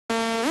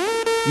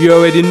You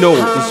already know,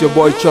 it's your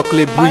boy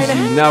Chocolate Breezy,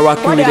 now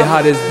rocking with the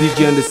hottest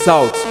DJ in the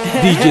south,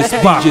 DJ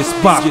Spark.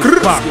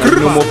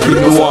 No more King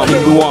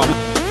Luam.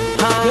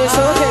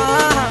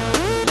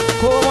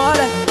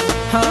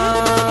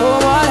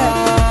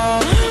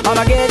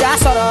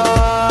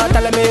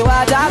 Telling me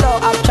what I know,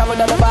 I've traveled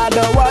all over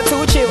the world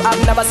to chill.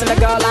 I've never seen a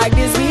girl like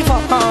this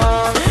before.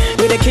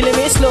 You they killing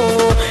me slow,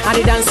 and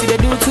the dance you they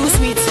do too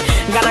sweet.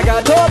 Gonna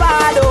go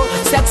Tobado,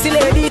 sexy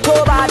lady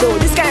Tobado.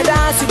 This kind of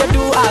dance you they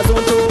do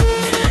AZONTO.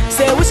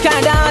 Say which kind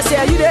of dance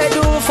yeah you they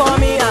do for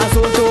me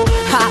AZONTO.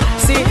 Ha,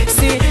 see,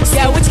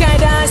 yeah which kind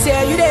of dance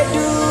yeah you they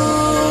do.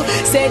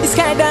 Say this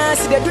kind of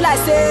dance you they do like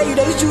say you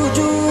they do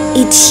juju.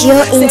 It's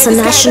your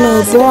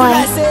international boy,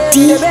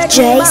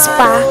 DJ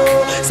Spark.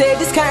 Say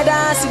this kind of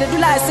dance you they do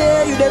like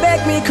say you they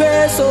make me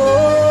crazy. So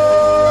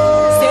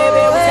say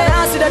baby which kind of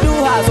dance you they do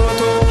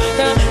AZONTO.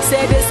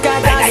 Say this kind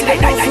of dance you they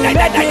do to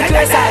make me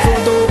crazy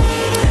AZONTO.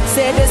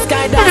 Say this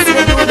kind of dance you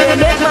they do they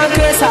make my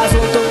crazy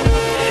AZONTO.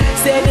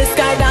 Say this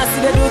kind of dance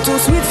they do too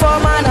sweet for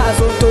man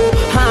AZONTO.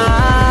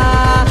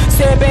 Ha,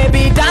 say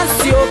baby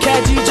dance yo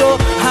kejijo.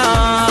 Ha,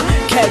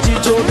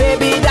 kejijo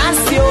baby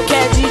dance yo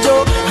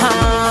kejijo.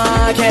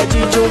 Ha,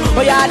 kejijo.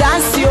 Oh yeah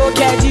dance yo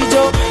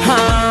kejijo. Ha,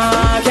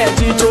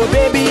 kejijo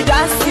baby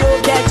dance yo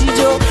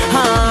kejijo.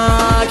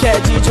 Ha,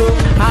 kejijo.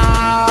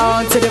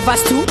 On to the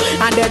verse 2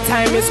 and the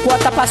time is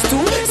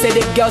 2:15. Say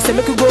the girl say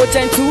make you go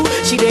 10-2.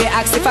 She dey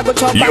ask if I go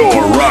chop. You're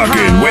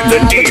rocking with the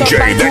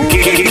DJ that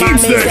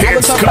keeps the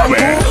hits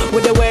coming.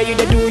 With the way you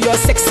dey do your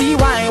sexy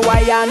wine,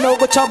 why I no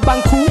go chop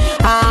banku?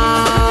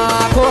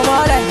 Ah, come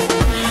on,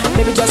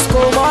 baby just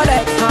come on,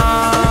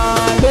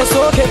 it's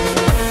okay,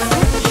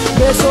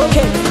 it's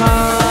okay.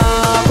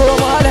 Ah,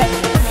 come on,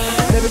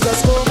 baby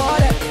just come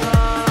on,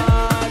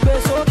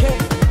 it's okay.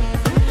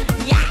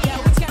 Yeah,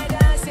 which kind of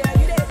dance you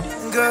dey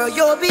do? Girl,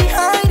 you're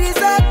behind is a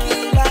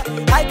killer.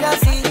 I can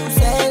see you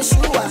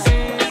sensual.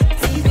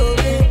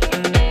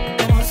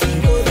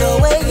 The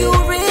way you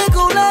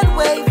wriggle and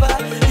waver,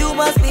 you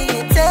must be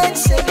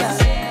intentional.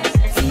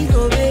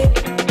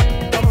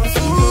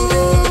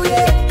 Ooh,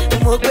 yeah.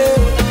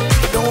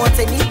 Don't want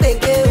any baby.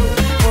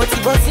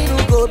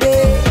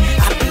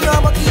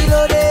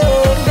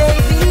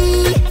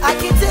 Baby, I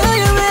can tell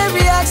your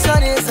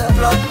reaction is a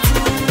block to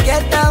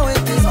get down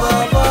with this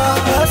bubble.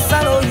 Cause I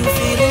know you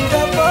feeling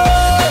the buzz.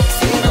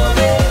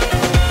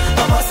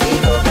 I'm a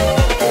single man.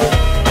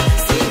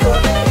 Single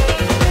man.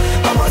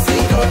 I'm a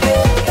single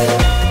man.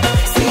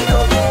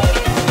 Single man.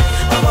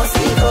 I'm a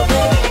single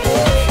man.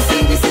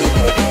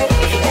 Single man.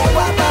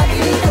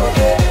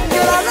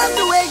 Girl, I love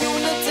the way you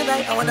look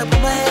tonight. I wanna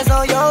put my hands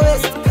on your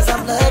waist. Cause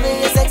I'm loving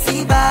your sexy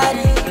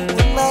body.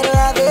 Wouldn't mind to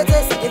have a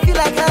taste. If you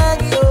like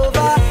hanging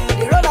over,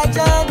 they roll like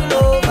jungle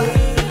over.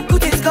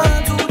 Good things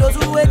come to those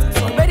who wait. So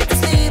I'm ready to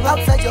sleep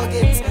outside your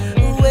gates.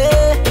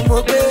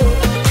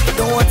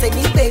 Don't want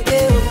any baby.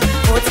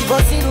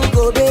 Motivation who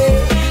go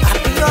babe. I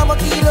be on my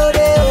kilo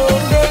day, oh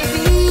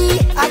baby.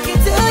 I can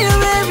tell your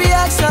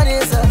reaction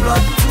is a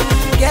block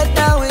to get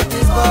down with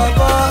this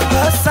bubble.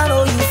 Cause I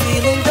know you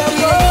feeling the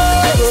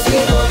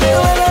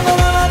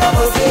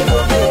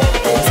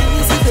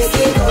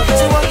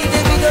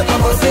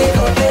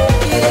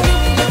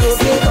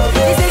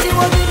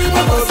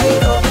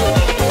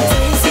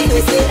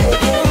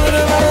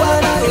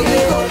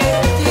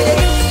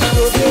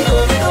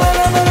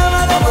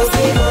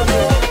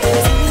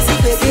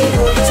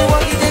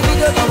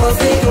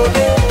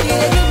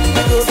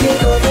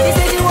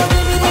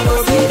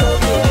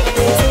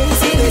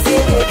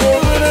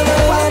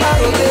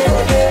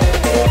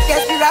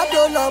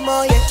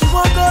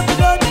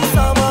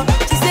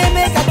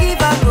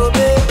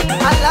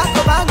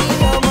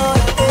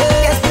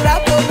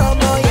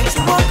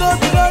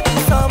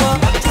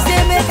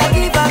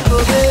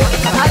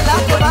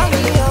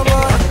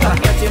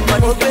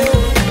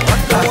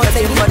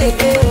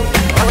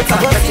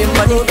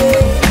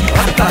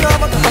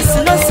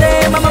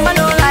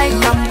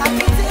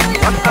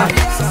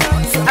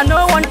I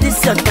don't want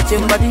this your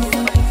touching body.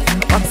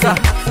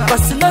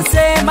 Cause you know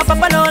say my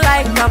papa don't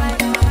like them.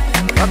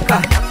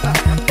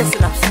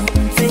 Listen up,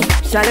 see,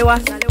 Shalewa,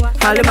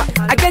 Halima.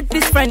 I get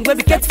this friend where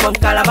we get from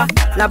Calabar,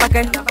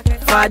 Labake,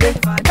 Fade.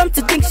 Come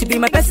to think she be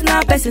my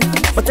personal person,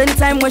 but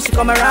anytime when she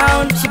come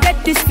around, she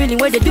get this feeling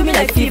where they do me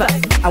like fever.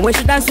 And when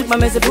she dance with my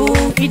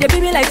mezeboo, he dey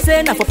be me like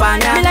say na for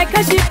pana. Me like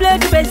how she play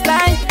the bass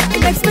line,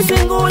 it makes me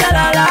sing ooh la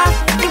la la.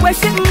 The way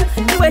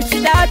she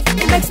that,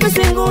 it makes me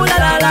sing ooh la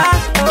la la.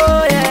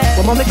 Oh yeah.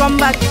 When mommy come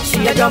back,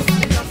 she a jump.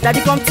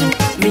 Daddy come to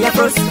me a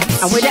cross,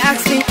 and when they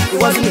ask me,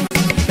 it wasn't me.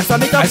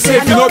 I say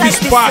if you know be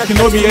Spark, you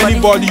know be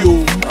anybody,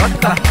 yo.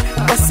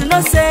 But you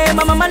know say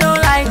my mama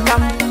don't like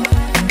them.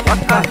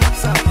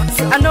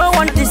 I don't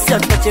want this your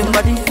touching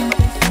body.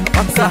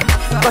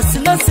 But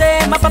you know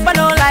say my papa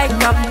don't like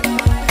them.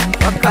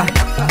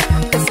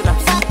 Listen up.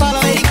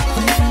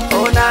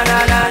 Oh na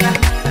na na na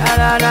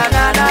na na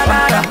na na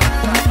na.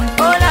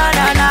 Oh na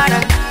na na na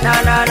na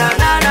na na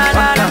na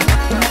na na.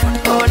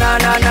 Oh na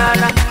na na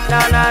na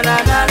na na na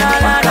na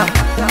na na.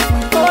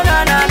 Oh na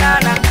na na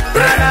na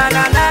na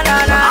na na na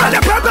na.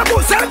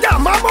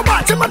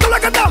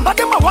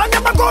 Mama,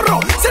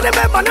 get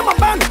a man in my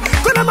band.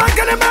 Gonna man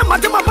get a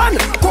man in my band.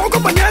 Coco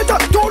Panetta,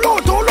 Tolo,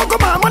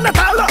 come on,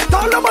 Natala.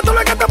 Tolo, but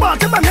I get the bar.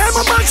 My name,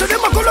 my man, so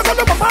I'm going to go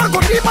to my go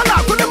deep and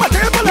out. Put in my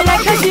table. I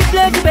like how she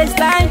play the bass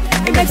line.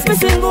 It makes me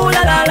sing ooh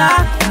la la la.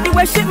 The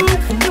way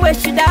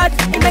she that.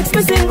 It makes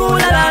me sing ooh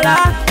la la la.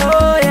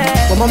 Oh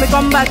yeah. When mommy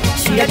come back,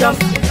 she a jump.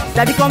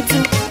 Daddy come to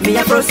me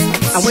a cross.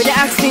 And when they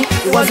ask me,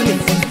 it wasn't me.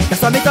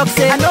 That's why me talk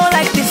say I don't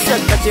like this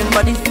shirt touching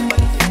body.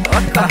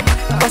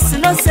 Cause you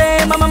know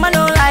say my mama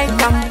don't like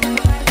them.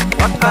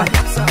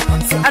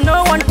 Say I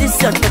don't want this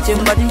shirt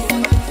touching body.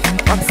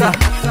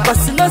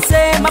 Cause you know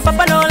say my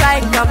papa don't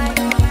like them.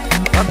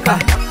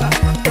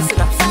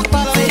 Listen up.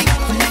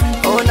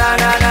 Oh na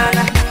na na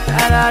na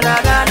na na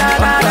na na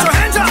na. Put your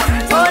hands up.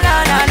 Oh na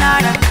na na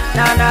na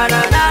na na na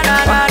na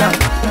na na.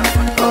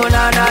 Oh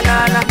na na na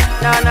na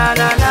na na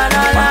na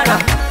na na na.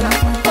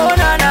 Oh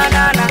na na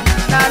na na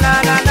na na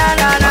na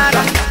na na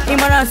na.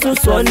 Imara so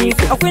soni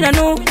fu akwina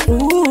no.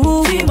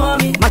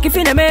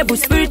 Makifine mebu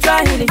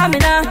spiritual healing.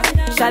 Amina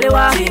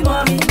shalewa.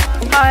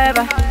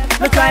 However,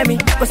 no try me,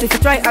 cause if you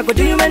try, I go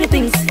do you many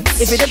things.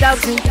 If you don't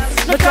doubt me,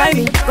 no try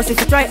me, cause if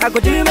you try, I go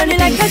do you many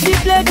things. Like how she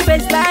play the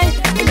bass line,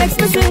 it makes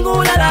me sing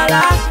ooh la la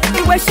la.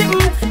 The way she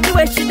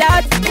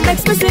that, it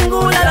makes me sing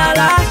ooh la la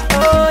la.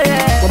 Oh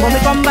yeah. When mommy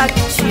come back,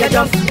 she a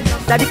jump.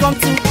 Daddy come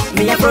to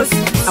me a cross.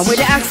 And when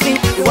they ask me,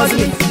 it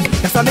wasn't me.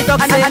 That's why me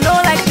talk say I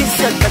don't like this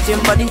shirt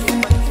touching body.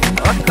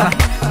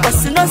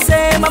 Cause you know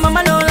say my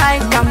mama don't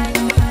like them.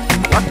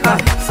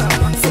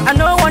 Say I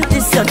don't want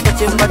this shirt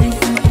touching body.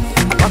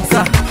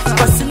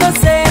 Cause you know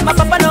say my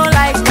papa don't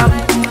like them.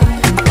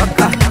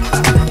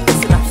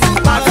 Listen up.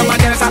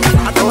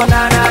 Oh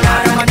na na na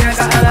na na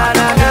na na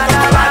na na.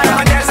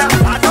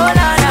 Oh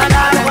na na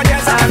na na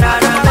na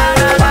na na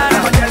na.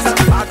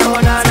 Oh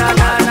na na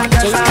na na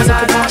na na na.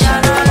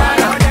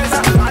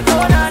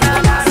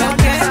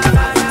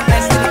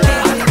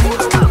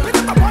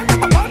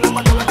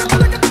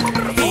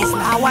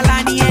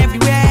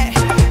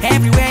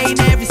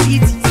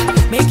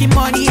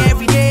 Money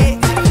every day,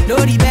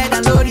 load the bed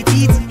and load the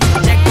teeth.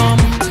 Check on,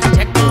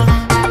 check on,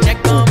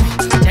 check on,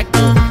 check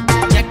on,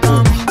 check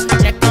on,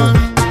 check on,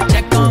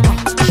 check on,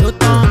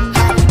 shoot on.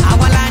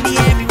 Awalani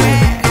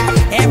everywhere,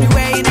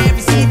 everywhere in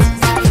every city.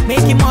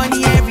 Making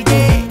money every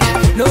day,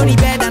 load the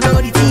bed and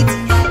load the teeth.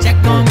 Check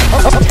on,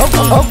 okay,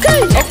 okay.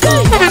 Check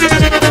on,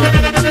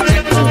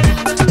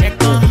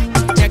 check on,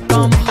 check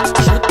on,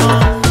 shoot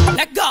on.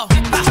 Let go,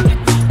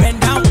 bend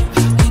down,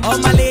 all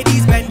my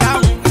ladies bend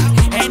down.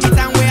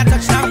 Anytime where I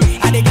touch down,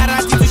 they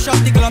guarantee to shut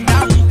the club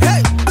down.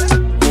 Hey,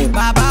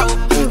 Baba,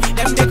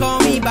 them they call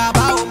me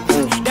Baba.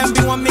 Them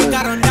be one make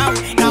a run down.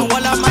 Now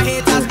all of my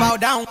haters bow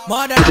down.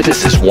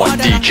 This is one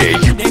DJ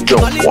you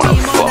don't wanna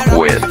fuck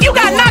with. You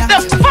got knocked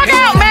the fuck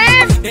out,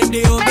 man.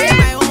 They obey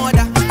my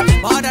order.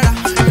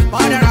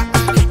 Murderer.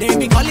 They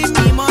be calling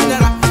me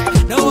murderer.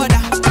 No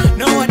other.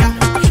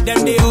 Them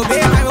they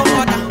obey my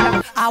order.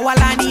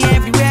 Awalani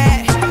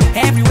everywhere,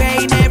 everywhere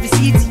in every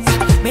city.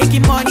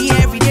 Making money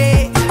every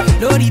day.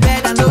 Load the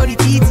bed and load the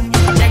teeth.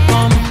 Check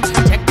on,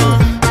 check on,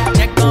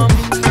 check on,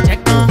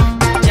 check on,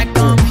 check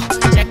on,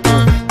 check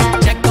on,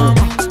 check on,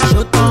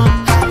 shoot on.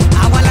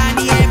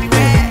 Awalani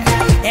everywhere,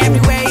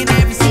 everywhere in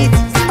every city.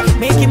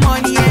 Making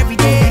money every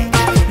day.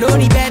 Load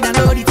the bed and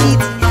load the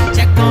teeth.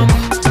 Check on,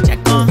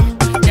 check on,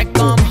 check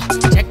on,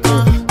 check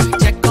on,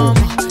 check on,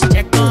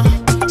 check on,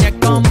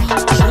 check on,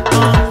 shoot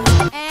on.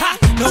 Ha!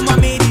 No more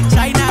made in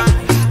China.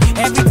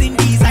 Everything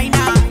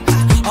designer.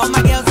 All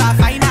my girls are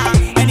finer.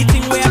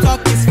 Anything where I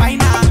talk is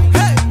finer.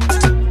 Hey!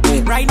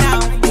 Right now,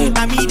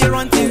 I me they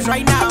run things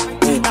right now.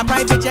 The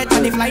private jet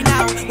and they fly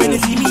now. When they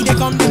see me, they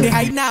come to they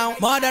hide now.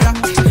 Murderer.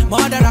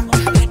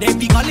 They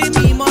be calling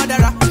me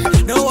murderer.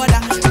 No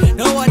other.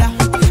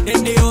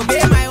 Then they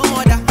obey my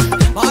order.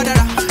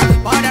 Murderer.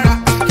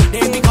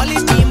 They be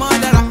calling me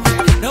murderer.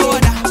 No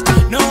other.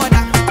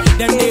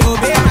 Then they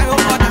obey my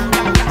order.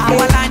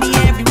 Awalani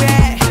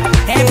everywhere,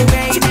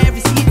 everywhere in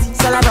every city.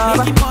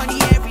 Making money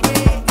every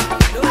day.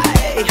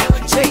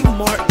 Jay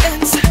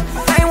Mortens.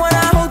 I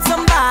wanna hold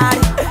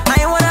somebody.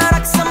 I wanna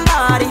rock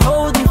somebody.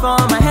 Hold me for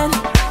my hand.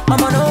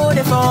 I'ma hold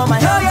it for my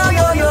hand. Yo.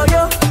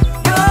 Yo.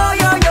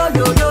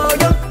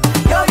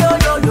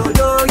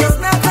 Yes,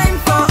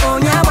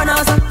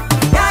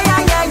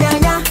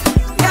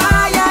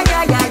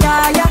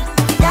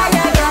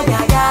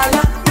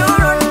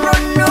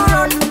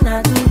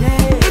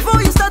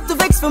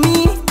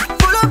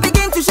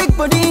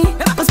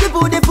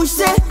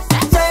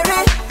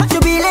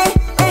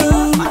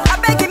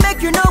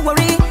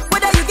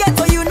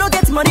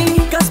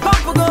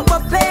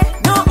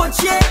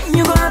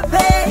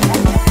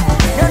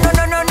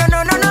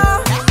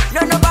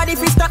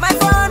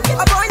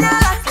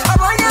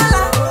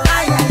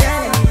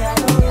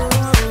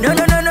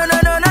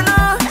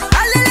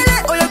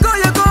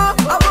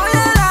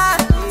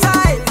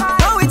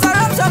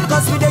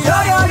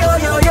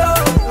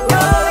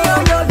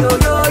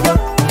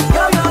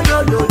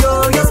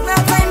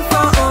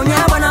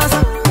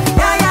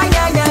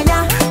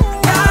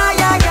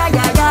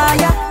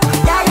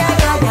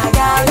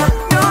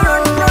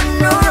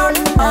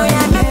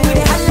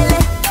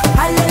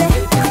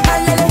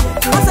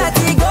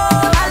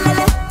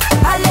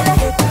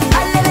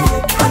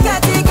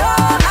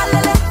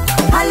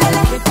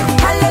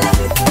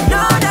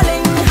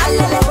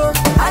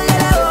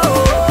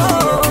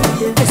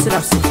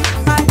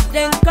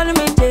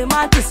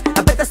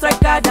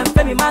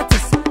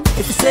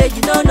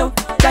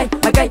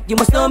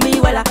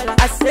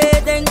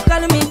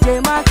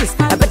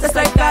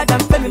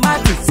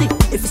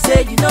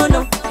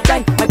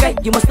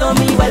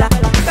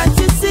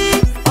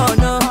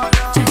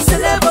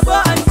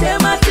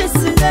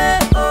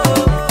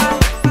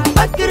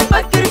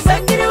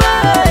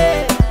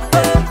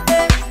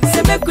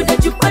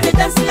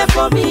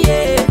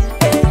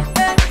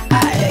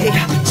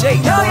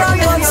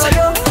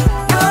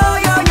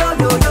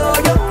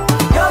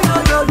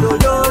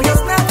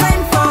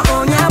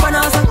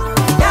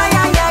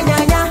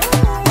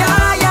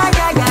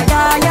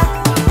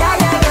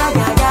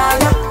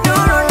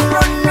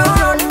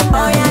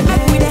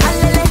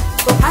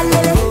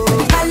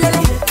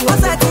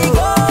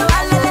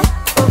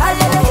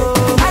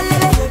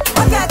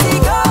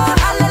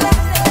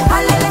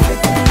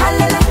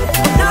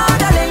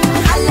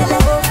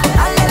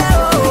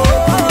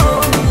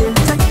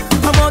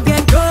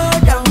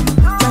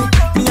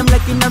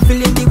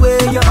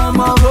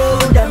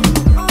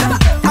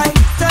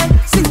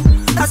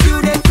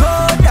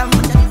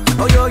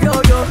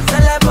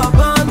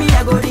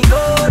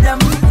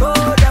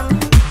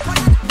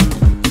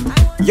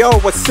 Yo,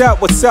 what's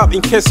up?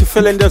 In case you're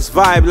feeling this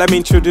vibe, let me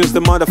introduce the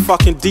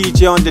motherfucking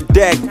DJ on the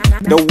deck.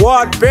 The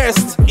world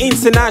best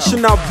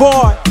international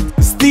boy.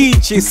 It's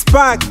DJ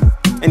Spark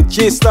and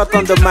J-Slot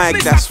on the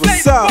mic. That's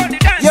what's up.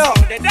 Yo.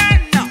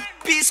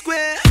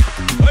 Psquare.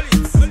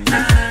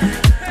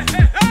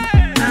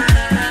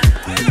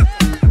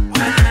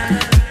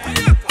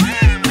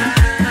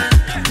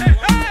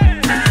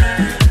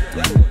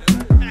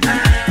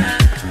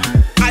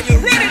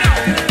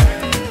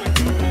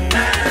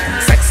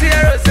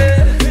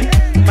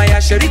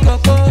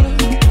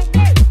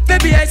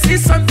 Baby, I see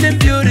something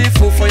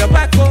beautiful for your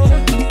back, oh.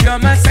 You're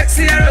my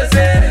sexy rose,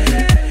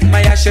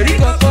 my Asheri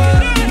Coco.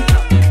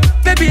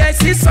 Baby, I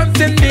see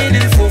something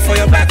meaningful for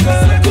your back,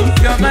 oh.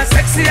 You're my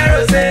sexy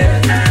rose,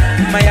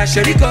 my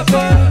Asheri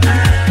Coco.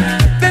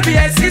 Baby,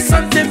 I see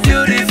something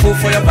beautiful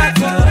for your back,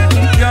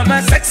 oh. You're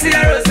my sexy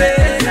rose,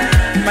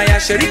 my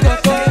Asheri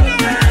Coco.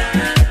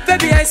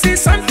 Baby, I see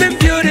something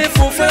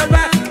beautiful for your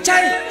back.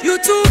 Child, you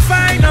too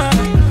fine, oh.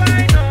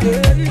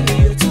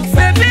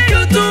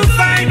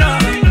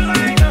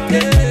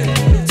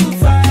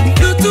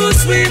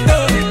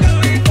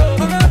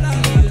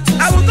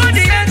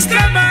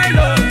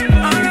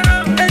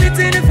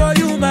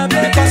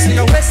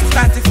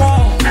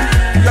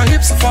 Your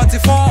hips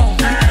 44,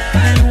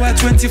 and you are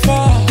 24.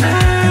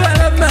 I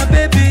love my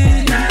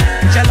baby.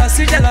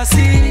 Jealousy,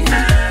 jealousy.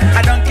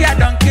 I don't care.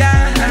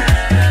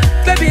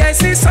 Baby, I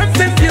see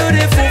something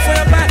beautiful for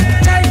your back.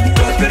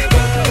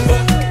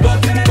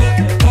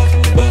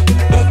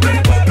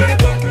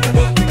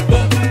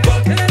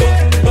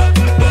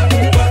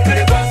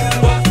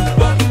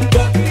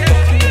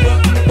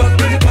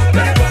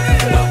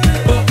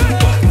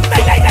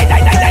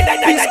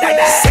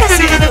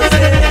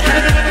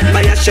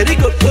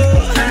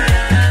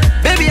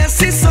 Baby, I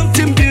see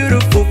something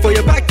beautiful for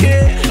your back.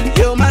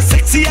 You're my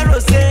sexy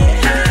rose,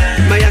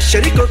 my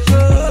Asheri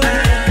Coco.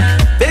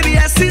 Baby,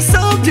 I see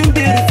something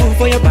beautiful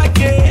for your back.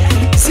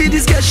 See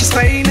this girl, she's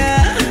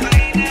finer.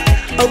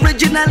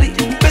 Originally,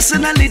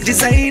 personally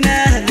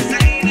designer.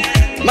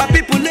 My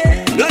people,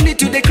 no need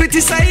to they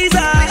criticize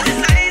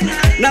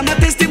her. Now my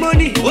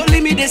testimony,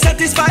 only me they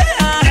satisfy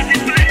her.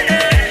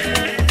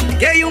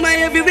 Yeah, you my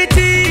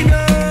everything.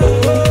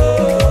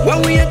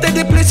 When we enter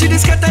the place, you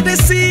just scatter the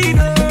scene.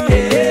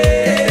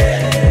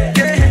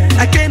 Yeah,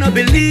 I cannot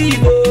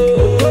believe.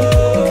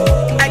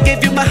 I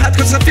gave you my heart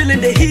cause I'm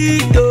feeling the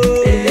heat.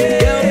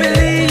 Can't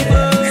believe.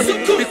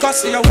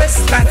 Because your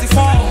waist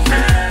 94,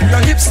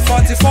 your hips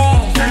 44,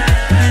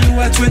 and you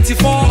are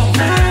 24.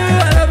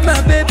 I love my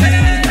baby.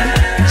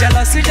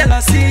 Jealousy,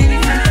 jealousy.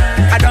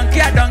 I don't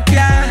care.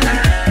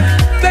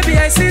 Baby,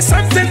 I see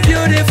something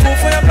beautiful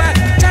for your back.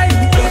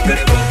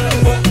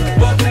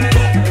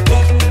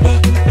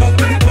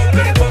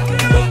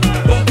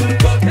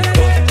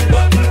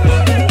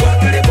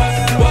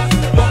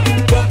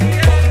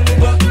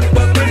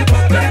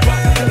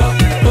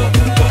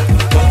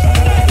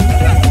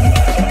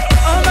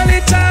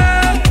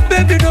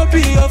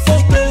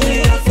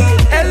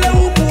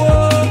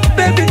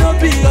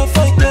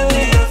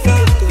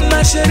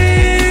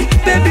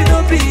 Baby,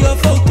 don't be your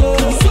photo.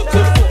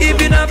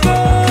 Even a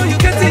boy, you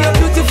can see your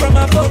beauty from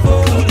above.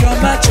 You're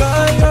my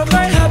joy, you're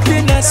my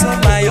happiness,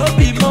 and my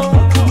obimo.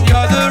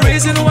 You're the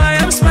reason why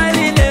I'm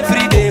smiling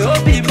every day,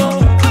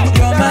 obimo.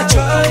 You're my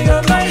joy,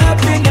 you're my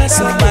happiness,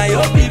 and my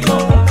obimo.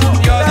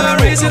 You're the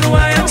reason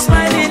why I'm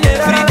smiling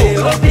every day,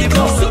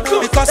 obimo.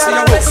 Because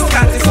your waist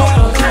 34,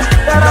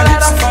 your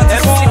lips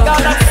 44,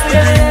 you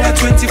are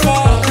 24.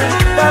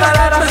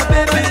 My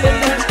baby,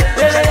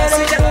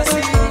 jealousy,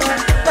 jealousy.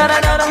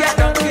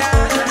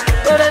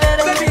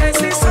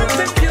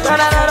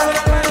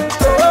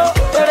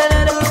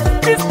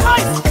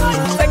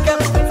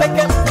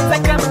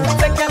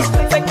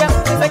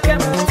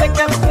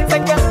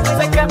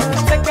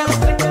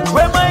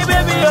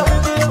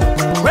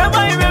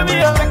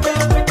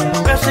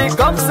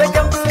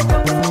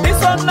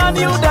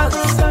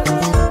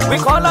 We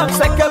call them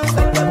second.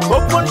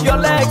 Open your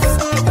legs.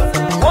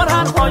 One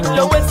hand on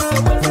your waist,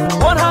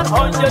 one hand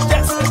on your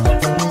chest.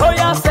 Oh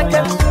yeah,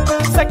 second.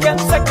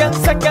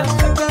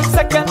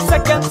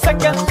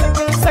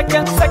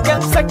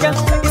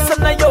 It's a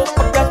nayo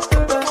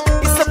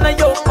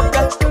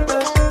panga.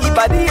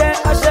 Ibadi e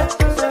ashe.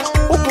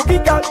 Ukuki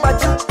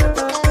kalbacha.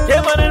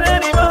 Kemane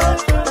nima.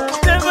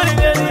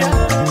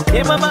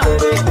 Kemama.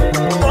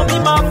 Omi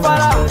ma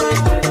fara.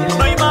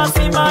 Noi ma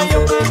si mayo.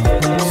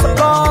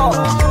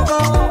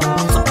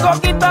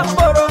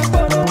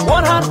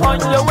 One hand on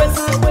your waist,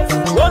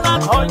 one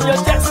hand on your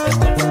chest.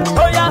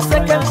 Oh yeah,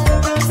 second.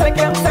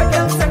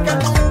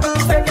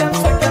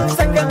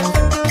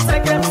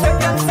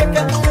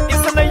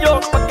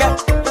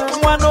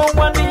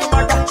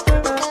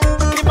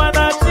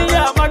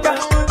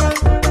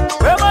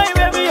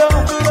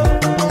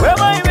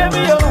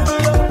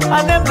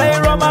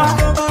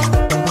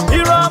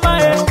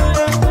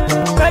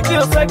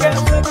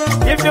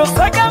 If you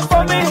second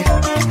for me,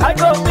 I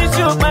go teach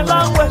you my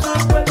language.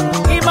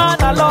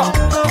 Iman Allah,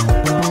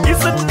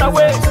 listen the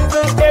way.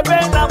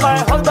 Even na my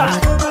husband,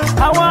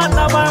 I want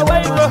na my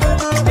wife.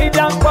 He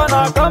don't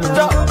wanna come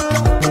to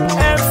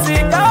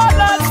MC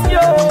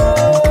Galasio.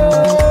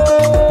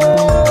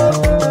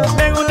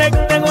 Nengunek,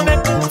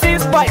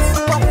 T-Spice.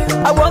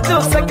 I want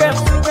to second.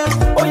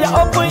 Oh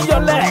yeah, open your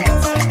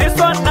legs. This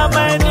one na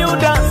my new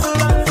dance.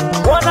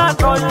 One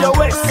hand on your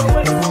waist,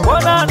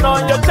 one hand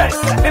on your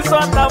chest. This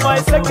one na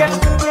my second.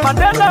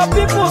 Mandela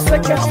people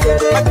second,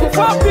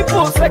 Kufa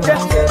people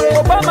second,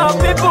 Obama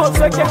people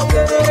second,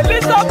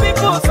 Elisa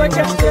people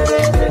second,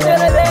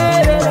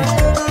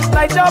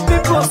 NAIJA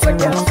people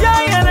second.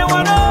 Yeah,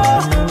 anyone know?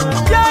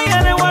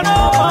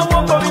 Mama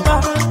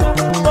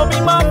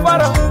Bobima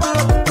Faro,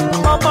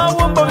 Mama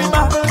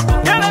Bobima.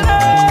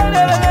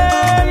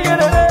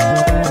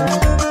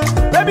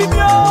 Baby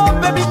mio.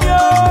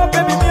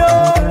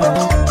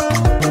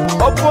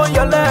 Open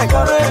your leg,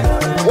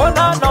 one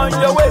hand on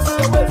your waist.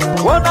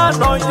 One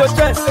hand on your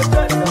chest.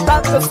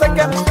 That's the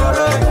second.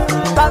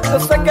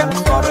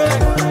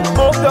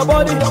 Move your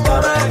body.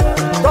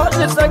 Touch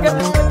the second.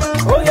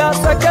 Oh yeah,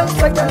 second.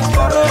 See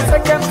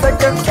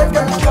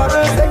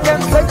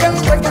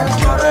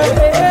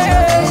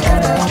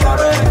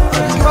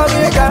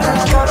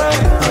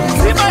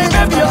my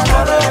baby.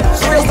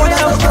 She's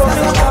going out for me.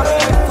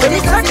 Baby,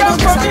 second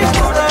for me.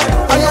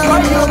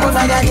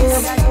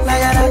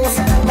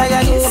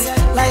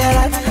 Like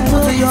that. To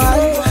the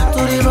yard,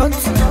 to the front,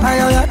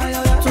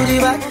 to the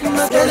back.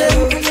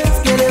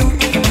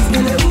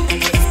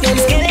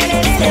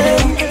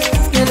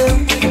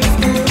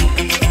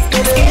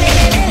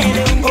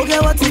 Okay,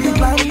 what is the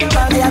plan?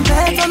 I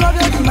bet all of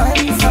your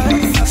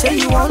demands. Say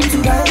you want to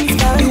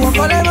dance, you want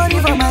all the money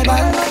from my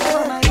band.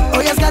 Oh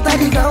yes, scatter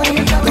the ground,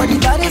 but the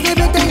bad is the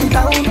big thing in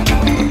town.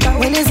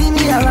 When they see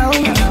me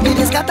around, they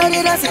just scatter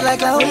the dance like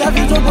clown. You have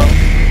to go.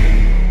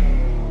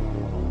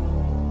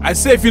 I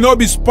say if you no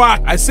be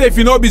spark, I say if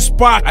you no be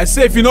spark, I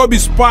say if you no be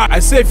spark, I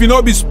say if you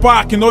no be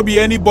spark, you no be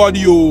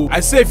anybody, oh.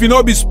 I say if you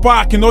no be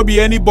spark, you no be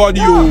anybody,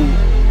 oh.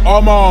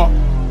 Omo,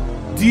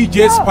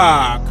 DJ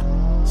Spark,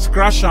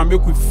 scratch and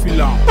make we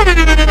feel am.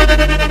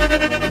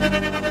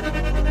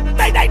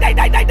 Die.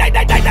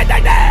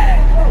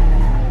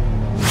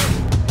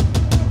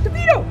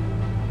 DeVito,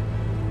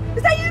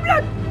 is that you,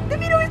 blood?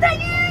 DeVito, is that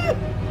you?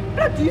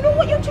 Blood, do you know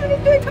what your tune is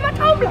doing to my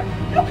town, blood?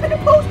 Look at the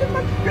posters,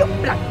 man. Look,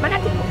 blood, man, I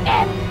think put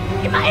air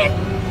in my head.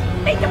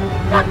 Make them,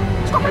 blood,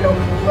 stop and look.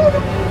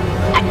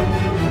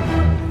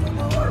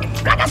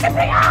 Blood, that's it,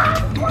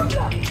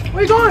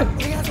 where you going?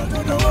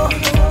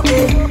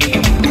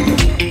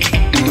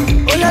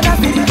 Oh, yeah,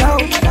 that's it, down.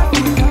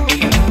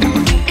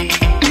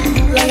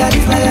 Like that.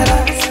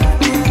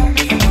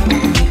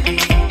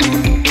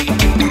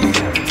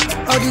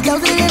 All the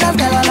girls in the dance,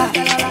 galala.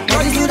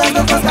 All the students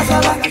don't cost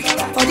cassava.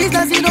 For this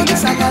dance, you don't do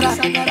sakara.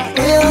 Like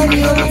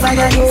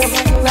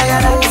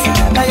that.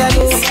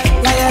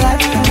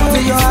 To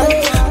your hand,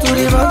 to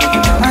the front,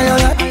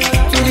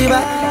 to the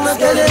back.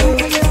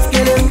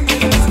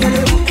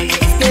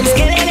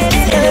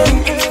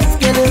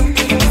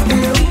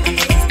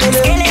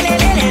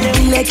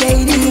 Like a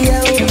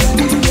idiot.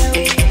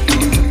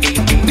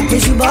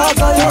 It's you back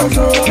on your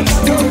toe.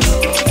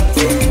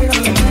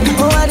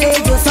 Oh, I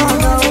did your song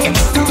now.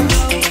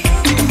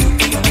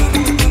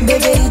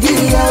 Baby,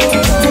 idiot.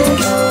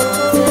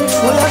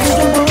 What have you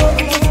done?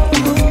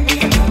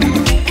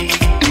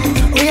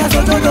 We are so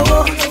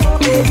low.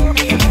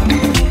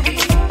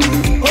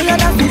 Oh, yeah,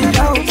 that's it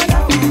down.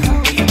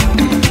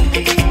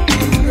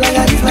 Like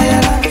that.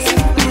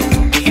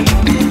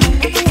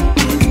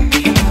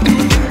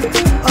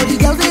 All the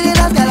girls in the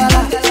dance,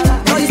 galala.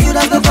 All the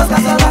students don't cost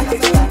cassava.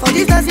 For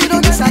this dance, you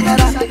don't do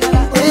sakara.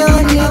 Oh, yeah,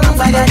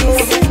 like that.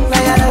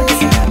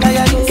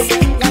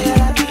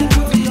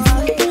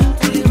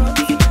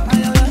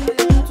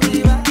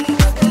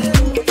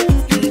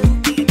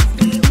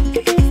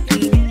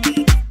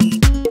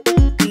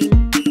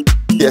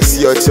 Yes,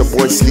 yo, it's your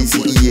boy Sleazy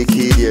EAK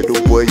there. The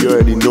boy, you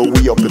already know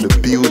we up in the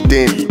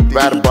building.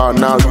 Right about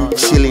now, you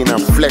chilling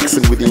and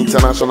flexing with the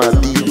international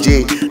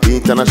DJ, the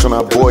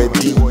international boy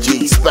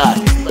DJ Spark.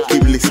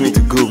 Keep listening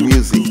to good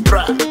music.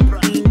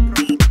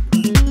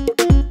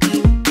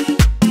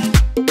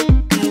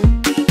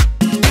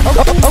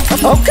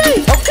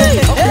 Okay.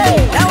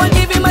 Now I'm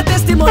giving my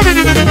testimony.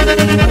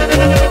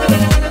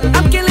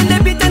 I'm killing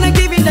the beat and I'm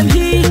giving them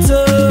heat.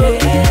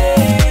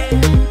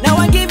 Now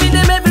I'm giving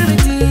them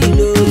everything.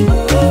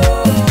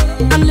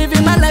 I'm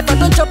living my life, I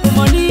don't chop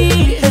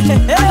money. I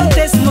don't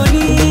taste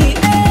money.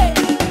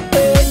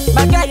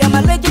 My guy, I'm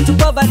allergic to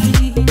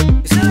poverty.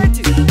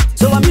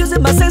 So I'm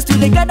using my sense to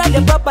gather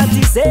the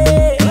properties.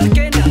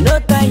 No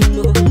time,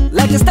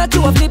 like a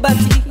statue of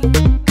liberty.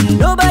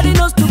 Nobody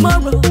knows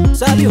tomorrow,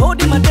 so I'll be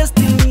holding my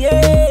destiny.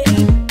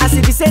 As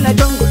if it's in a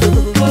jungle,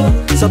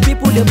 some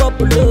people they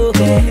bubble.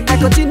 I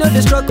continue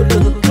the struggle,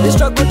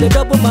 they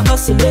double my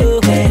hustle.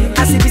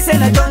 As if it's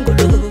in a jungle,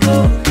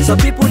 some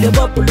people they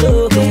bubble.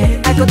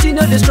 I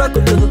continue the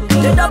struggle,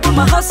 they double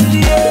my hustle.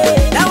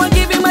 Now I'm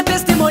giving my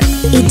testimony.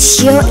 It's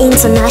your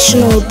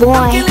international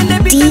boy,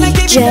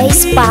 DJ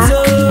Spark.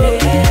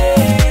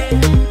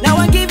 Now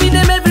I'm giving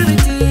them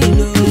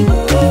everything.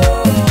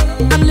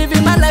 I'm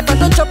living my life, I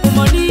don't chop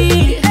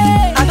money.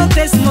 I don't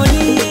taste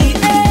money.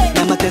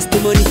 Now my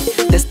testimony,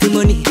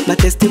 testimony, my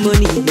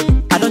testimony.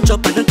 I don't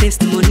chop, I don't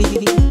taste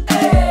money.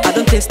 I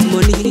don't taste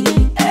money.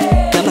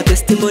 Now my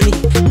testimony,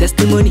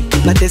 testimony,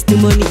 my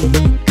testimony.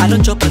 I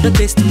don't chop, I don't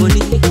taste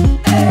money.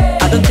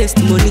 I don't taste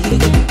money.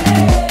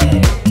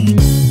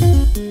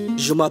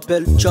 Je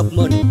m'appelle Chop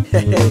Money.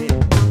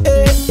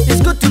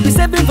 It's good to be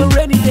saving for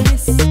rainy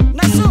days.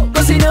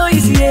 Cause you know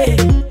easy, yeah.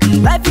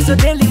 Life is so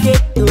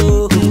delicate.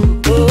 Oh,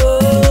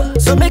 oh.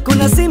 So make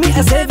una see me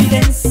as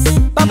evidence.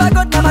 Baba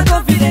God, now my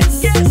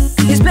confidence. Yes.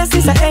 His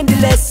blessings are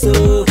endless.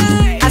 So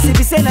as if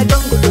he say I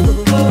don't go.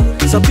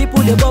 Some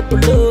people they bubble.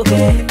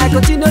 I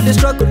continue the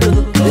struggle.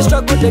 The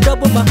struggle they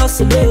double my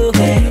hustle.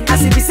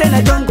 As if he say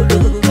I don't go.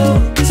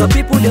 Some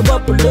people they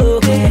bubble.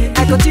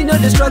 I continue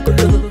the struggle.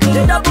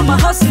 They double my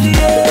hustle.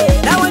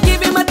 Now I'm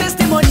giving my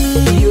testimony.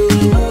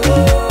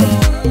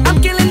 I'm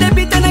killing the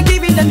beat and I'm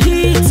giving them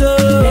heat.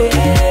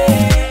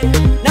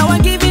 Now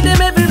I'm giving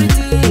them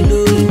everything.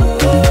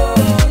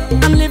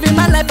 I'm living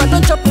my life, I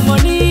don't chop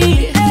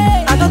money.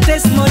 I don't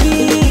taste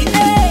money.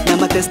 Now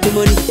my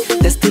testimony,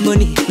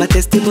 testimony, my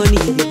testimony.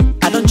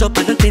 I don't chop,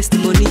 I don't taste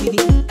money.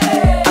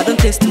 I don't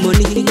taste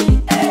money.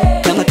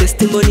 Now my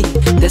testimony,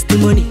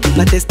 testimony,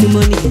 my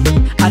testimony.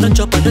 I don't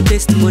chop, I don't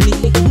taste money.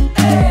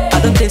 I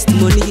don't taste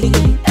money.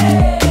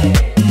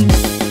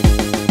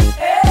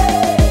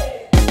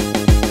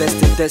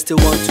 Testing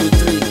 1, 2,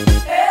 3.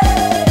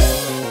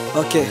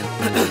 Ok.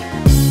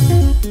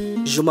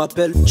 Je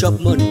m'appelle Chop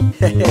Money.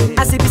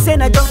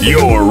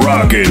 You're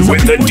rocking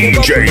with the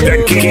DJ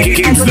that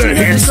keeps the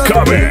hits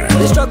coming.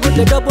 The struggle,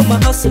 they double my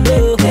hustle.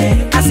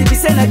 As if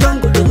it's in a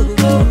jungle.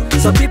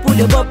 Some people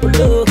they bubble.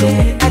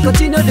 I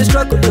continue the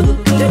struggle.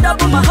 They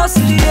double my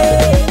hustle.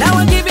 Now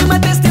I'm giving my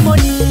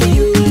testimony.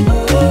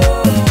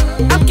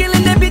 I'm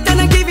killing the beat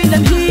and I'm giving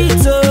them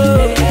heat.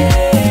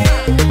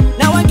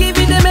 Now I'm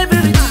giving them everything.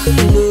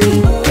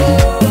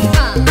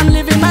 I'm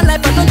living my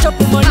life, I don't chop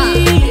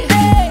money.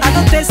 I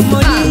don't taste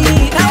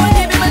money. Now I'm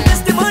giving my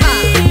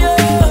testimony.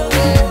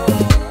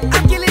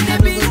 I'm killing the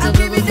beat, I'm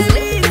giving the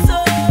beat.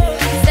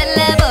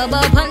 Celeb up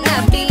on the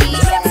beat.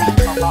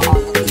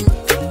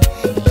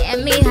 Get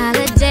me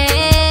holiday.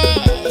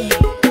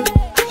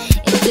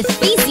 It's a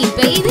species,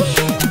 baby.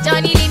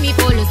 Johnny leave me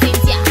follow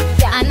Cynthia,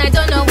 and I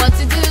don't know what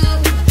to do.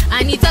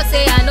 And he talk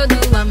say I no do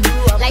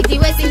like the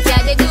way Cynthia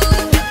they do.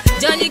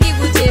 Johnny give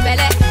Uche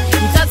belle.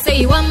 He talk say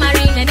he want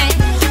marry nene.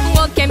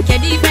 Walk him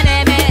kedi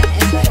feneme.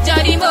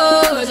 Johnny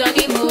Mo,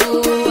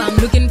 I'm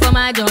looking for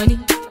my Johnny.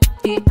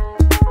 Yeah.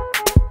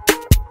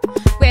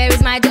 Where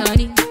is my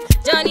Johnny?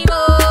 Johnny Mo,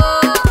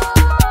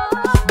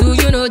 do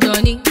you know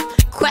Johnny?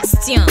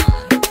 Question.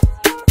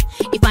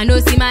 If I know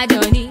see my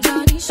Johnny,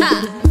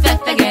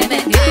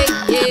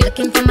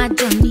 looking for my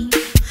Johnny.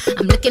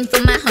 I'm looking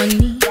for my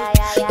honey.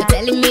 You're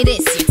telling me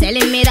this, you're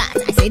telling me that.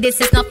 I say this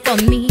is not for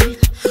me.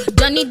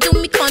 Johnny do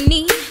me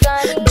conny.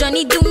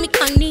 Johnny do me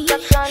conny.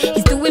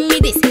 He's doing me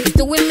this, he's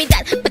doing me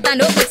that. But I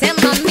know go tell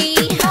mommy.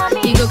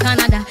 He go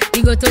Canada,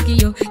 he go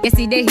Tokyo.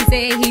 Yesterday he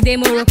say he dey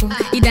Morocco.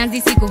 He dance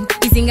the sicko,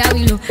 he sing a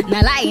willow. Na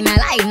lie,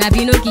 na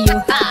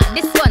Pinocchio.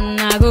 This one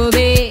na go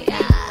be.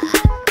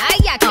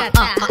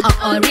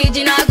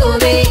 Original go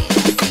be.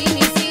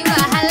 See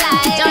wahala.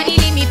 Johnny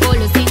leave me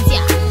follow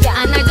Cynthia,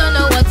 and I don't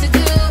know what to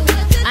do.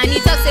 And he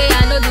talk say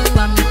I no do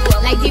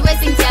like the way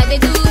Cynthia they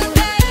do.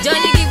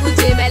 Johnny give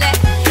Uche belle.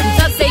 He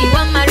talk say he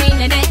want marry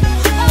nene.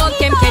 Walk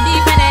him kedi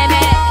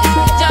feneme.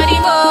 Johnny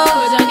Mo,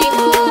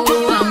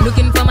 I'm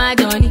looking for my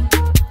Johnny.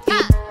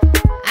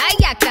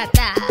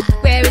 Ayakata,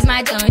 where is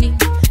my Johnny?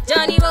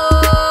 Johnny Mo,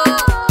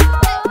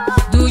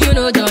 do you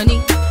know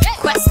Johnny?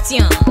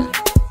 Question.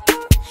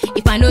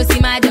 If I know see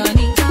my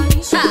Johnny,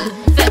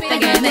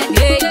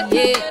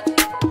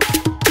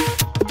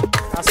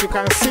 as you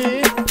can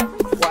see,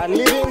 we're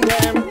leading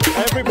them,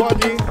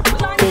 everybody,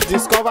 to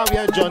discover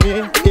where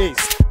Johnny is.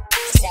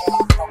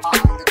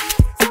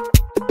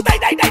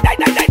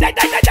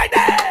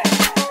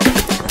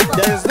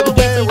 There is no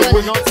way we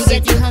will not see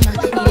you.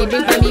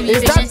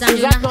 Is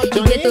that not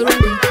Johnny?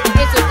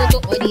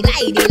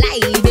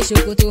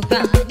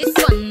 This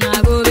one I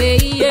go away.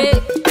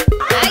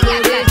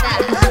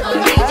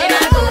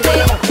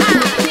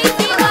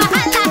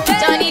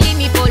 Johnny leave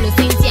me follow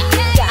Cynthia,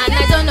 and I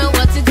don't know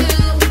what to do.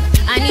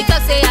 And he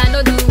talk say I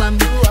no do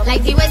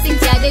like the way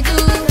Cynthia they do.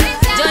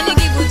 Johnny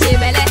give Uche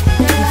belle.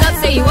 He talk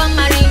say he want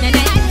marry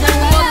nene.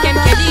 Walk him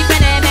kedi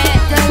feneme.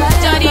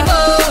 Johnny Mo,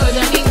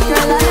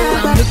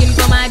 I'm looking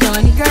for my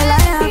Johnny. Girl,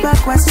 I have a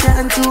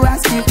question to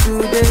ask you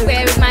today.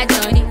 Where is my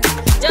Johnny?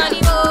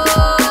 Johnny Mo,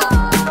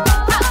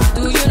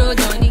 do you know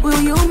Johnny?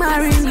 Will you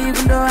marry me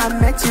even though I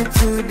met you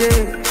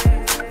today?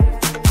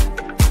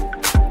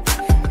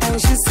 And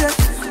she said,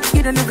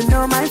 you don't even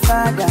know my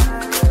father.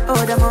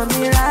 Oh, the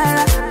mommy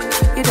rara.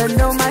 You don't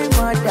know my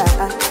mother.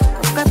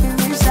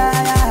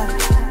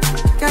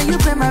 Can you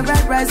pay my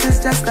bride price? It's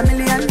just $1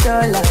 million.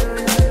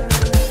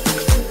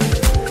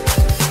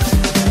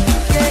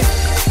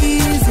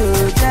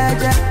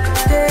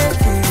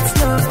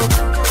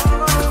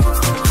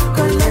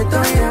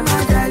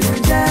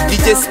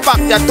 DJ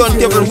Spark, that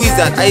turntable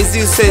wizard. As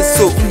you say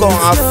so, go on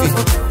have it.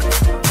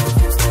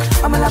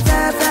 I'm a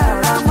fair,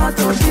 I'm not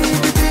too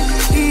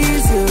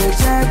easy,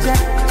 jaja,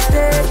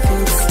 take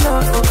it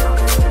slow.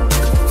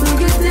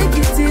 You take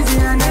it easy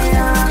and I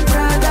am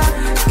brother,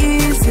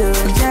 easy,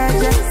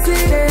 jaja,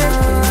 take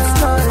it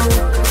slow.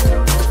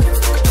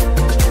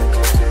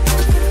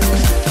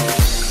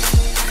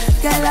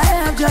 Girl, I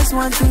have just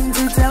one thing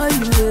to tell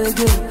you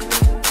again.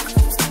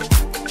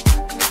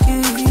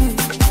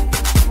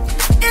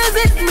 Is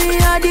it me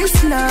or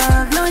this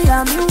love? No,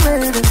 yeah, me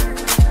waiting.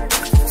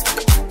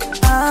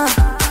 I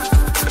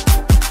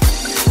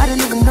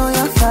don't even know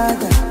your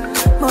father.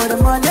 More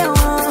than one.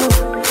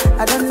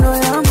 I don't know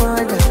your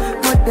mother.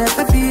 More than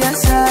baby, I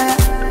say.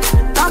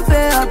 Don't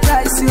pay a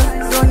price, you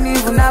don't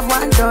even have $1.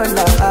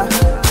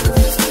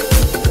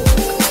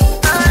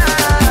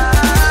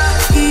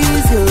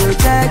 Easy,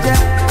 jaja,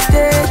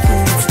 take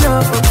it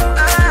slow.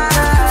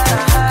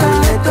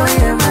 Don't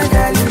hear my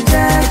darling,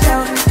 jaja.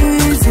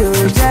 Easy,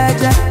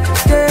 jaja,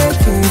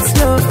 take it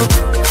slow.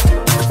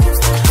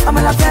 I'm a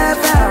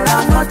pepper,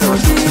 I'm not too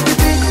deep.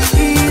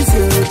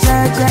 Easy,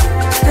 jaja,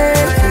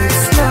 take it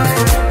slow.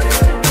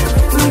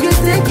 You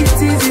take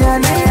it easy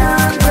and I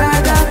am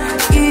brother.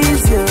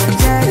 Easy,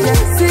 jaja,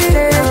 take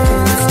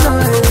it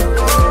slow.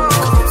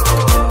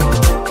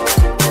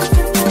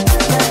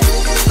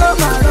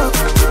 Come on,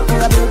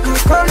 baby,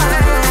 come on.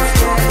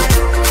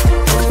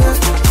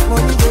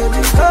 Money,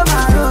 baby, come on.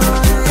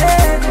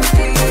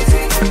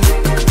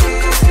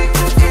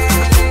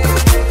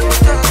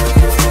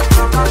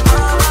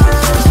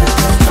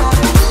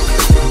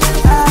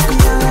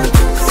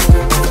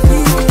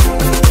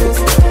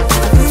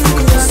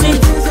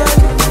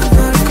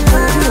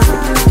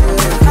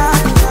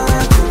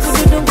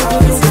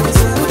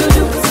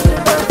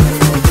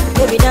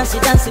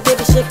 Dance,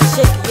 baby, shake,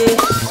 yeah.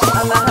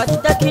 I'm a hot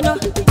duck, you know.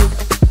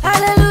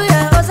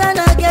 Hallelujah,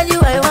 Hosanna, girl, you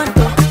I want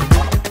to.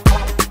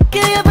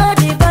 Give your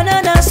body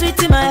banana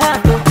sweet in my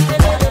heart, oh.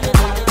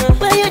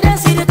 When you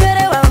dance, you do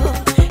it, wow.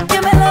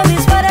 Give my love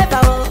is forever,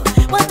 oh.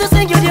 Want to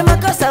sing you the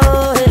makosa,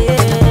 oh,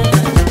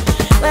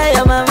 yeah. Where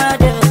your mama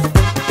do?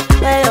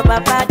 Where your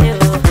papa do?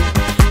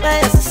 Where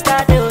your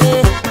sister do?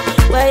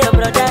 Where your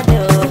brother do?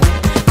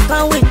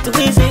 Can't wait to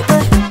visit, I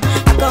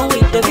can't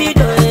wait to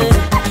video,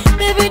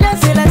 baby,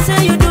 dance it like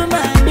say you do.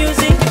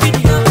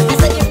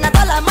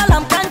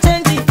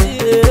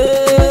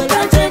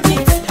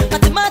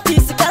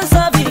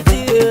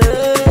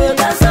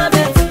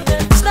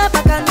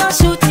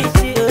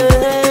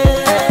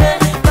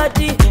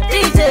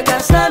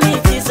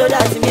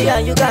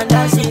 You can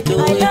dance it too.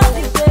 I love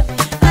you, baby.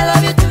 I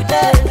love you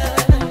today.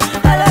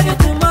 I love you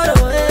tomorrow.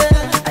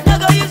 I don't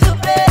go use to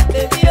play,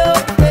 baby, oh,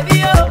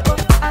 baby, oh.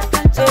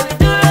 So we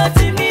do it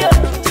to me, oh.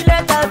 You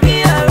let her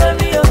be a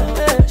Romeo.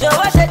 So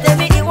what should they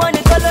be? You want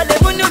to follow the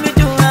moon, me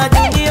do my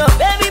thing, oh.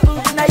 Baby boo,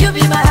 now you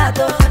be my heart,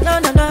 oh. No,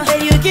 no, no. Hey,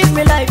 you give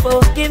me life,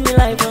 oh, give me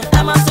life, oh.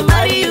 I must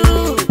marry you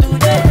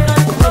today, not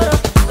tomorrow.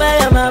 Where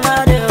your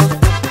mama do?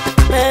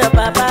 Where your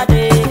papa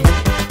do?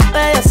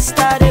 Where your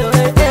sister do?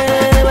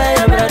 Where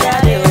your brother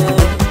do?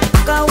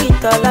 Call me,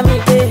 come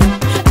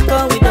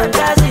we don't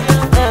dance it.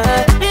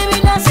 Baby,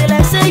 dance it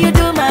like say you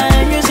do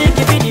my music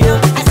video.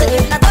 I say,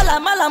 Natola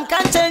Malam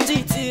can't change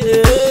it,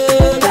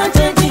 can't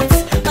change it.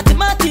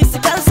 Mathematics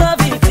can't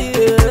solve it,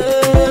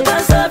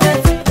 can't solve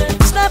it.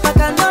 Sniper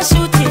cannot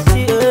shoot it,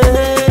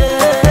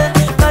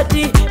 but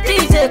the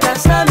DJ can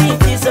slam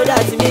it, so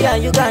that me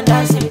and you can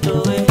dance it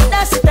away.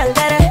 Dance it,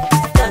 tangere,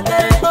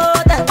 tangere, oh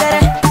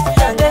tangere,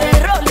 tangere,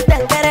 roll it,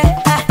 tangere,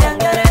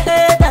 tangere,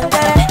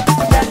 tangere,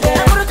 tangere,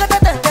 amurukata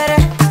tangere.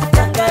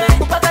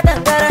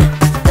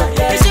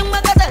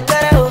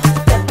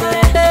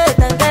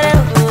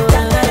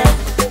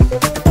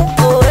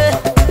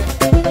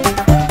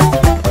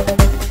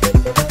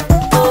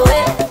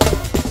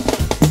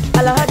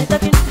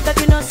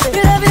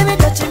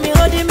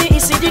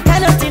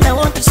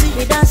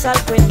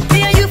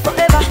 Me and you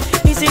forever.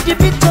 Is it the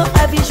picture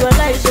I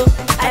visualize? Oh,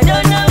 I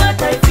don't know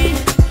what I feel.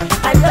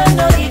 I don't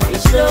know if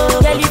it's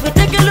true. Girl, if you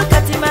take a look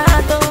at my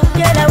heart, oh,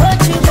 girl, I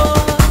want you more.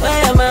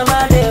 Where your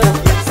mama do?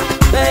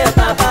 Where your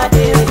papa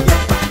do?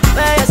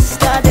 Where your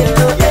sister do?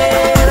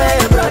 Where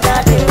your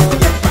brother do?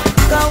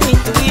 Come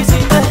with the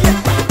easy,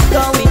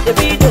 come with the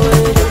video.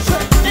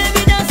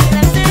 Baby, dance it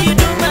like say you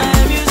do my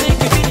music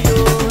video.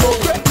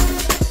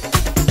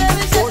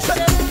 Baby,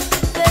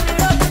 baby,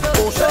 rock the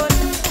boat.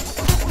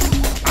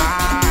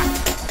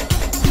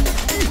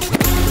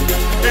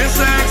 It's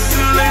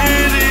sexy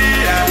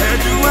lady, I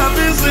heard you have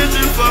been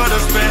searching for the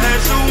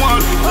special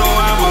one. So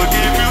I will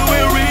give you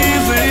a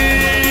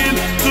reason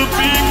to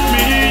pick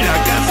me. I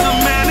got so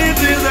many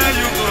things that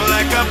you could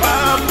like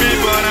about me,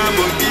 but I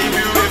will give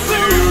you a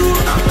few.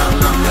 I'm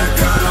the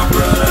kind of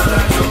brother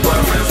that your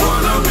boyfriends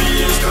wanna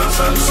be, cause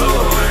I'm so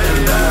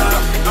and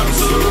I'm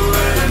so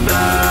and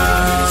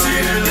see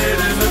the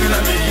ladies looking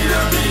at me,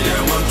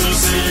 they want to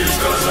see it's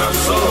cause I'm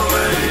so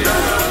and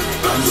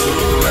I'm so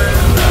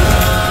and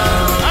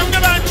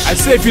I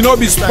say if you no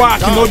be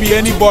Spark, you no be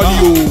anybody,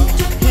 oh.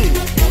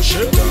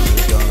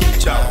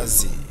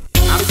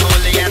 I'm so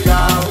laid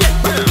out.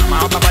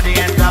 My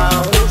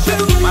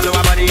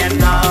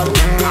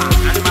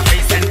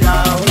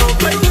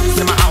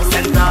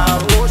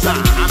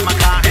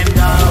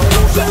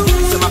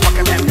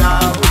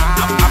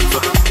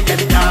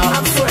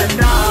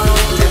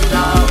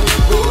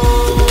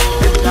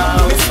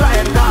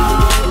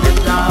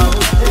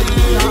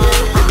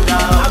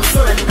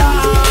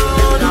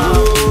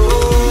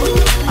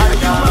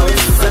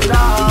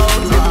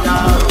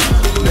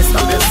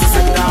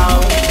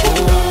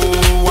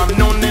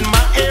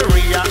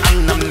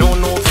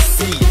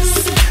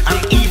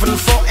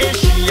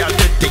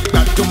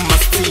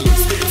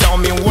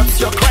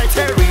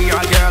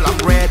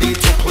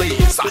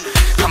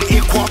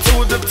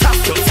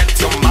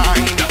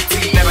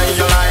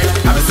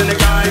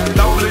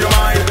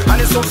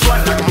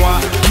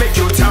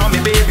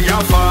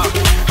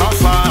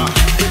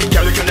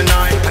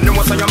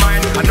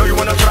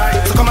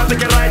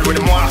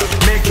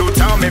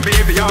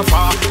you're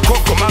far.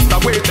 Coco Master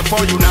waiting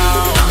for you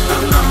now.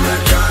 I'm the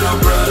kind of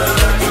brother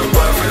that your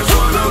boyfriends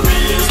wanna be.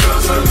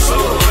 Cause I'm so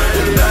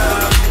in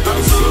love.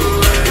 I'm so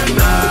in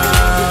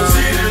love.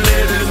 See the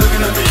ladies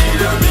looking at me,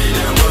 I mean,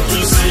 and what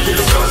you see is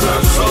cause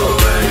I'm so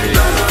in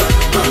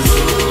love. I'm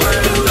so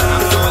in love.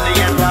 I'm so the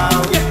end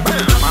out.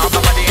 My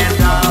upper body end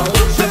out.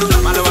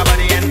 My lower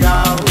body end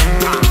out.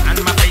 And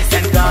my face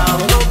end out.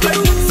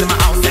 See my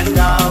house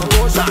end out.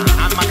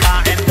 And my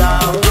car end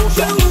out.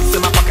 See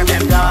my pocket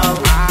end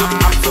out.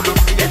 I'm so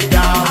end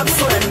out. I'm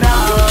so end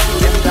out.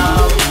 End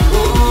out.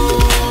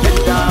 Ooh,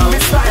 end out.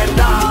 Mr. End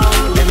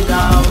out. End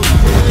out.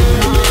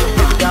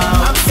 End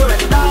out. I'm so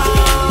end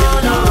out.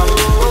 End out.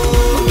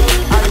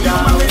 End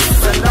out.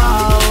 Mr. End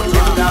out.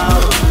 End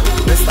out.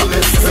 Mr.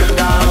 End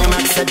out. I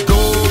said go,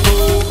 go,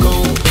 go,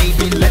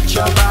 baby, let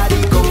your body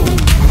go.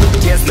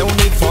 There's no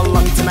need for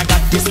long till I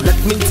got this, let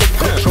me take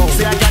control.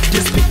 See, I got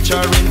this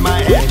picture in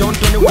my head. Don't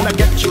only wanna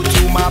get you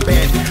to my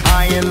bed.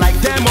 I ain't like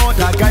them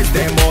other guys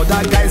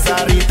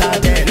are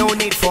retarded. No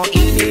need for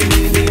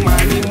eeny,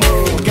 money,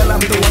 more. Girl, I'm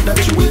the one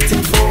that you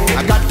waiting for.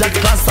 I got that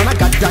class and I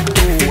got that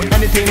dough.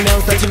 Anything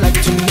else that you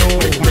like to know,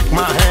 make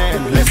my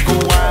hand, let's go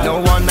wild. No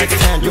one next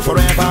time, you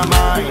forever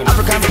mine.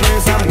 African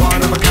prince, I'm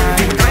one of a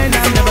kind. And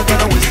I'm never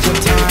gonna waste your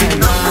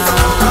time.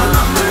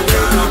 I'm the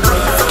kind of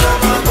brother that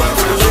my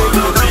boyfriends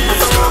wanna be.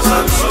 Cause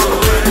I'm so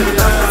in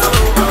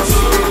love. I'm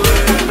so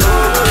in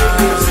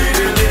love. See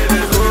the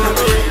ladies wanna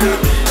be.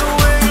 The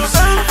way you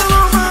dance all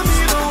over me,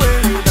 the way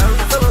you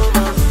dance all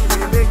over me,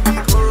 they make me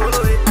cool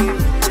with it.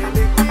 They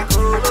make me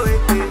cool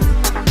with it.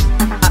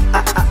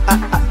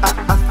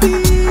 I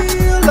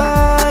feel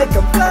like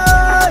I'm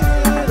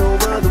flying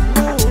over the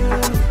moon.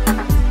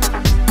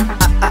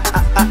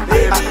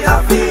 Baby, I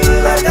feel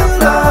like I'm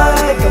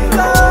flying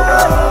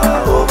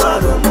over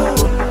the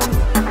moon.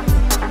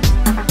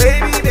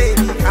 Baby,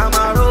 come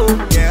on, roll.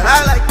 Yeah, I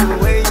like the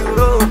way you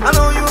roll. I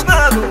know you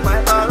follow my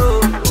arrow.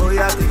 Oh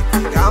yeah,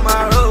 baby, come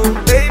on, roll.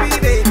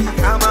 Baby,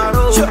 come on,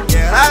 roll.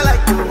 Yeah, I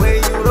like the way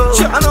you roll.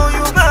 I know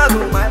you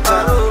follow my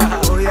arrow.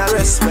 Oh yeah,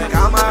 respect,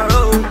 come on,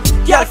 roll.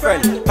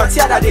 Girlfriend, party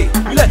other day,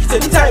 you like it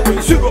anytime when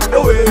you swing up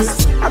the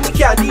waist. I mean,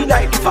 can't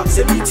deny the facts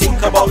that me think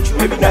about you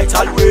every night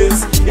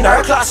always. In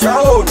our class, you're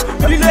alone,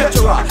 with the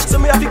lecturer, so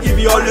me have to give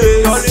you all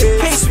this.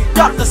 Case with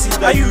Dr. C,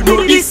 now you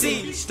know this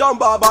is Dumb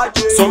Baba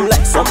J. Some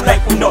like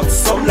me nuts,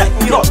 some like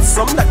me hot,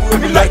 some like me when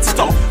we light it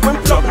up. When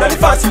plug and the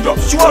fancy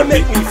drops, she wanna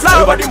make me fly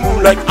over the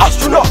moon like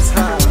astronauts.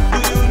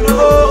 Do you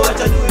know what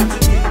you're doing to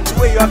me? The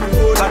way you have to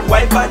hold and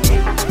wipe at me,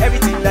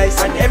 everything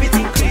nice and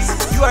everything clean.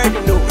 You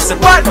already know it's a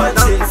bad man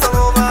thing. Dance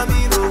all over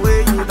me, the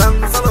way you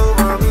dance all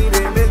over me,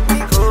 they make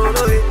me cool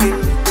with it.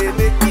 They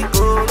make me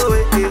cool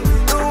with it.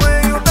 The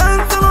way you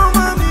dance all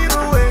over me, the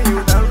way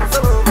you dance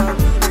all over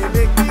me, they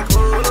make me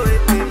cool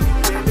with it.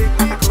 They make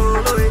me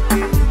cool with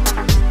it.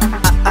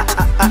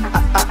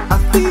 I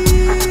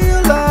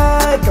feel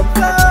like I'm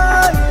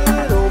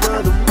flying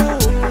over the moon.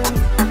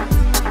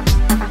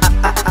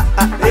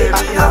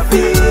 Baby, I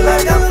feel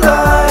like I'm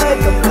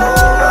flying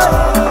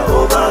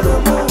over the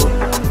moon.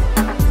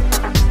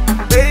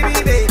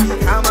 Baby,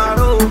 come on,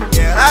 roll.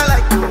 Yeah, I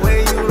like the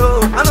way you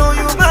roll. I know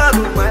you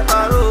follow my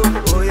arrow.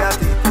 Oh yeah,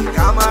 baby,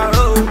 come on,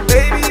 roll.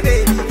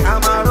 Baby,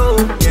 come on, roll.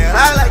 Yeah, I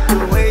like the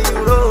way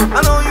you roll.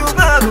 I know you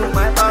follow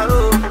my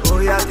arrow. Oh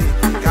yeah,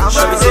 baby, come on, roll.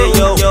 Shorty say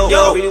yo, I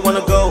really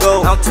wanna go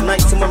out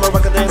tonight somewhere where I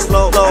can dance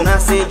slow. And I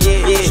say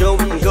yeah, sure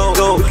we can go.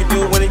 We can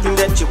do anything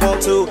that you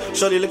want to.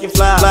 Shorty looking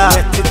fly.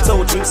 Head to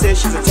toe, Dream says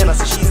she's a 10, I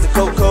say she's the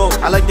coco.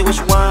 I like the way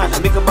she whine, I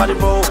make her body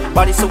roll.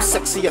 Body so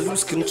sexy, I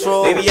lose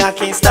control. Baby, I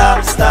can't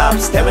stop,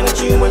 staring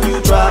at you when you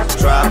drop,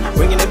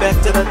 bringing it back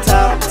to the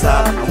top.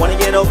 I wanna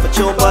get off at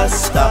your bus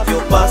stop, you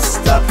top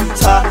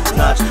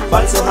notch.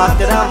 Body so hot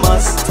that I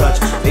must touch.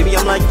 Baby,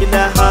 I'm liking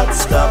that hot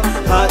stuff.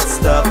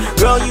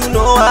 Girl, you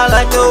know I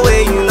like the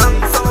way you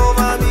dance all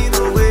over me,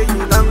 the way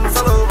you dance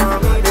all over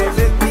me. They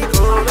make me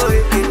cool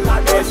with it.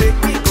 They make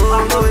me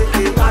cool with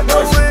it. The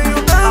way you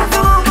dance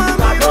all over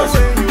me, the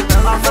way you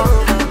dance all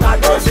over me. They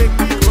make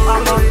me cool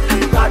with it.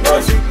 They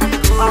make me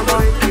cool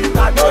with it.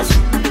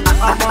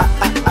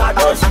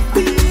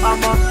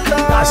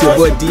 It's your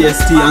boy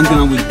DST, I'm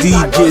going with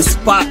DJ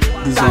Spot.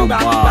 This on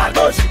bar.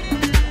 Tell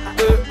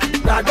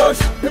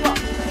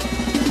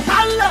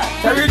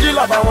you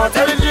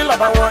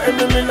about one,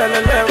 enemy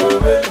lele.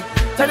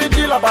 Tell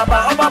you about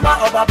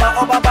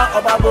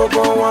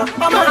Bongo one.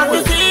 Mama have to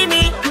see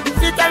me,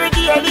 see Terry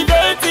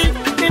elevating.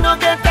 Me no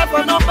get time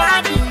for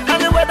nobody.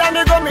 Anywhere that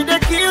they go, me they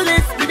kill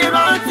this, me they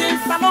run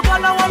things. I'm a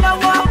walla.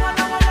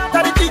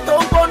 Terry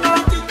don't go no,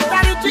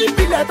 Terry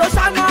bile to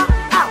shana.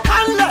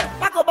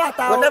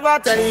 Whenever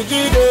Terry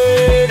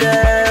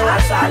there,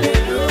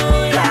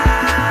 hallelujah.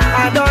 I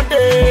don't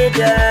did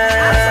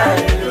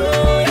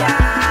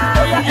hallelujah.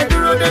 Oh yeah, I do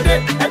the day,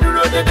 let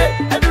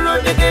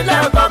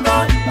go go.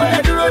 Oh I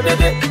do the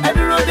day, let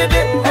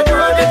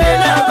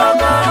go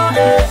go.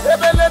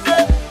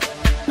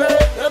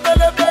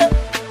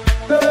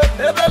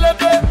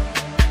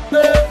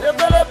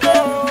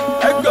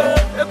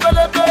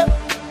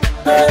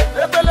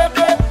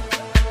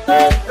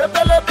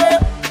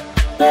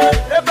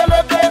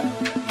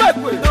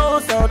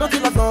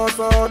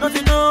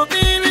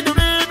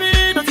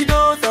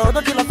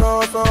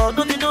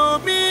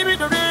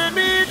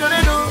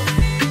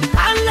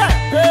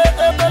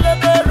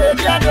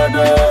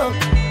 dodo.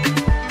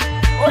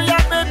 Oh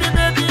yeah, baby,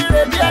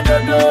 ready a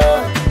dodo.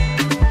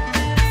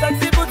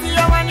 Sexy booty, I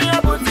want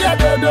your booty a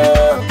dodo. Oh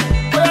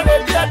yeah,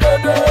 ready a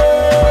dodo.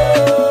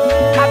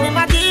 I be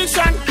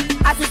magician,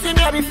 I see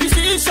me I be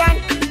physician.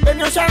 When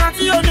you shine out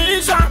your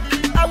nation,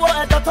 I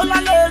want a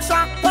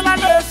tolalation.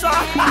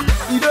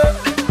 You know,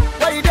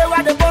 why you there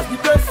where the boss the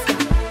best?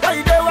 Why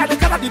you there where the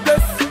color the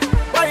best?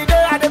 Why you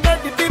there where they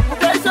make the people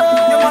play so?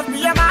 You must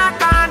be a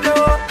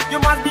Macano, you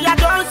must be a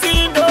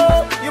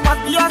Doncino, you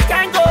must be a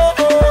Skango,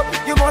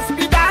 you must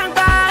be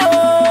Danga.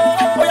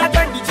 Oh yeah,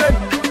 join the train,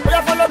 oh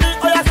yeah, follow me,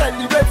 oh yeah,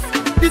 celebrate.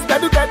 This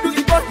bedu, it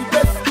was the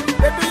best.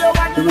 Baby, you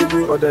want to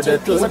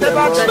do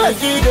whatever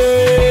you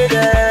did,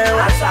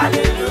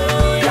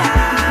 hallelujah.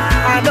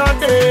 I don't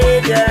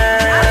need it.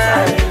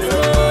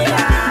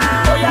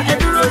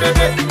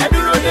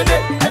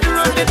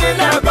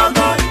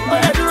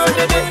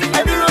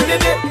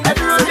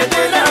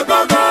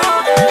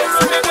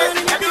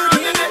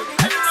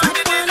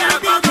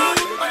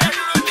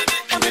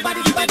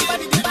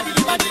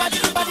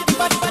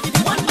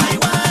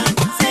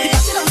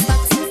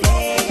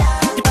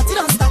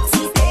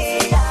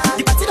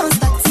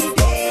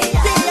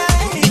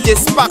 DJ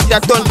Spark,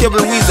 that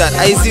turntable wizard.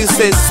 I see you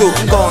say so.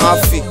 Go on,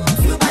 Afi.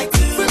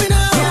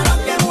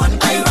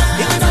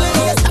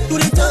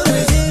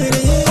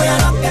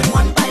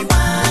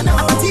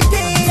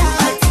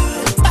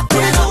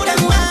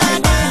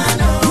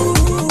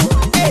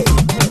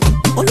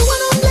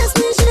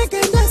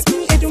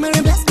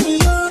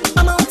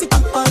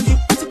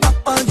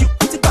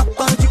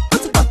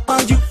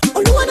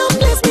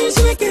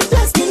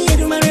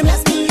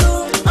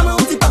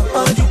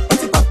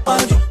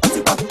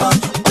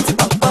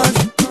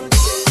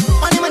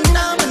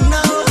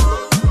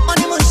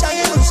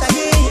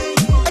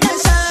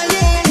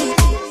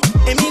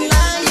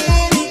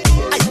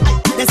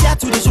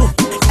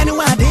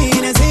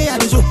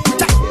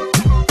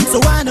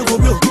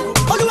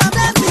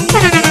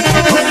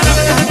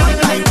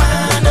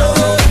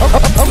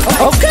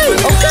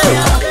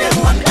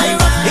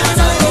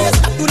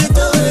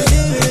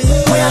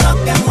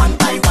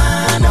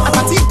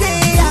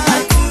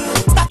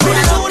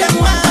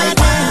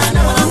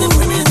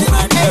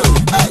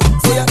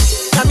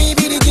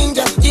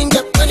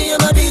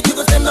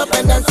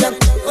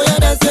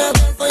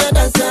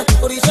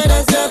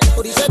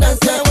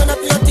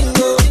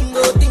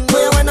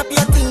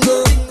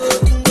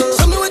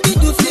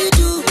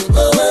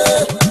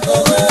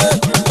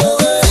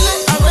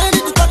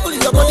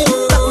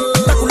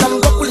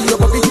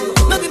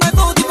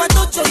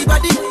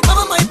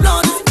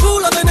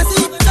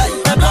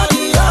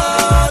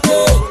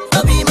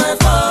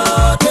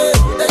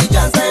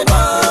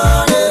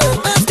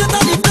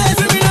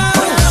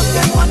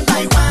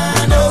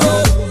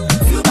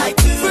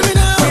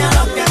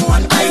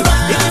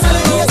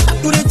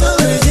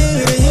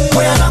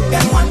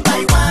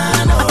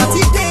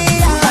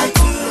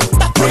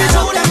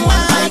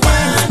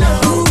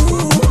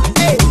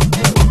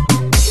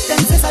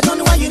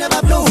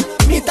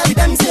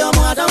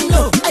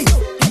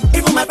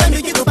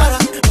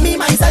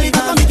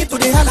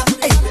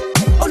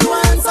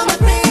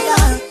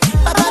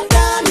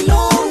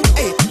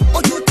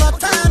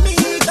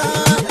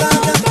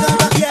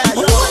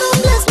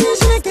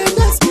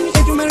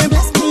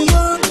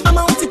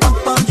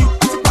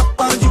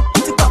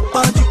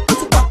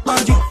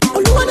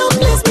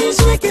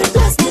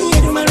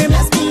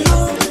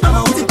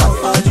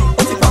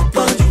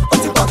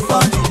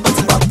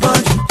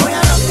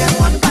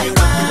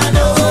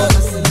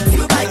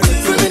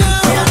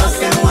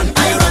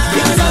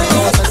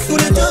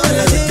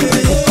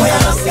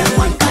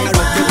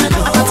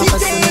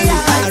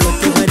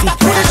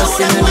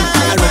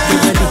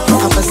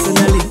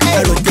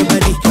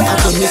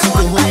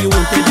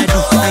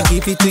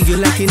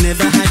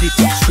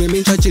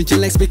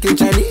 Like speaking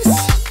Chinese.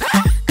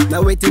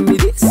 Now waiting me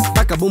this,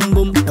 back a boom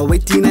boom. Now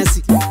waiting I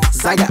see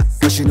Zaga,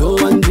 but she know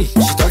one me.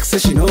 She talks so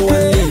she know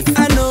one me.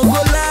 I know go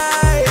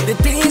lie, the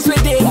things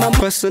within my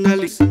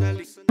personally,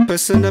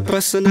 personally,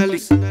 personally,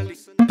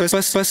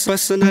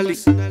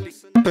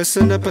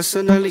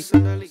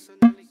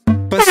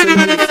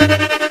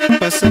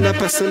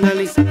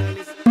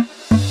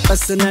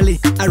 personally.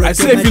 I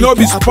say if you know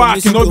be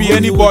Spark, you know be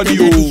anybody.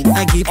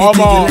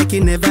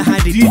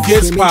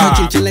 DJ Spark,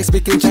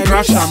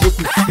 crash and make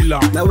me feel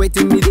am. Now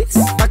waiting me this,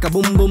 back a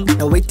boom boom.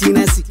 Now waiting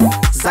I see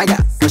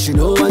Zaga, but she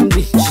know one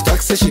me. She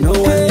talks so she know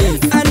one me.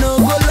 I know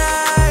go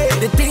lie,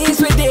 the things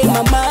within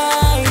my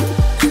mind.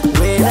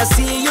 When I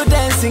see you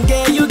dancing,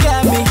 girl, you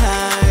got me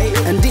high.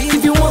 And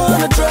if you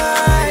wanna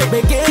try,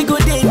 make a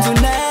good day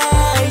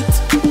tonight.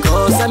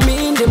 Cause I'm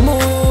in the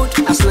mood,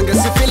 as long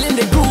as you feeling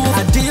the groove,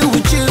 I deal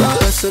with you.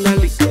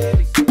 Personally,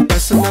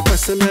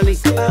 personally,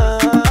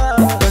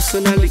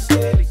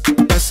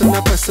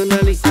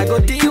 I go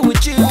deal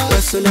with you.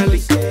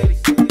 Personally,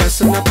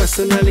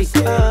 personally,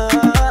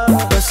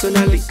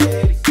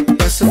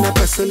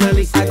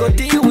 I go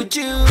deal with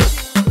you.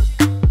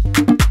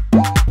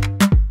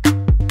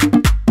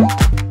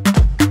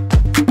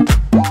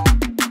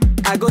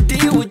 I go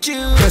deal with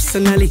you.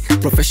 Personally,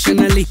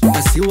 professionally. I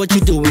see what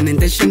you're doing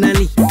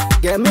intentionally.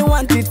 Get me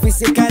want it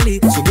physically,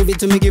 so give it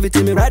to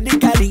me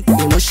radically.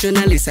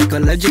 Emotionally,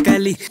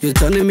 psychologically, you're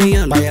turning me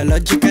on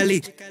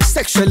biologically,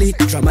 sexually,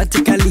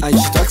 dramatically. And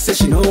she talks, say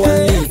she know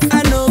what me.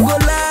 I know go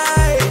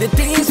lie, the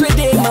things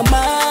within my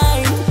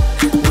mind.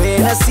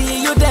 When I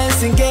see you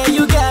dancing, girl,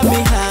 you got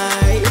me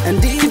high.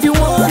 And if you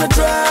wanna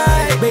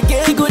try, make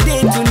a good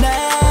day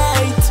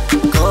tonight.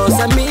 Cause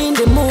I'm in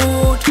the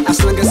mood,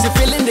 as long as you're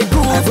feeling the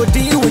groove, I go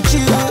deal with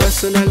you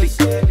personally,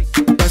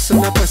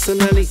 personally,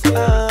 personally,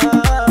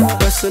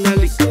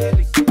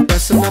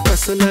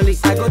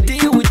 I go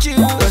deal with you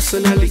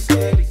personally,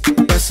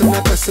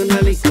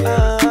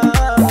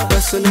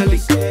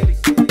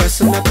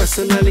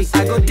 personally,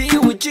 I go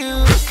deal with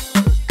you.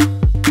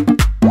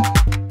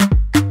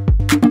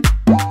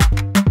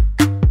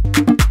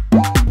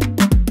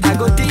 I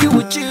go deal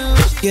with you,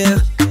 yeah,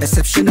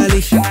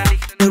 exceptionally.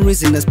 The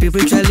reason is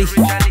spiritually,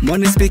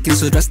 money speaking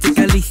so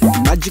drastically,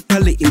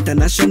 magically,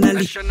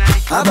 internationally.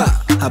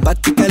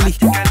 Habatically,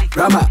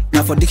 grammar,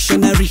 now for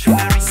dictionary.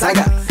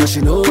 Saga, but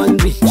she know one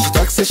me. She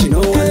talks, say she know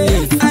one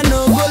me. I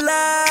know go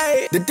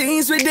lie, the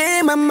things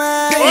within my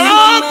mind.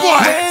 Oh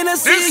boy, when I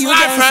see this you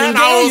life dancing,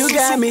 girl, you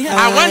got me high.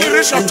 and when you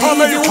reach your turn,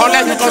 you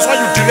collect, because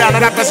when you delay,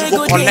 another person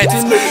go collect.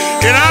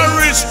 You don't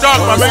reach talk,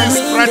 but when you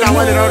spread and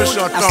when you don't reach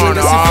your turn,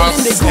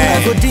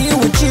 I go deal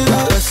with you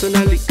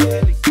personally,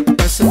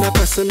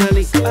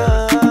 personally,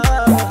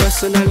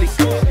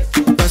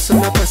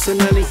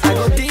 I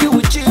go deal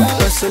with you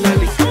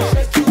personally,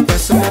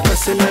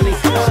 personally,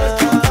 I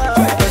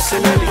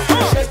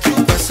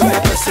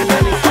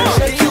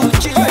go deal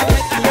with you.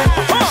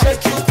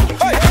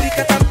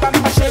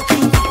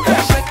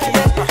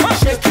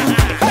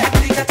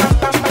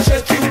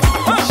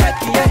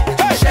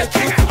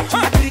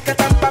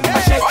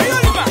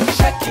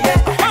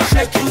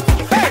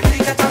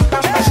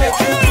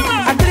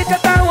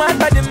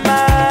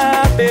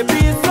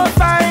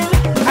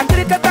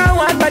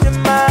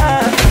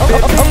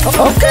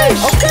 Okay.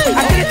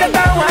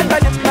 Agrikata one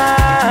badima,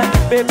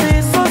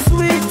 baby so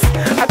sweet.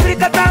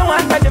 Agrikata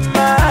one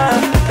badima,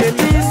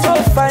 baby so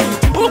fine.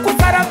 Uku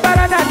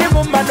sarambara na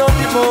demo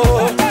manonimo,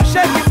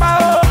 shake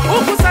mao.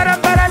 Uku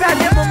sarambara na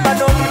demo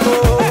manonimo,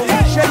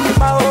 shake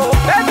mao.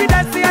 Baby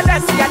dance ya, de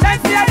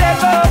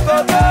go.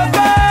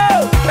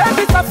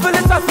 Baby shuffle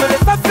it,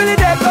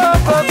 de go.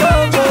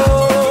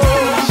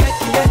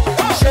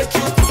 Shake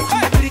you,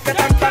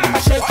 agrikata kama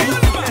shake you.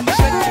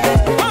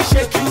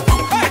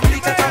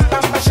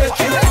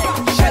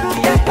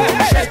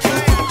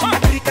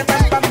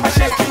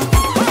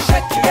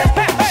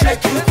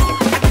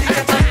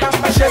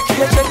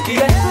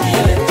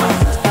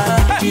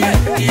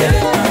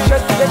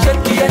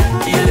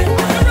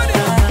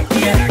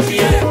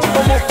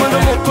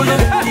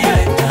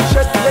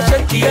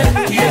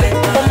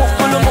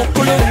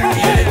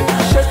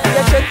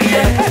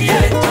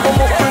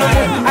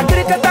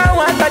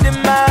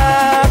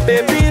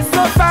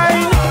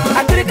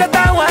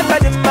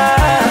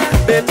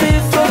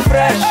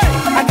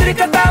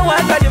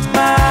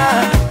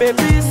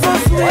 Baby so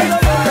sweet,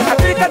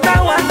 Agrikata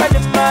one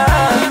badima,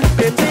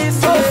 baby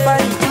so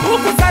fine.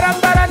 Uku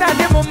sarambara na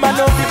demo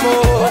manonimo,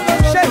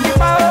 shake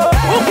mao.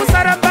 Uku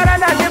sarambara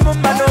na demo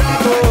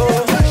manonimo,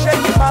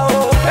 shake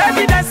mao.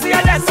 Baby dance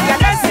ya, de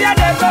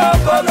go.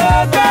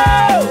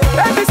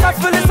 Baby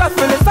shuffle it,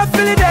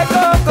 de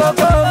go.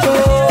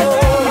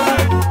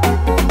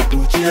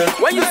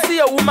 When you see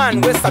a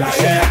woman with some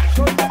shit,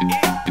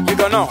 you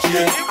gonna know.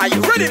 Are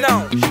you ready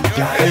now?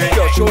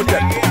 Yo, show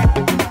them.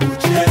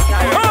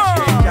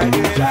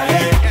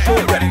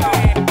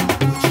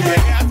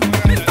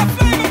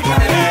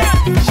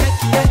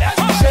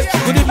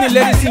 Good evening,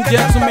 ladies and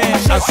gentlemen,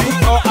 as we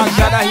all are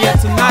gathered here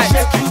tonight.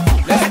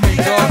 Let's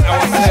enjoy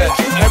ourselves.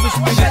 Every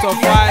spirit of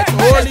fight,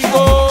 Holy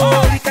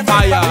Ghost,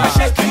 fire,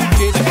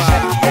 DJ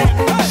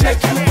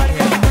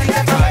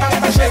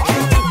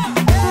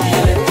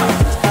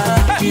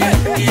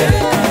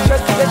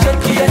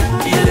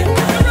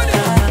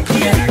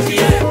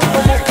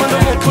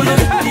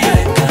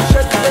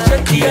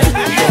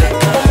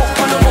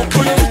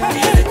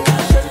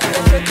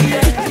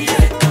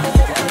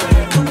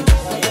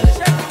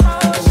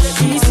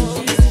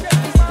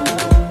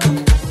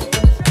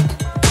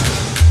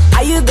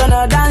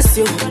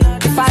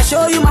If I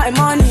show you my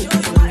money,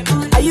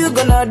 are you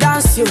gonna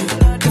dance you?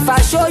 If I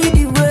show you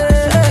the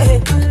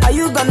way, are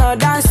you gonna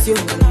dance you?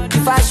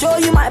 If I show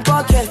you my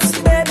pockets,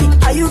 baby,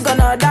 are you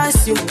gonna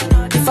dance you?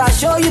 If I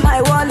show you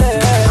my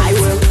wallet, I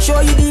will show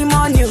you the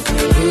money.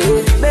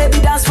 Baby,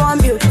 dance from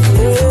you.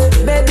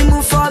 Baby,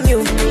 move from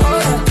you.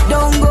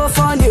 Don't go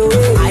from you.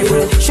 I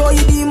will show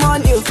you the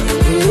money.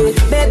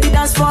 Baby,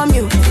 dance from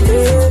you.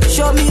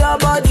 Show me your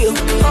body.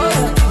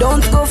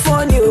 Don't go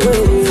from you.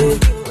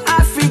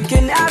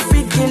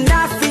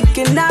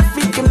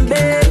 African,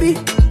 baby.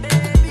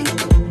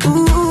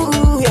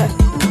 Ooh, yeah.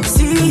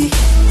 See,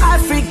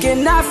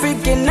 African,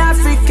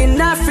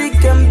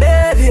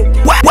 baby.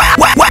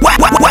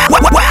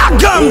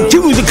 Welcome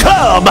to the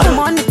club.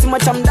 Money too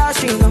much, I'm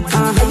dashing.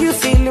 Are you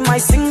feeling my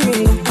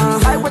singing?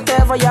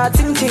 Whatever you're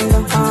thinking.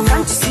 Can't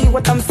you see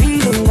what I'm feeling?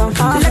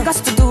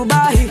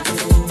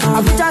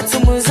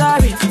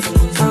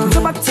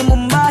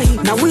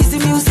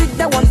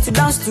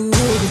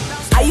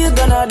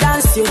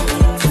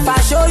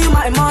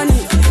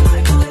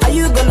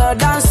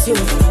 you?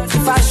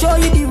 If I show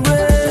you the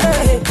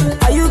way,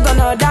 are you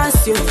gonna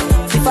dance you?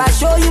 If I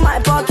show you my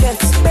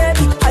pockets,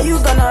 baby, are you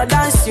gonna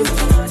dance you?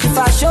 If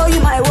I show you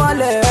my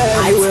wallet,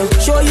 I will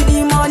show you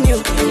the money.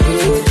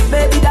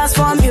 Baby, dance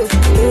from you.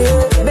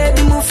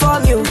 Baby, move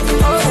from you.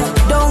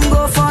 Don't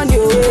go from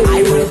you.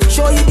 I will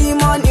show you the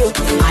money.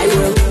 I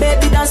will,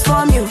 baby, dance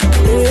from you.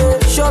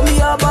 Show me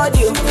your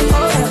body.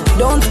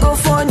 Don't go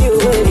from you.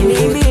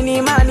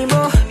 Mini, money,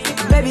 mo.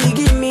 Baby,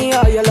 give me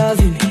all your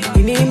loving.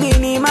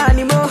 Mini,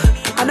 money, mo.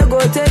 I don't go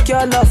take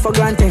your love for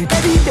granted.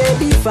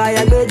 Baby,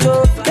 fire go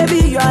Joe.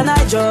 Baby, you and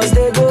I just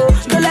they go.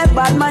 Don't let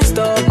bad mind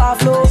stop our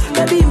flow.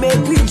 Baby,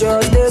 make we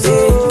just they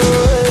go.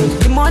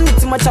 The money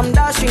too much, I'm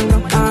dashing.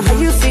 Are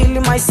you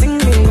feeling my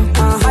singing?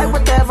 Hi,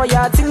 whatever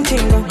you're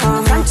thinking.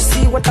 Can't you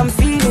see what I'm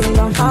feeling?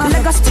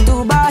 Lagos to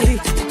Dubai,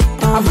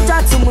 Abuja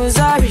to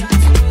Missouri,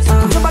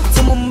 go back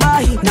to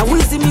Mumbai. Now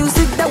who's the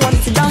music that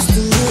wants to dance to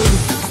you?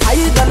 Are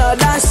you gonna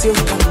dance you?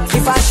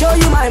 If I show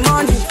you my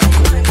money,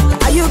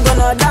 are you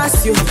gonna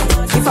dance you?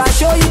 If I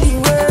show you the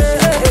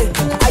way,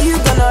 are you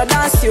gonna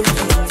dance you?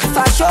 If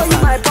I show you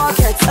my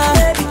pocket,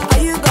 baby,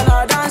 are you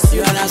gonna dance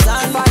you? If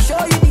I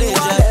show you the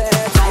wallet,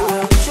 I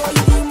will show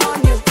you the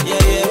money.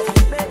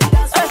 Baby,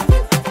 dance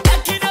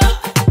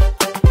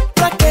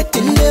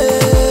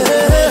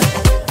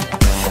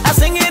I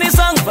sing it a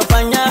song for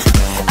Panya.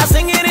 I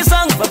sing it a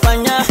song for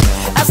Panya.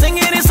 I sing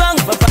it a song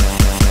for Panya.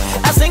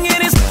 I sing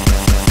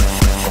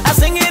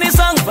it a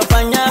song for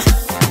Panya.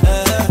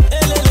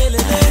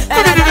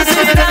 And I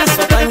dance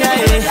for Panya.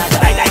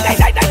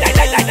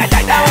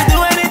 I will do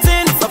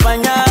anything for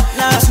Panya.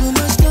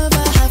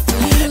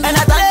 And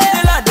I thank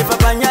the Lord for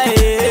Panya.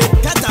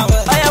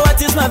 Aya,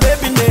 what is my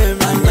baby name?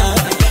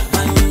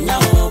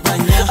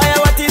 Aya,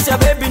 what is your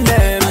baby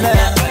name?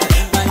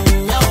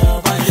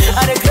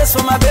 I request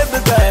for my baby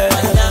girl.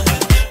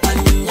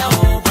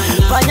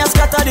 Panya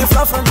scatter the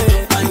floor from me.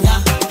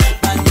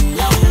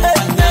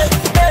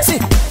 See,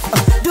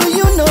 do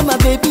you know my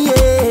baby?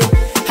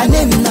 Her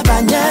name is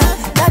Panya.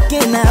 That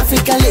can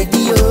African lady,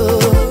 yo.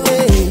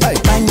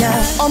 Panya,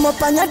 Omo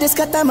Panya, they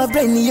scatter my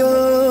brain,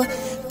 yo.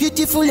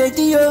 Beautiful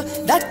lady, yo.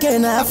 That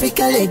can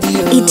African lady,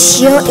 yo. It's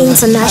your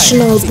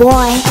international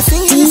boy,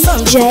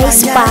 DJ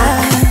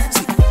Spark.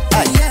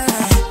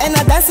 And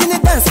I dance in the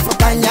dance for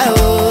Panya,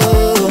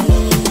 oh.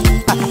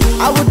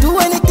 I would do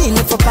anything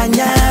for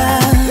Panya.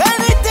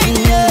 Anything,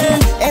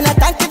 yeah. And I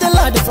thank the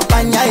Lord for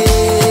Panya,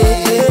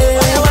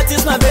 yeah. What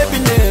is my baby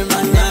name?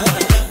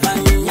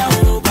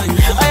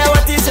 Aya,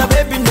 what is your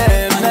baby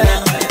name?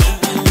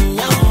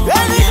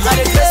 I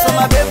request for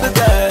my baby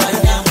girl.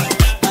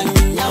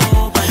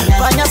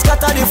 Panya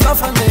scatter the floor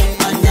for me.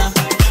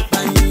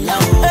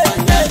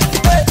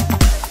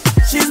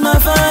 She's my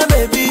fine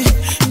baby,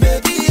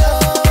 baby, oh.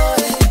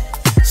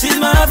 She's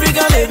my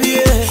African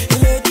lady,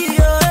 lady,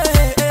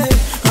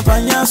 oh.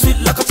 Panya sweet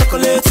like a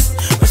chocolate.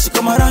 When she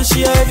come around,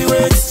 she a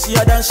heavyweight. She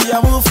a dance, she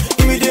a move,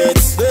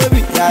 immediate,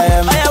 baby.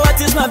 Aya,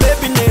 what is my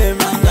baby name?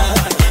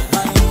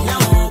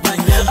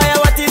 Aya,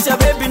 what is your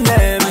baby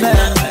name?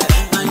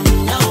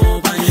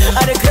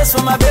 I request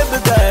for my baby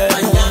girl.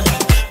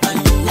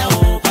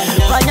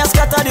 Panya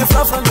scatter the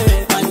floor for me.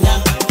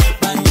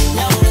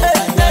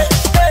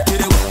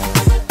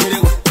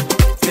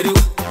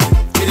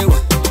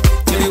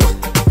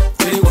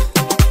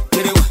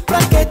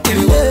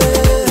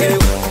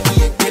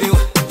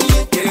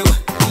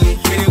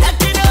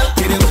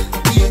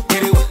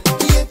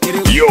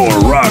 You're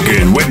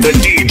rocking with the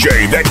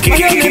DJ that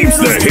keeps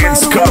the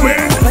hits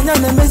coming.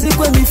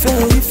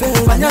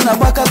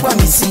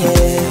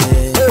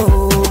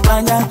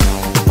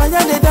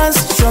 Panya they dance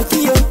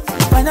shoki yo,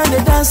 Panya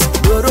they dance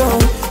doro,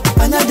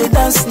 Panya they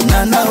dance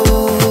nana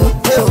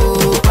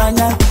oh,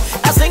 Panya.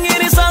 I sing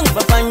it a song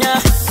for Panya.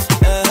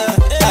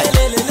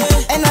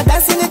 And I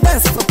dance in the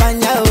dance for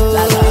Panya oh.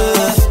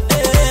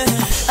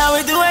 I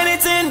will do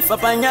anything for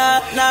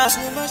Panya now.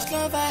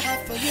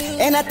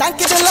 And I thank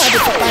you the Lord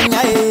for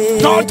Panya.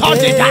 Don't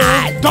touch it,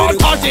 guy. Don't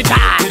touch it,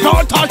 guy.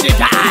 Don't touch it,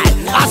 guy.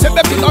 I said,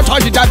 baby, don't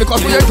touch it, guy,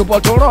 because we ain't to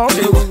Puerto Rico.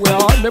 We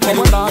are on the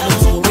moment.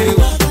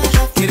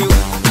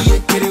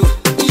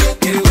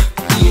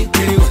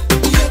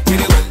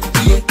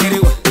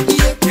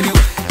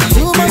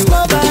 Too much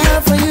love I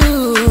have for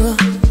you.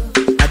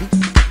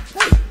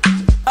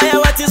 Aya,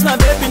 what is my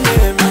baby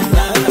name?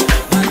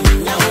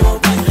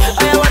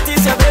 Aya, what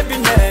is your baby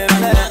name?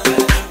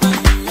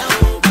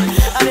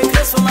 I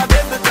request for my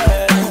baby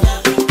girl.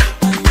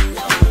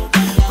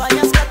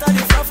 Panya scatter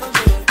the floor for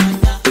me.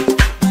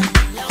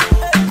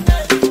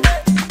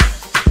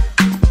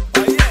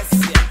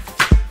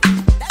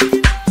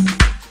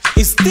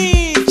 It's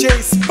DJ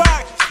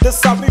Spark, the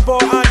Sabi boy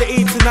on the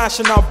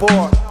international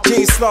board.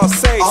 J Slaw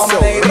say all so.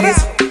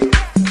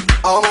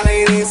 All my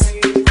ladies,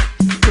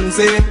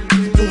 tunze,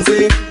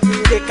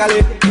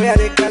 dekale, where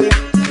dekale.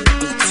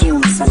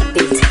 Tunes on the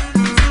beat.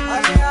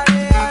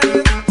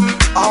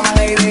 All my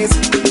ladies,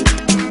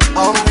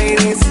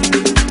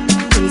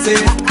 tunze,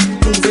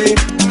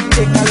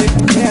 dekale,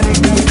 where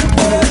dekale.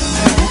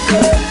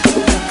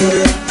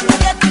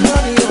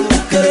 Money,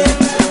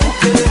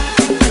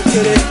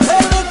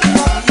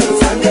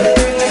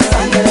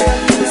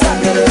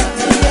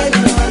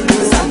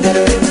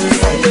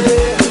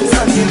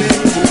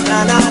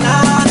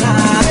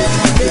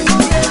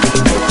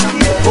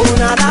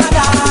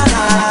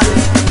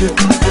 Thankful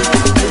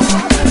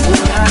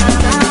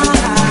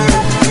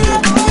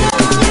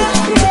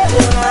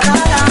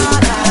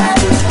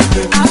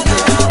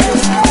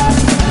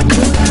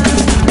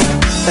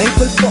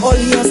for all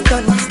he has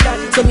done.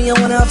 So me, I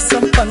wanna have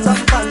some fun.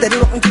 Steady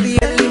rocking to the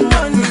early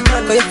morning.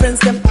 Call your friends,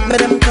 them, make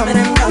them come.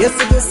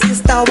 Yesterday,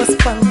 sister was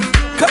fun.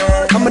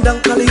 I'm a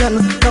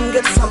Dancehall, come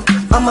get some.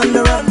 I'm on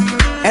the run.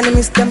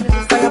 Enemies, them,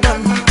 fire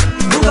burn.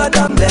 Do a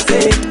damn bless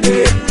it.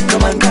 No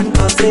man can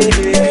cause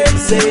it.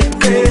 Say,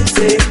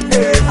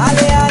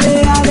 ale,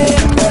 ale,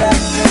 ale.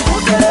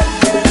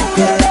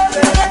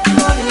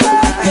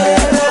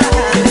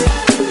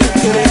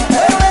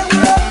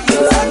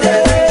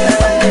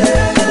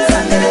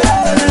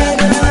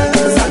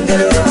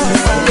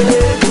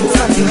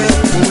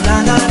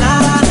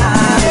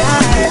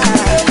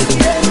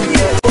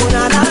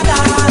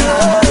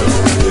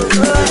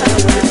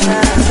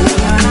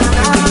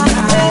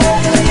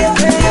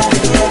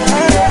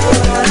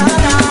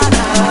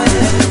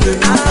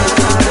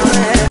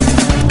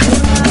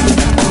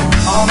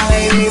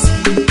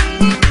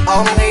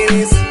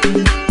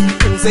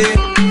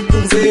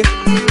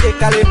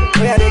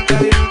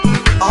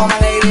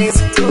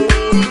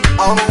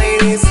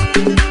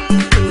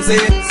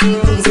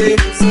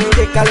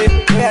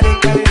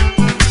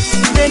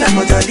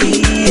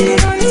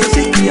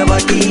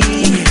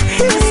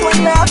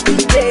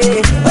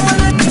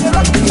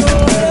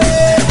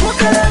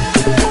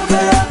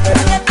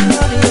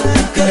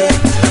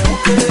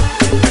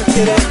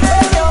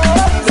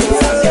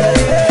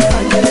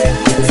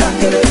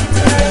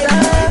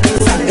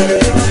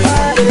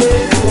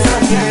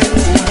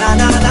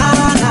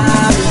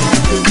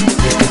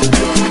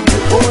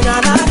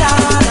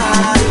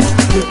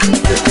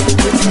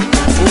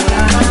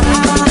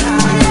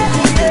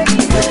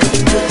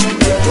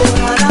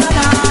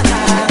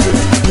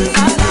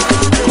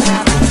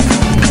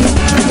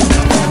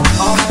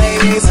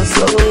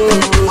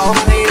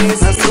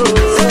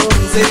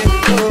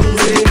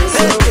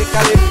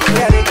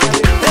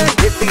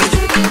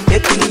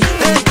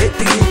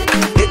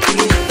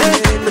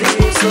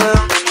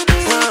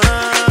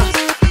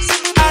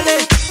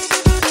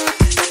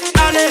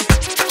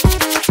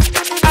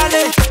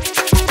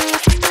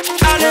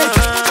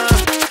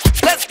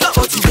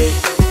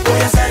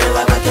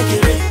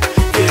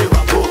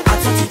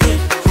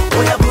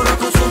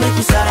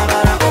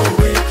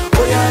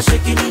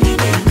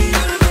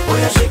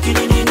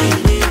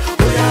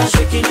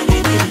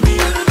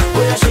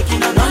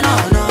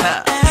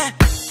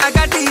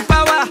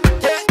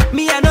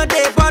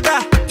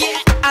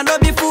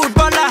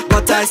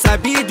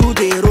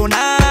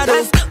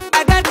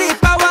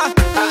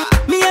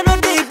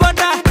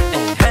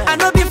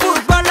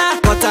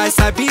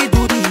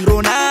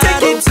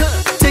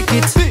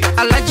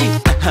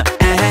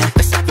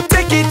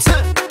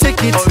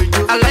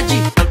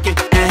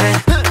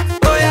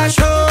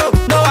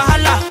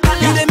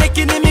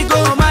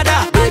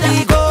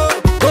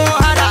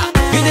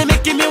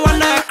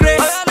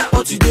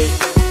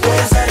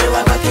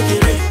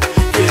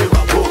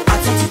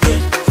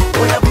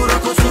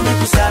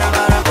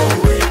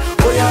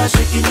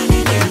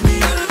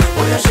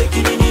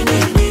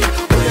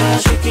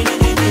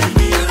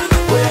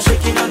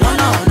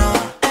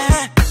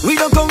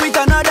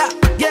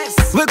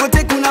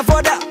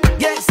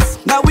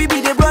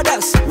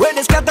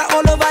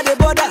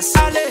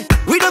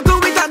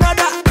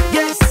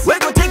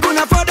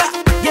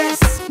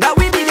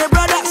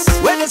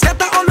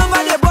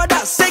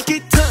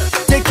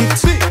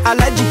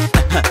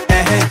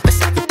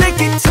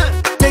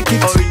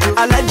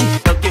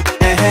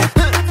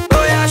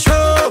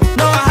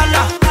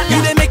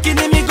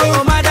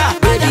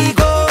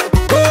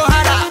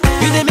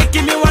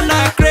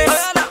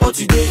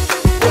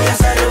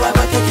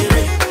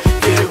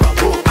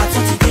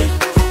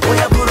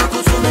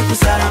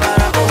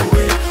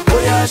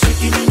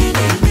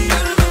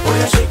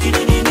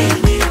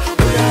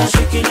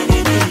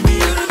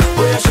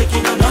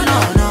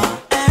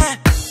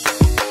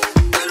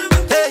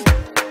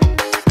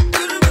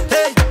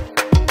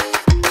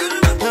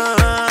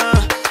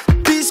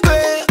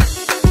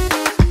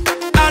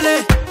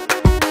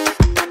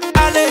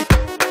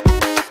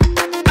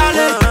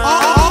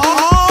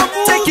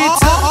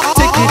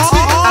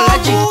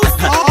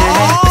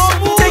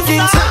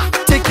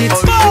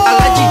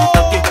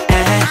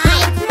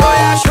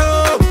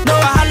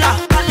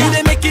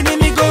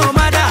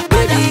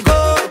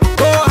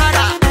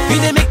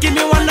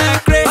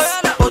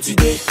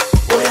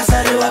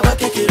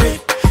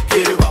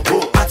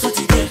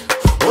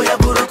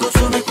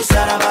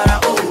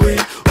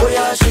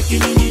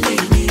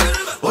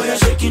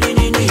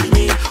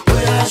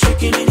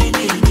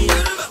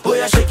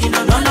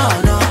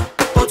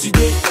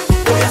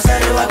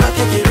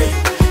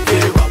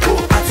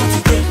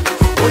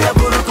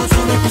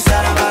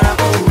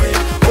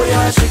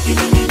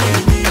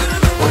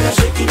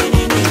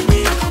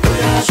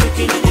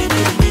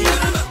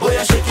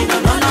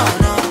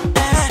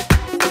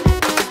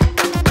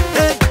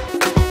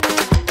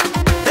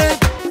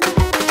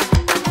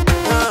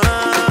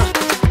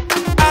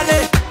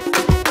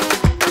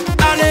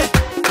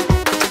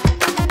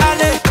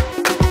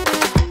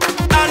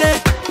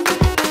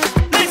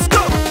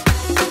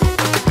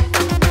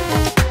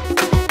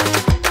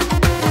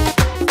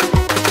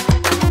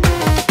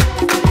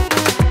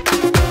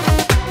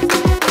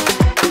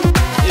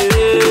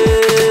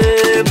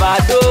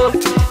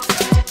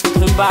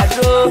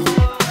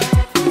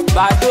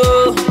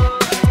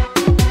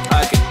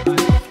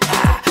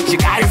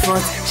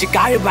 She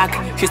carry back,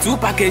 she's too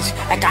package.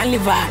 I can't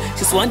leave her.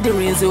 She's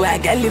wondering so I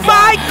can leave her.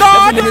 My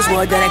God, nothing in this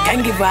world that I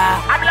can give her.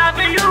 I'm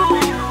loving you.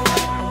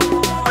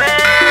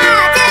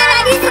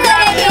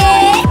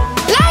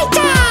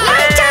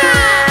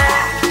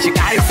 She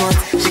carry front,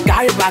 she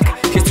carry back,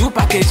 she's too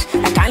package.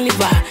 I can't leave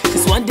her.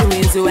 She's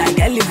wondering so I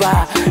can leave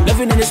her.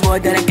 Nothing in this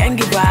world that I can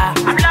give her.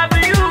 I'm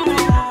loving you.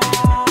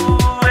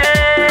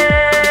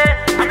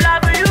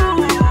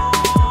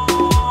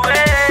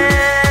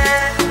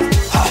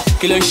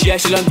 Kill on shit,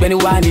 she long penny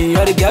whammy.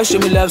 You're the girl, show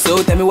me love,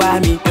 so tell me why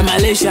me. In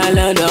Malaysia,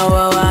 London,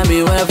 why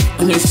me? Well,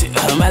 shit,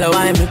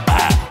 why me?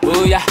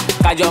 Oh yeah,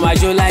 Kajo my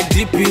Joe like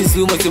DP,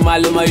 Sumo to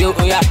Maloma, yo,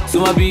 oh yeah.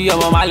 Sumo be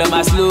your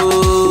Maloma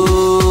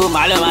slow,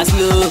 Maloma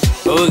slow.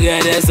 Oh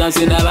yeah, there's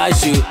something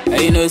about you.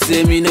 And you know,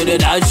 say me, no, they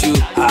doubt you.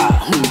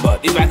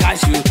 But if I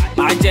catch you,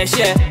 my just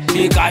share,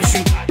 me catch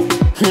you.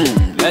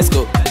 Let's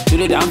go, to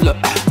the down floor.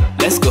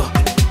 Let's go,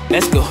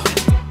 let's go.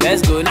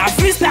 Let's go, now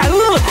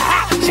freestyle,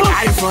 She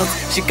carry front,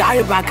 she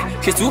carry back,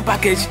 she's too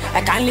package.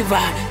 I can't leave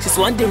her, she's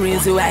wondering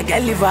so I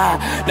can leave her.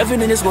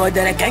 Nothing in this world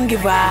that I can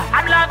give her.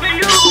 I'm loving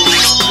you.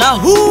 Now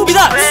who be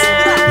that?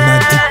 Na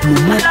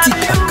diplomatic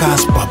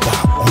Akas Baba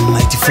on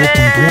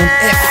 94.1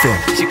 FM.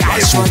 She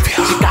carry front,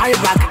 she carry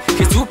back,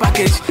 she's too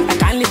package. I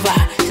can't leave her,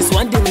 she's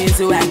wondering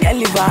so I can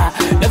leave her.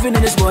 Nothing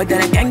in this world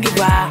that I can give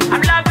her. I'm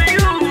loving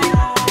you.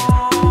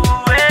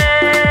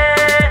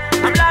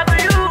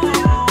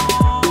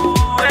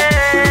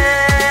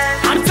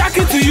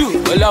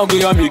 Olongo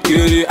yo mi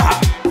kere,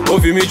 o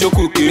fi mi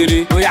joku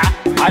kere. Oh yeah,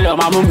 I love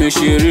my mum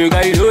shere.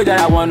 Girl, you know that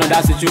I wanna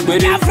dance with you,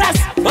 baby. Yeah, fresh,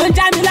 don't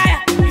jam me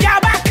liar. Yeah,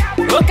 back,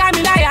 don't call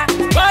me liar.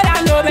 Go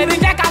down low, baby,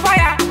 check a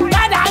fire. Go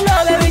down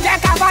low, baby, check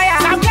a fire.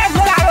 Some girls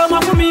go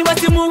aroma for me, what's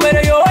the move with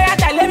you? Oh yeah,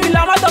 tell me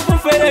lama to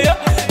fulfill you.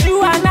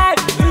 You and I,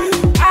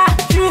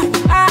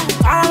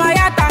 I'm a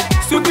yata.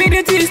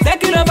 Stupidity is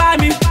taking over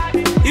me.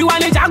 You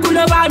want to jangle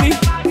over me.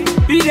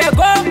 You dey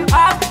go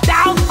up,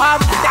 down,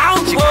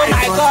 oh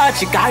my God.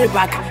 She carry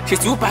back, she's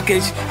too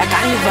package. I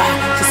can't leave her,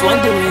 she's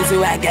wondering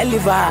so I can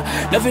leave her.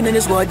 Nothing in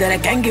this world that I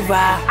can give her.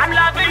 I'm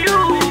loving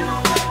you.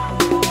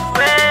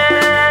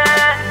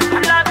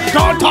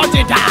 Don't touch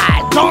it,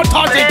 dad. Don't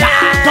touch it,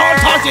 dad. Don't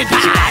touch it,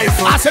 dad.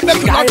 I said them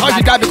to not touch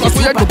it, dad, because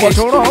we have to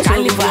control us. I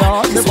can't leave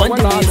her, she's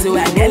wondering so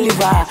I can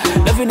leave her.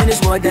 Nothing in this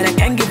world that I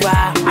can give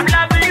her. I'm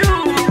loving you.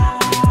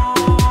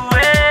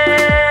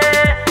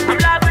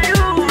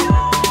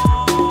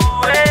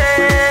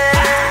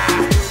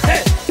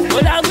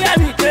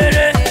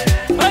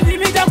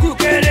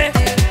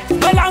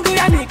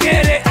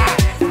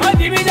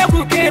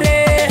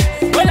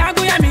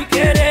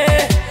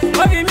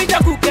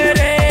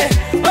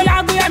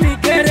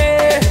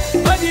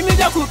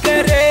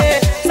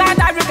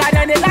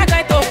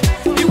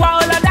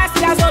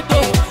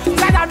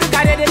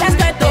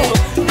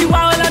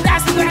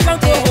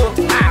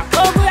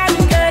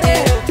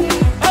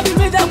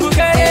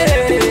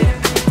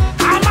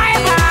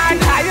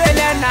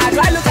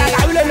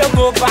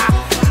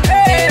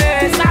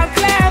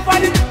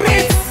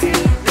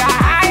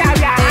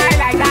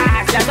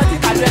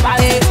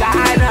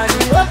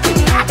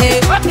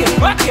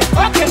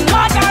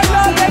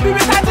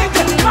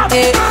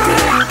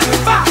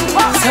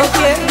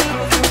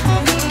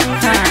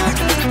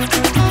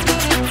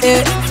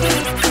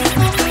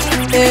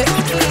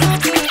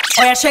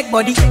 Oh yeah, shake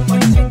body.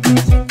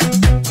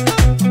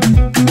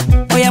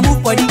 Oh yeah,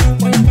 move body.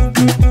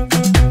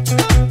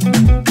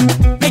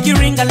 Make you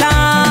ring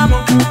alarm.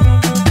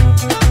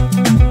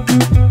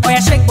 Oh yeah,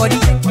 shake body.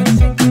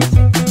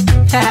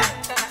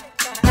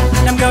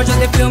 Them girls just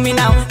they feel me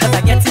now. Cause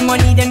I get some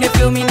money, then they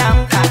feel me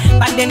now.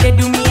 But then they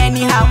do me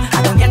anyhow.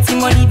 I don't get some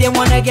money, they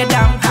wanna get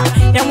down.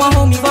 They want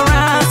hold me for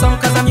ransom.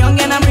 Cause I'm young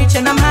and I'm rich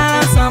and I'm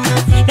handsome.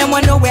 They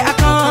want know where I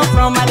come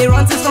from. I they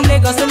run since from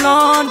Lagos to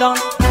London.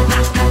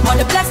 All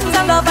the blessings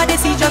and love I they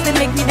see just they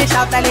make me they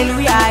shout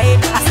hallelujah.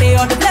 I say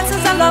all the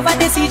blessings and love I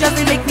they see just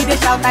they make me they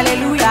shout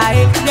hallelujah.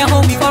 They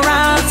hold me for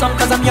ransom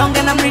cause I'm young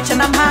and I'm rich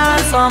and I'm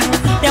handsome.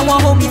 They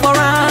won't hold me for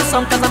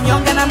ransom cause I'm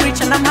young and I'm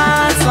rich and I'm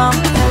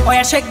handsome. Oh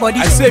yeah, shake body.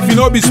 I say if you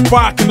no be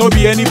Spark, you no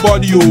be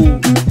anybody, oh.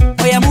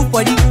 Oh yeah, move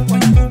body.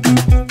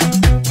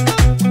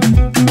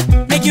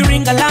 Make you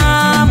ring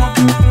alarm.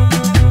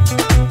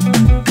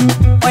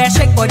 Oh yeah,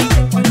 shake body.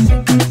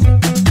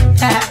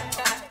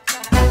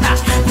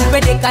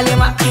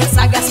 Décalema,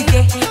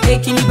 sagacité,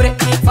 équilibré,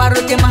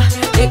 farotema,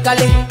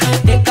 décalé,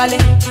 décalé,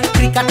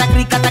 cricata,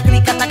 cricata,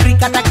 cricata,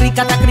 cricata,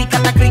 cricata,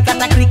 cricata,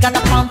 cricata, cricata,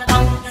 pam,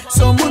 pam,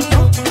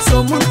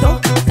 somunto,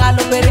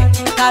 calopere,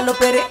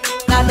 calopere,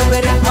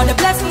 calopere. All the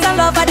blessings and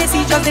love I they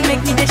see just they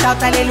make me they shout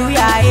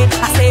hallelujah.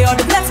 I say all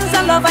the blessings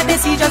and love I they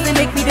see just they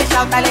make me they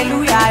shout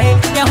hallelujah.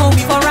 They hold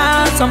me for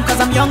ransom cause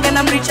I'm young and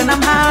I'm rich and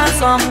I'm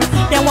handsome.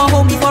 They won't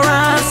hold me for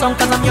ransom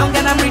cause I'm young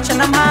and I'm rich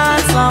and I'm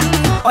handsome.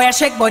 Oh yeah,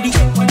 shake body.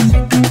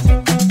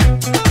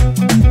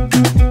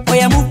 Oh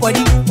yeah, move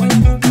body.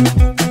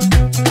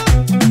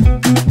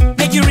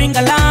 Make you ring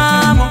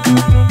alarm.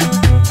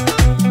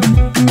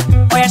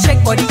 Oh yeah,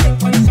 shake body.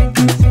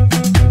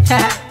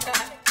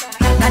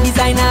 Now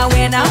designer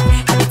wear now.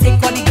 I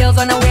take all the girls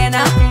on a wear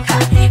now.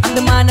 I'm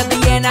the man of the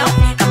year now.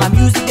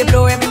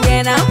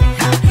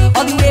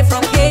 way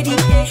from KD.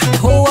 The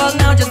whole world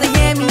now just to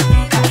hear me.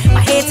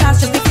 My haters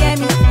just to fear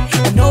me,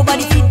 and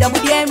nobody feed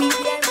double dare me.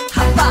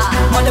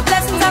 All the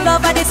blessings and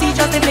love I they see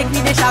just they make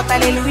me they shout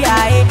hallelujah.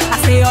 Eh. I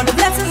say all the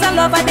blessings and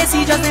love I they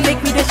see just they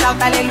make me they shout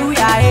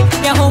hallelujah. Eh.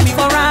 They hold me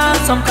for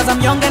ransom cause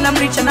I'm young and I'm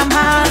rich and I'm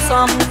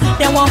handsome.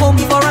 They won't hold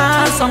me for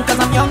ransom cause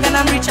I'm young and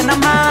I'm rich and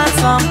I'm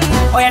handsome.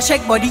 Oh yeah,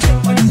 shake body.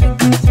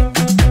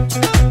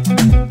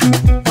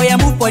 Oh yeah,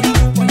 move body.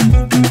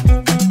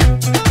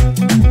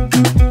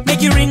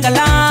 Make you ring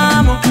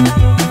alarm.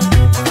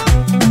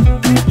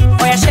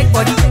 Oh yeah, shake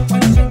body.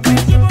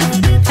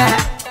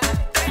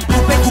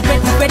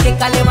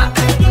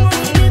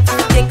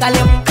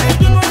 Décalema,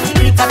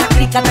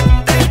 cricata,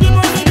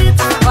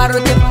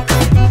 parote,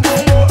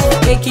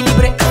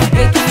 equilibre,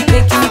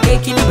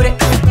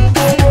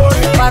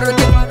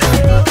 parote,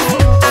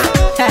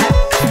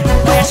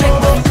 voy a shake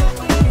body.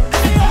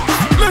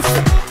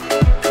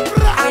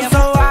 I'm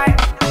so high.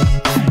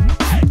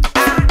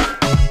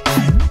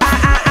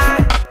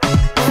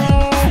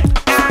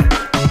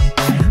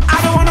 I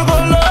don't wanna go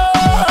low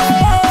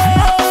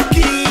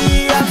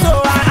key. I'm so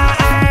high.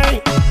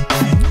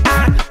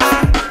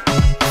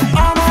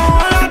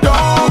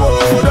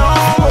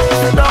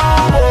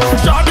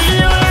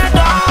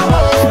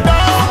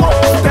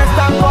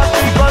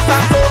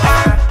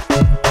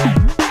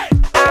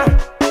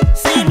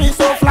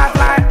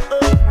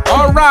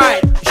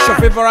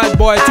 Favorite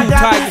boy, 2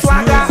 Tigers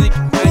Music,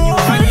 and you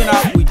hanging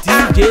out with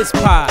DJ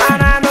Spy.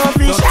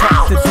 Don't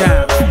touch the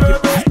jam.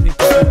 Keep listening to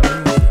the music.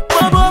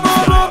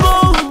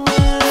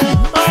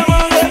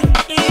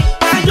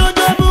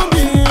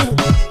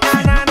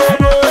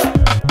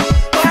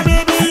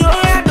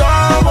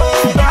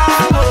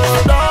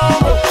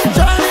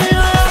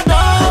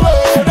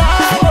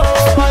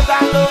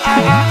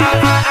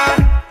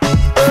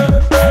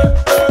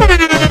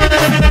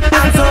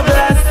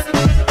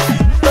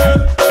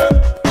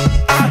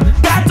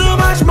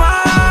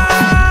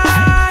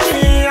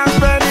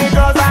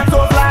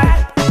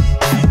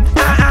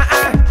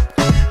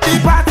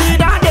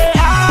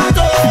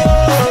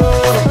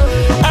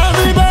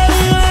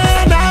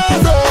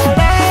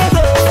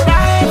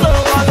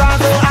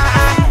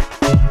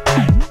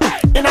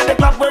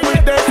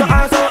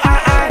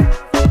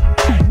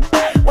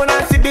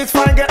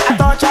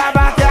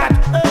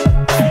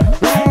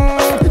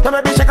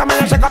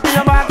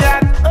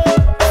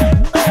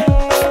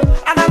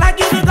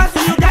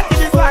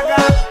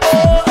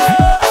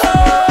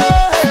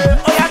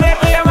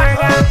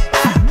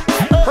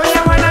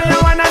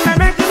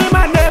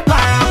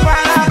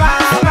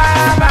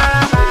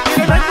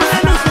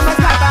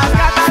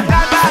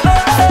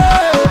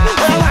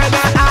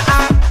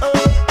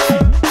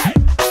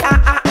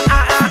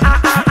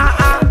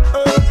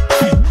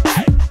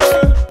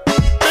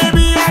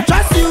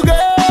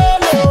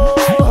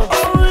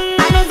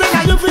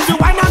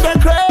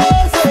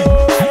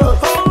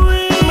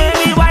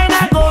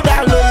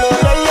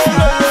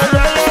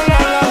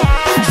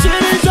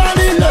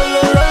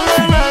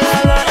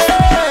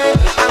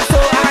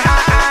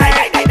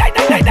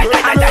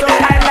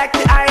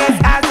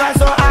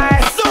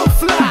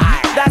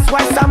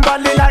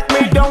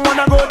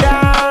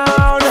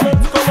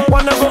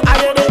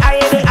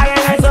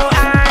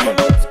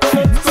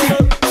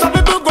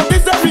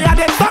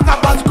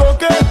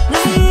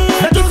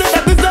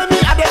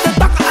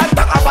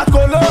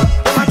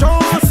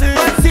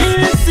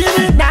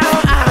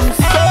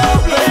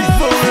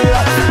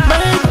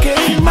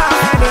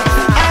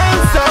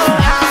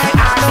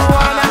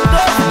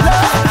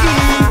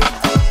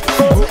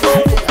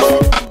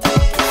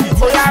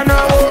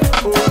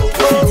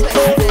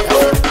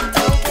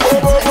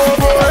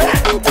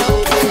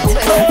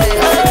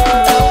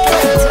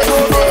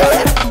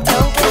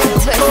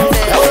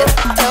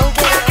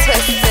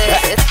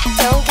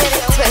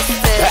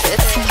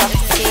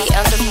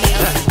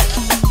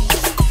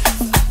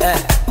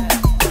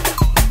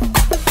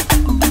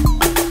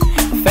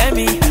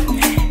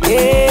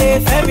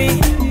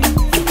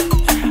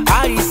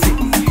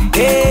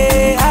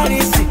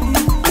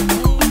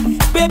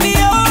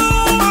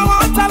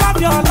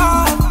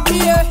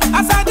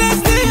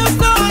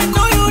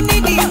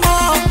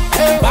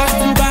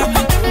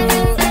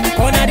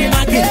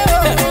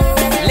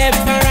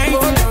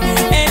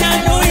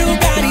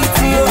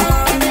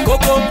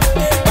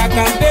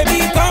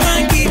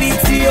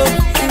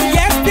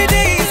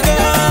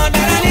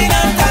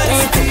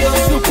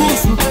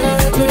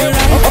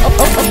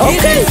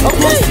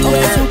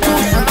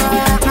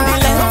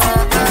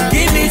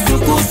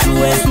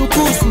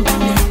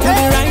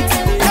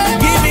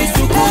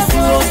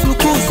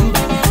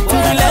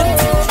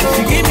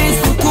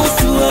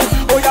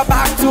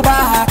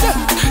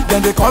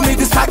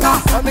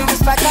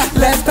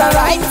 Left and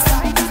right,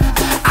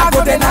 I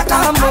go then I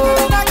come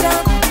home.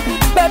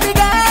 Baby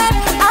girl,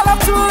 I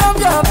love to rub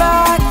your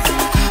back.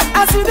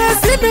 As you they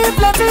see me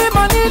plenty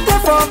money they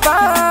from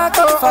back.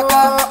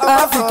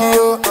 Afiki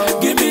oh,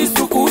 give me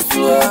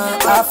sukusu.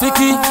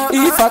 Afiki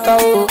ifaka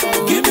oh,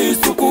 give me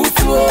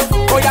sukusu.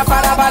 Oh ya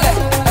farabale,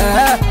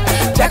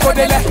 check o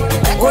dele.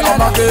 Oh ya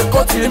make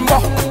o timbo.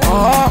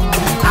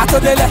 to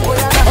the left.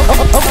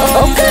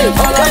 Okay,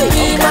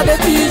 my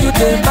baby, you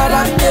dey mad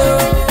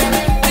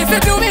if you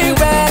do me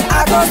well,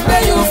 I go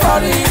pay you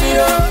for it.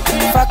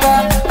 Faka,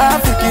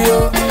 Afriki,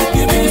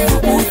 give me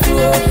sukusu,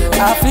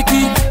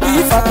 Afriki,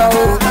 Ifaka,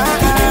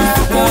 give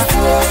me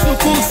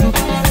sukusu,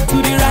 to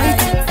the right,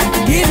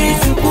 give me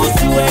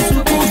sukusu,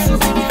 sukusu,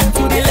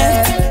 to the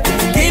left,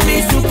 give me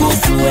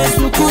sukusu,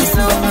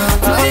 sukusu,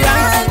 to the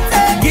right,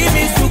 give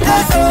me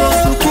sukusu,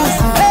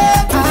 sukusu,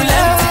 to the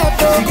left,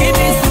 give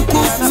me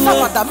sukusu.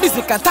 Samada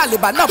music and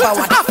Taliban #1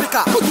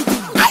 Africa.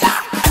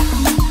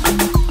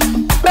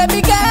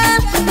 Baby girl,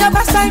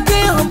 never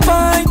cycle on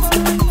point.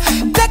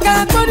 Take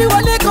a body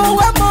while they go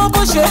up more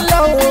bush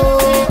low.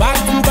 Back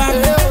to back,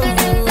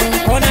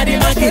 one of the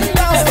market,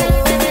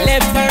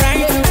 left and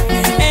right,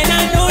 and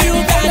I know you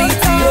got it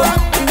to you.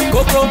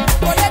 Coco,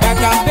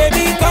 back up,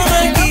 baby, come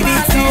and give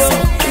it to you.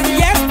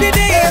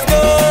 Yesterday is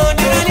gone,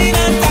 and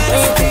I got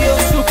it to you.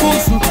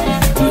 Sukusu,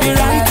 to the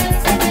right,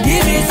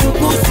 give me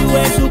sukusu,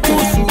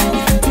 sukusu,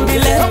 to the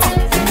left,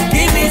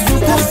 give me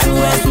sukusu,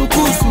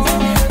 sukusu,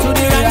 to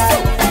the right.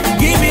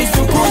 Give me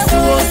sukusu,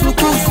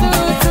 sukusu,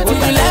 to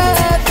the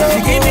left.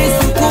 Give me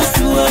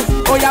sukusu.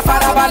 Oh ya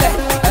parabale,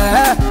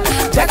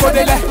 check out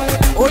the left.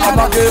 Oh ya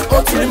bage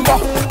otimbo,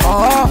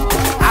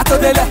 ato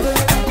the left.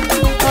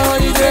 Oh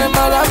you dey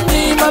mad at me,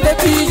 my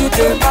baby, you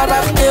dey mad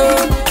at me.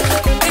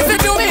 If you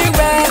do me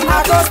well,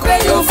 I go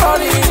spray you for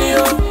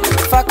it.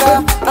 Faka,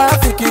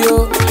 Afriki,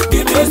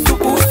 give me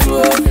sukusu,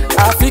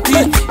 Afriki,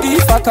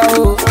 Ifaka,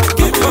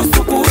 give me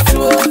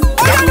sukusu.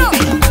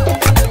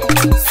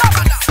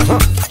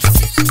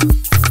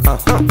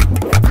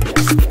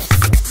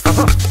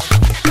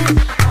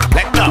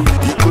 Let go.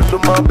 You could do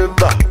my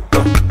bimba.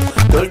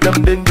 Tell them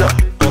danger.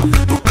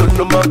 You could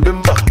do my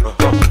bimba.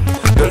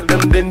 Tell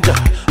them danger.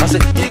 I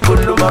said you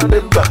could do my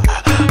bimba.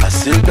 I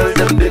said tell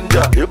them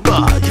danger. You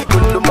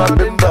could do my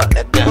bimba.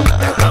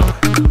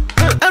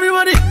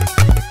 Everybody,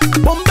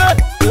 Bombay,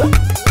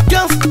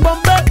 girls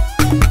Bombay,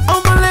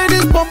 all my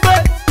ladies Bombay,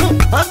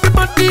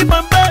 everybody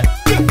Bombay,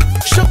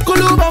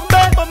 Shokulu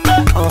Bombay,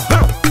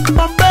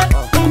 Bombay,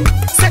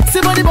 sexy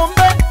body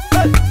Bombay.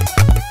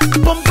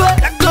 Bombay,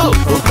 let go.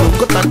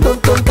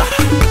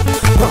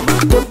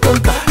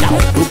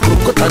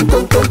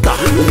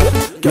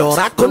 You're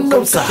a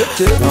condomsa.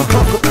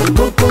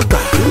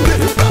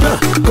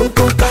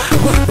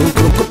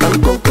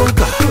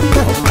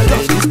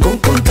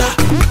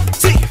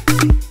 See,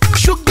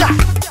 sugar,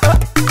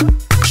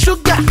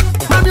 sugar.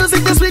 My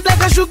music is sweet like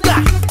a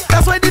sugar.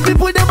 That's why the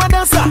people them a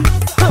dancer.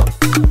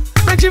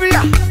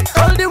 Nigeria,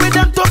 all the way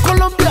down to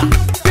Colombia.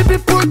 The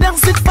people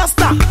dance it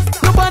faster.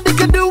 Nobody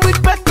can do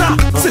it better.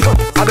 See,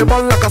 I dey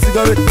burn like a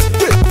cigarette.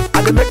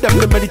 I dey make them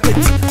meditate.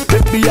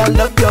 Baby, I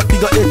love your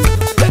figure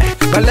 8.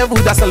 My level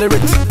that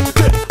accelerate.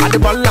 I dey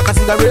burn like a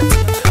cigarette.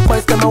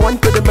 Boys them I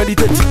want to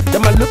meditate.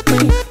 Them I look me,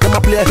 them I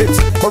play a hit.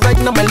 But right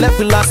now my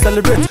level I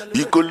celebrate.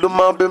 You could do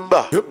my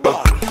bimba.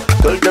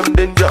 Tell them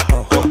danger.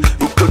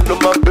 You could do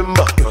my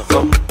bimba.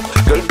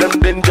 Tell them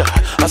danger.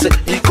 I say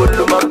you could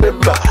do my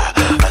bimba.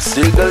 I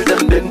say tell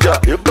them danger.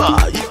 You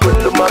could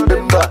do my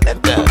bimba.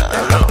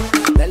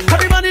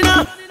 Everybody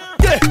now,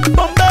 yeah,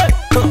 Bombay,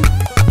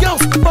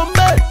 girls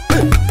Bombay,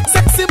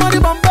 sexy body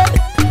Bombay,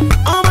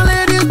 all my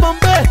ladies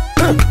Bombay,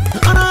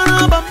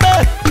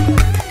 Bombay,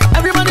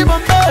 everybody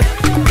Bombay,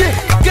 yeah,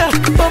 girl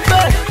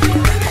Bombay,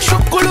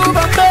 Shokulu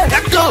Bombay,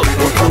 let's go.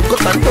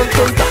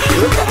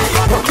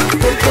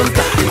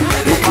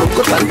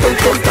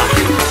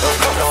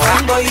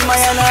 Boy, my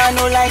I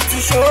no like to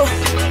show.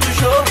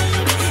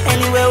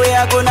 Anywhere where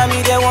I go, now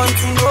me they want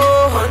to know.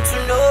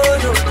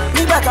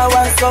 Me back I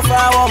want suffer,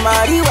 I want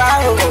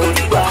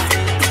marijuana.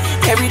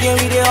 Every day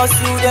we dey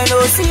hustle, they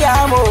no see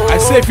I'm I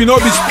say if you know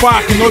be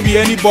Spark, you know be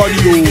anybody,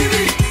 yo.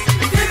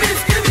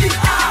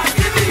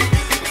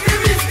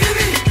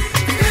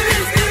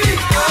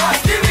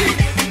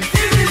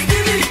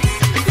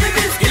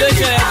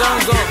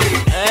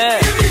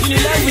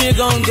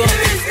 Gongo.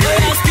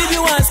 Skibby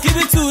 1,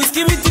 Skibby 2,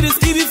 Skibby 3,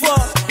 Skibby 4.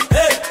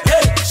 Hey,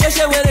 hey,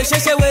 sheshe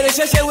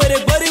with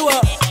it, body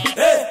walk.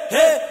 Hey,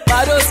 hey,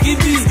 Pado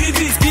Skibby,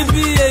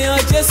 eyan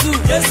Jesu,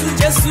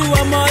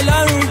 I'm all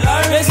alone.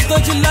 Jesu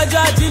don't you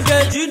laja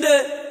jinde.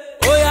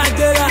 Oya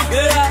gera,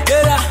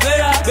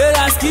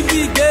 Skibby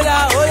gera,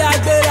 oya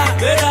gera.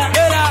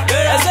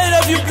 I say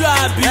love you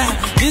happy.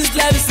 This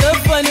life is so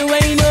funny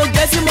when you know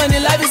getting money.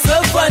 Life is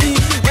so funny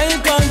when you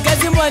come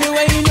getting money.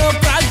 When you know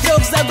crack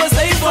jokes, I go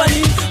say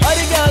funny. All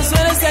the girls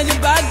wanna send you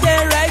back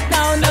there right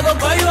now, I go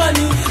call you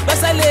honey.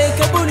 But I like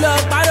a bull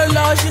up, I don't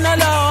know, she not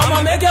love,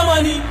 I'ma make your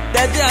money.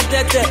 That,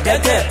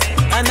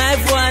 an eye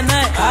for an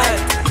eye.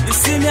 You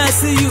see me, I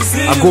see you.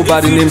 I go by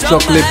the name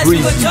Chocolate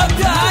Breezy.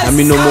 I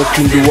mean no more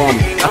King the One.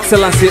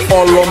 Excellence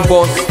all on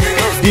boss.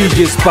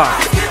 DJ Spark.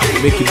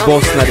 Make it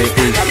boss now the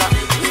face.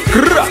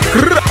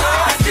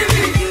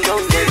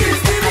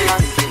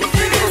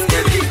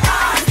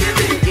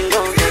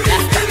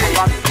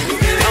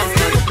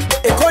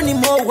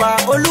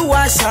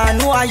 Olúwa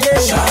ṣàánú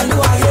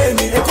ayé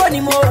mi. Èkó ni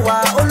mo wà,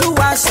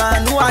 Olúwa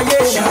ṣàánú ayé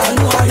mi.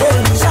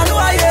 Ṣàánú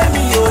ayé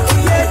mi ò kí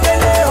yé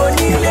délé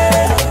onílé.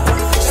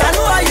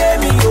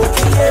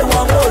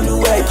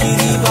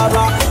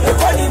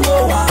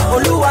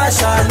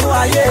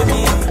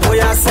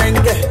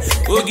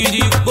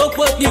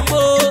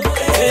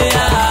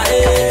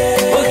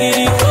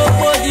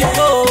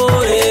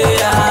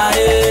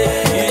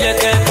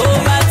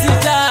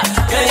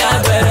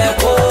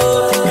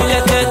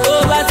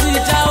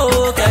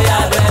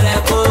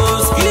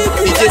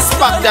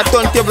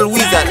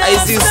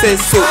 as you say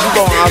so, I'm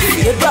gonna have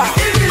it.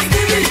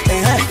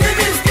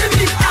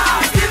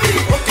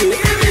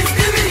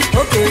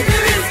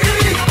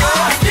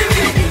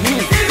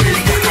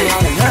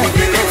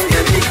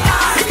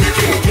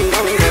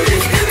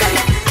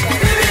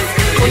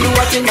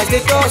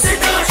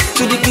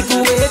 To the people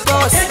who hate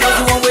us, not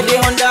the one where they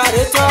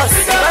underrate us.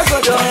 Let's go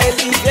down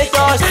elevate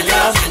us.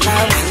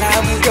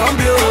 Now we don't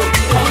blow,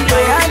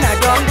 and I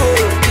don't go.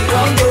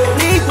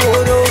 We go,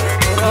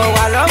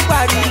 I love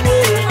pariwo,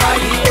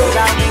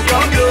 now we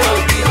don't blow,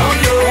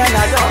 and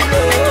I don't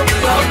blow.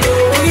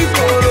 We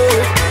go,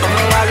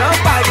 I love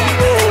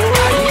pariwo.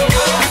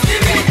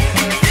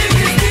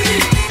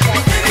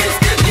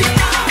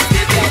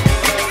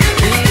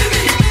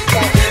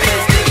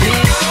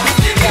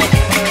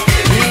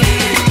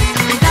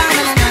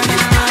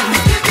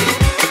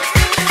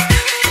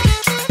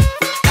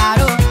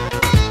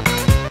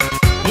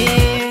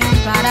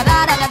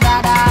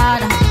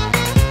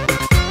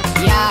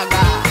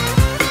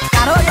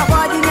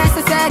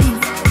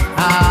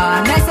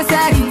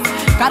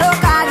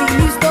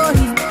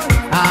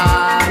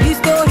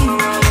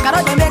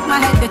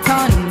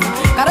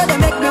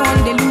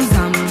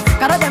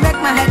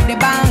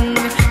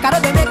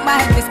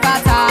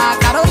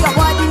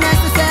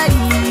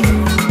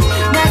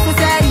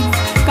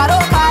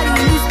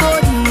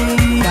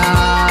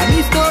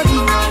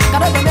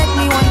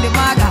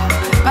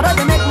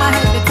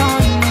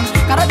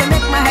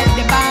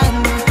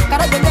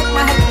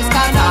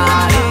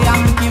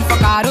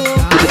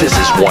 This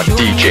is one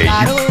DJ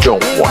you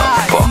don't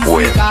wanna fuck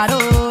with.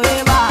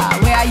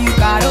 Where are you,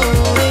 Caro?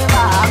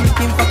 I'm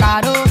looking for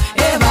Caro.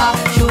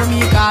 Show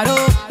me Caro.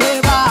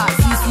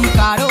 CC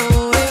Caro.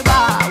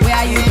 Where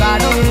are you,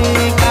 Caro?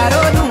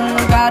 Caro do,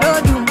 Caro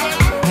do.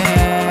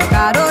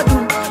 Caro do,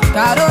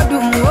 Caro do.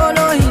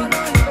 Olohi,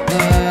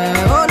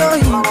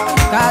 Olohi.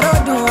 Caro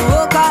do,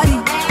 Okari.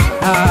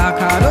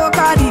 Caro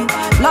Kari.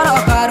 Loro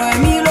Caro,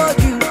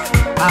 Emiloju.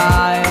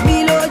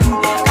 Emiloju.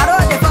 Caro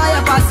the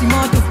fire pass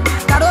moto.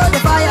 Caro the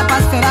fire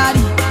pass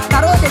Ferrari.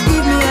 Caro they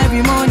give me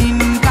every morning.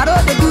 Caro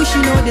they do she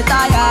know the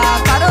tire.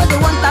 Caro they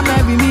want time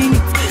every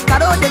minute.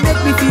 Caro they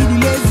make me feel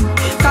lazy.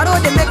 Caro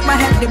they make my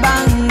head the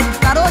bang.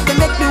 Caro they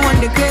make me want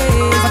the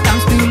craze. But I'm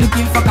still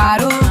looking for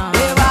Caro.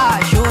 Eva,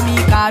 show me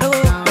Caro.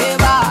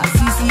 Eva,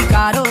 CC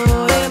Caro.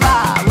 Eva,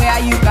 where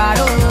are you,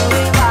 Caro?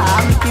 Eva,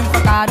 I'm looking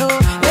for Caro.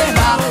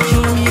 Eva,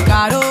 show me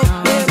Caro.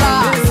 Eva,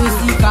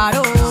 CC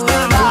Caro.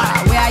 Eva,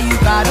 where are you,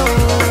 Caro?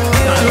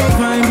 Caro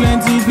fine,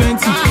 plenty.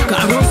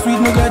 Caro sweet,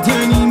 no got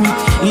enemy.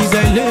 He's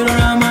a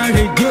little on my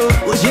radio.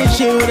 Oh,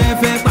 she would have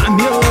fed by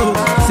me.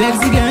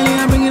 Sexy girl,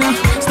 I'm bringing up.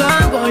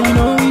 Star boy, you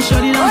know we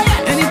shut it down.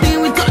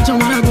 Anything we touch, I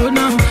wanna go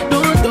down.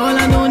 Don't all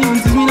I don't even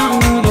see me now.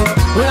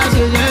 Well, I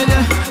say,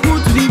 yeah,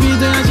 move to the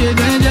beat and I say,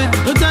 yeah.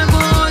 No time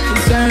for all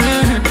this,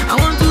 I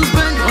want to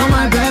spend all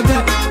my baby.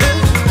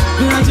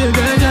 And I say,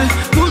 yeah,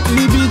 move to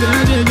the beat and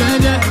I say,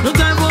 yeah. No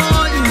time for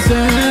all this,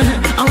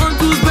 I want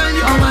to spend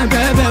all my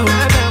baby.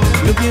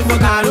 Looking for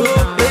Caro,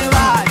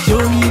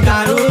 show me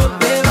Caro,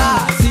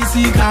 CC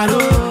Caro,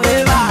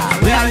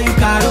 where are you,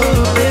 Caro?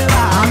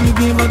 I'm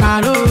looking for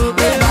Caro,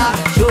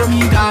 show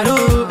me Caro,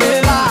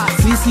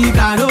 CC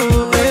Caro,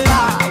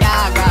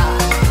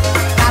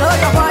 Caro,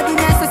 your body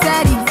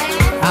necessary,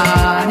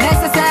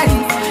 necessary.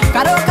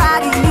 Caro,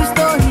 carry new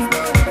story,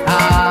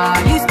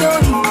 new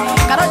story.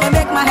 Caro, they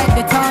make my head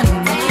the turn.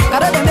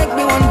 Caro, they make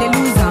me want to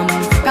lose 'em.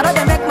 Caro,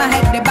 they make my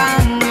head the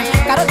bang.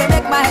 Caro, they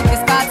make my head the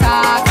scatter.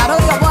 Caro,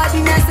 your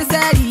body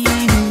necessary,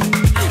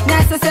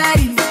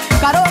 necessary.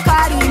 Caro,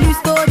 carry new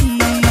story,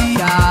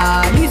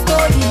 new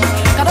story.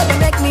 Caro, they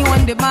make me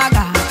want the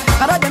maga.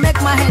 Caro, they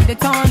make my head the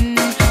turn.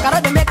 Caro,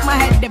 they make my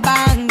head the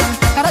bang.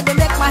 Caro, they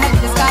make my head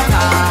the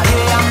scatter.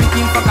 Yeah, I'm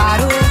looking for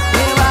Caro.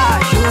 Eva,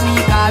 show me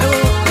Caro.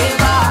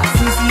 Eva,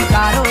 CC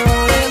Caro.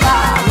 Eva,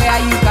 where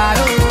are you,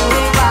 Caro?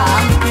 Eva,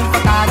 I'm looking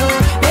for Caro.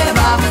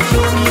 Eva,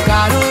 show me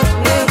Caro.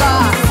 Eva,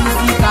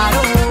 CC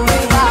Caro.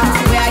 Eva,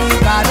 where are you,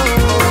 Caro?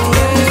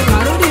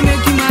 Caro, they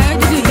make my head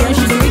the girl.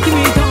 She's making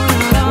me turn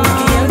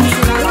around.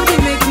 Caro, they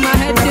make my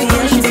head the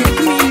girl. She's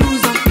making me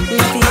lose 'em.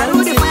 Caro,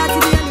 they fire to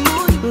the early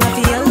morning.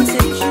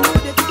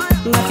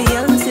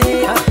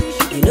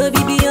 You know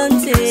be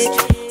Beyonce,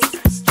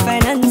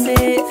 finance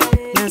it,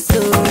 now so.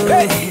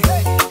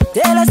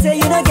 Tell us say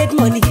you don't get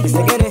money,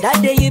 that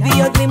day you be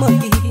ugly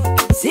monkey.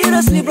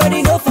 Seriously,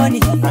 brody, no funny.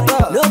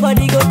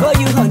 Nobody go call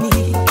you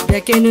honey.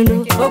 They can't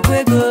know,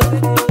 okwego,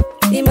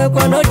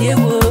 imekwa no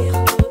dewo.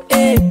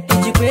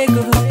 Did you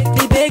kwego,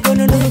 libego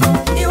no no.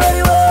 Iwo,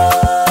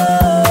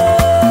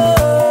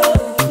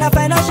 na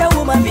financial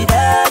woman be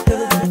that.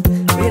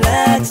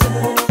 Relax,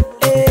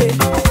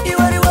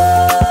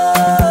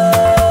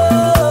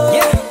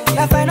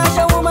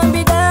 financial woman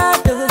be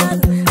that.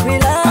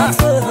 Relax.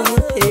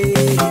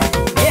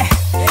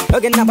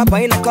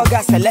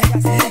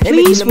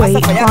 Please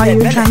wait while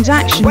your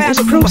transaction is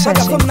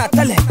processing.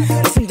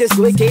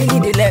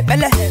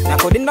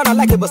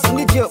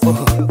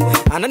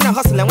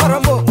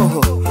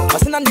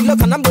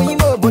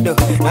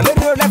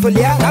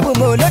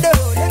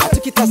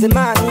 took it as a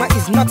man,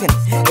 is nothing.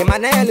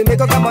 Emmanuel, you make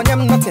a come on,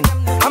 I'm nothing.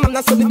 I'm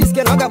not so this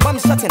girl, I got one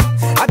shutting.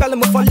 I got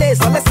them for lace,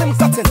 so let's him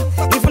cutting.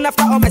 Even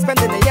after all my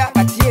spending a year,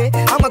 but yeah,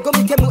 I'm a go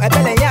make him a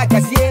belly, yeah,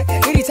 cause yeah,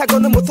 it's a go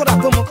no motor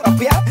up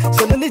here.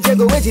 So let me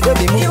go where you don't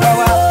be me.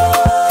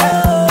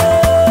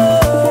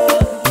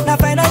 Now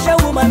financial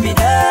woman be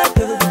that,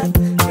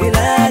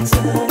 relax.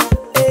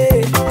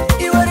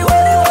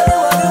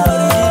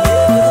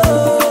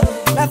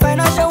 Now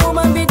financial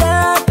woman be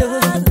that,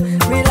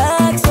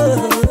 relax.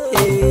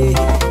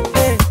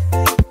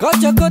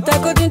 Cut your coat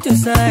according to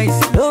size.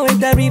 Don't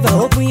enter river,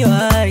 open your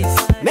eyes.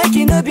 Make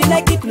it no be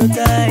like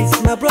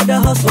hypnotized. My brother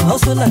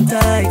hustle and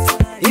tight.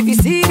 If you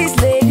see this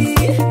lady,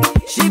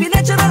 she be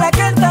natural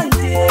accountant,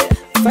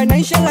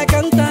 financial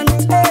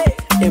accountant,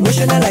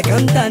 emotional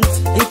accountant.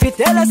 If you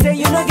tell her say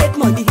you don't get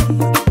money,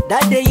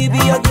 that day you be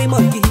ugly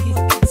monkey.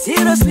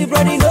 Seriously,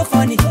 brother, no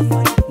funny.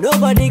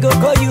 Nobody go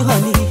call you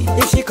honey.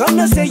 If she come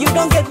and say you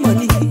don't get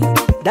money,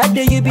 that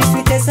day you be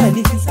sweet as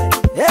honey.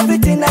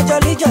 Everything a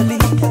jolly jolly.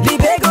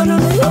 Libego no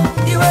no.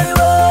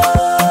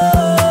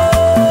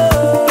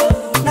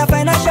 Now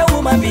financial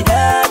woman be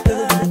that.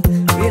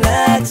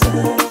 Relax.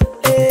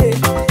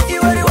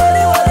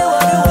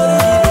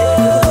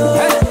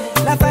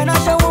 Now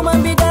financial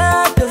woman be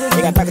that.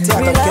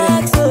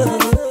 Relax.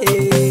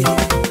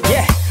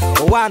 Yeah.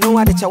 Oh, I know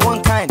what it's a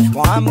one kind.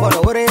 I'm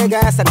gonna worry,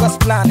 guys. I got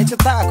plan. It's a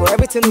taco.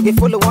 Everything will be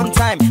full of one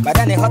time. But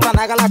then hot and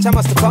I got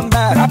must come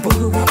back.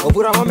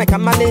 Obura won't make a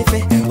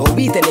malefe. Oh,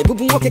 we tell a boo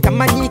boo can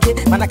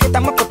manike. Man, I get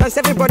them up potence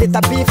everybody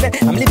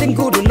tapife. I'm living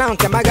good now.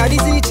 Can my God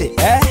is easy?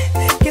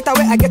 Get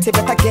away, I get a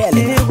better girl.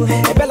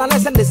 A bella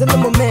nice and there's a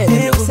little man.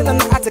 Send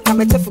an attic,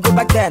 I'm a chef go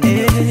back then.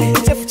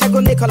 It's a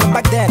chago nickel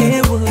back then.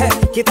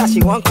 Kita,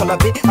 she won't call a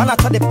bit. And I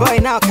told the boy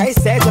now, can I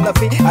say on the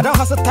fee? I don't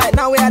hustle tight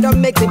now, where I don't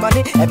make the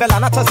money. A bella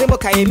not a zimo,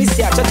 can you miss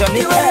your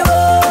Johnny?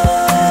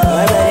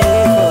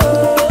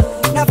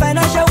 Now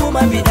financial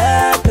woman be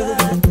that.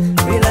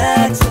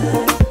 Relax.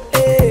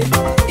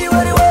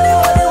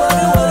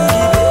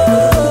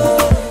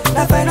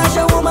 Now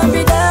financial woman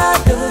be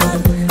that.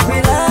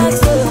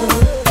 Relax.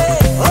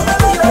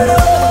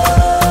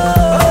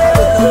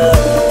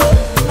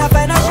 Now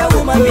financial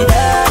woman be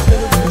that.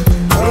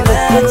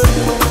 Relax.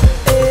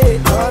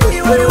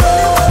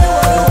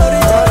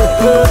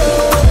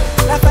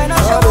 Now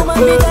financial woman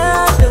be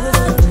that.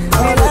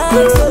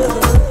 Relax.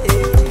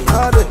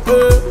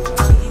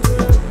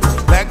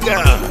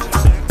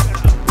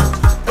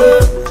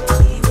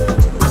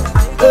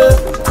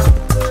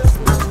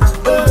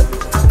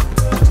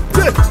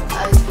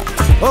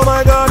 Oh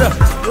my God,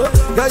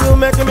 girl, you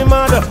making me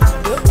mad.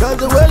 Girl,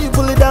 the way you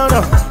pull it down,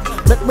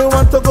 make me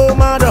want to go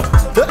mad.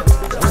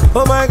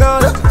 Oh my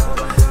God,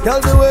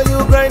 girl, the way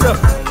you grind.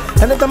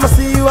 Anytime I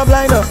see you, I'm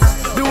blind.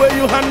 The way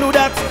you handle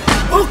that,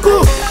 oh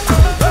cool.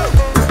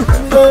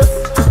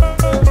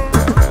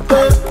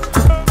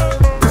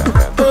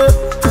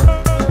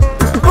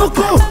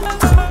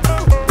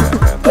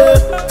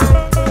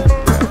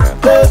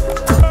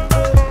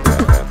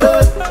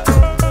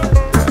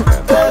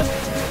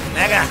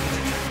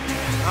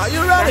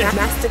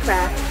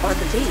 Mastercraft on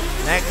the beat.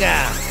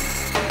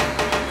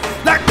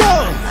 Let go!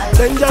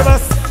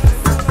 Dangerous.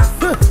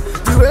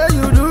 The way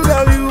you do,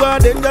 girl, you are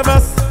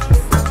dangerous.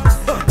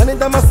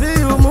 Anytime I see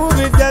you move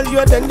it, girl, you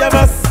are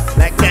dangerous.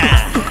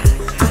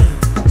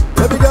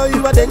 Baby girl,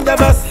 you are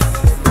dangerous.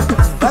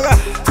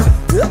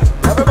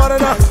 Everybody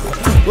now.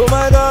 Oh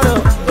my God,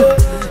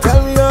 tell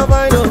me you're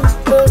fine.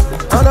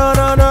 Oh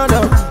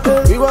no.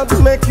 We want to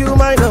make you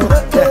mine.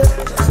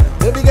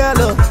 Baby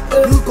girl,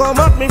 you come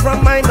at me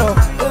from mine.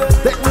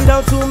 Take me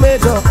down to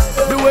major.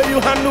 The way you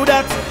handle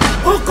that.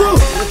 Oh cool.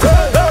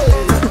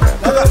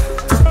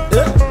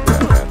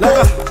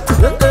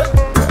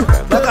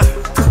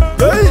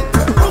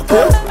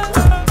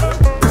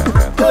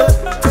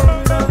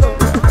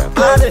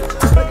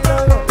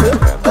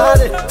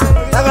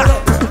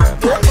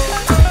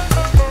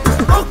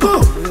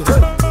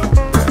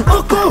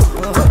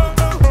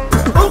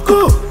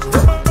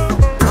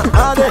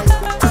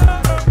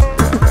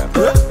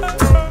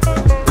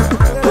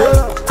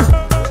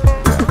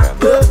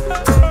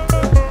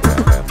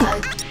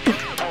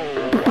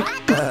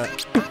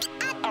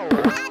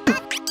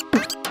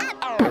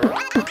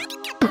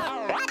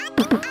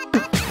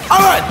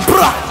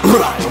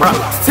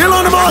 Still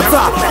on the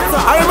motor.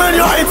 I remain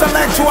your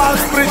intellectual,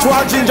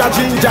 spiritual ginger.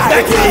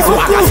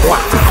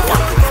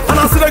 And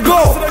I see the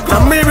go.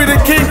 And maybe the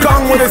King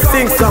Kong with the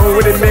sing song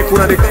with the make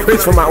one of the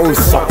crates for my own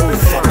song.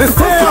 The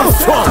same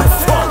song.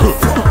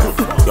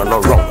 You're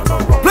not wrong.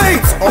 Play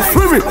it or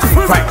free me.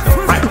 Right.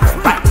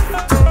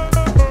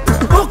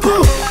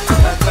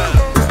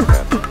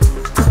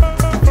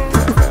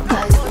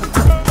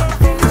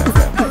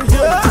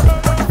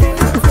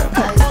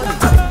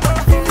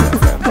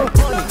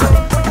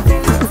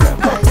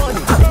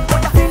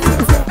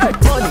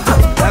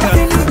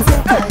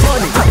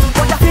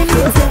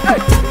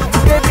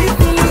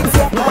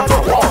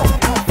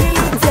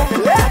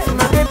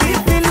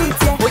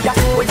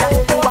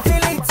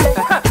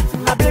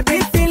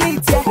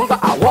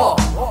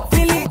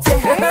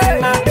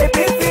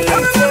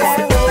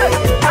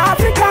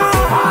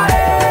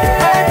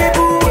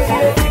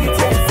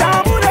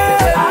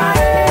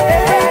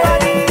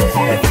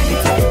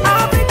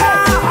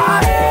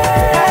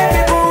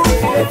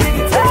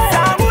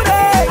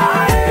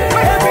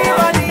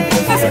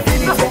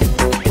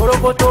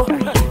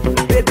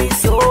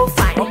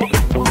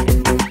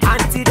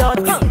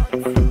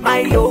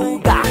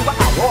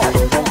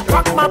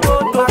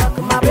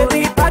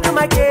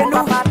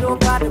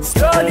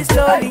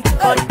 slowly, slowly.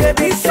 Oh,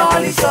 baby,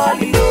 surely,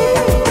 surely.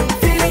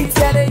 Feel it,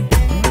 yeah.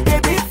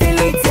 Baby, feel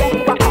it, yeah.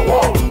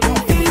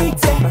 Feel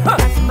it, yeah.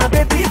 My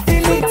baby,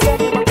 feel it, yeah.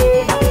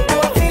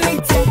 Feel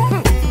it, yeah.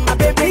 My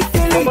baby,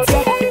 feel it,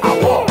 yeah.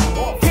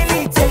 Feel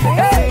it, yeah.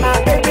 My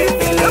baby,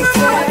 feel it,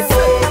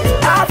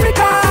 yeah.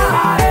 Africa,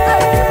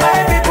 my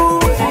people,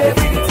 feel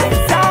it, yeah.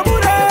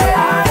 Samurai,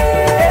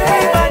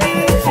 everybody,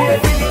 feel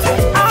it,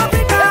 yeah.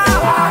 Africa,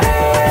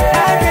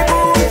 my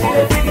people,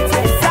 feel it,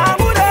 yeah.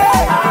 Samurai,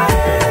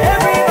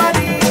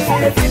 everybody,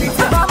 feel it,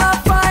 yeah. Mama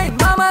fine,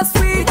 mama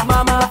sweet,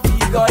 mama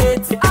figure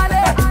eight.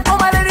 All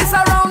my ladies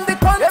around the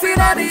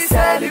continent we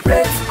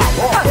celebrate.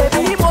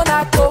 Baby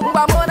Monaco,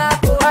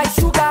 Monaco, my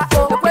sugar,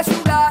 my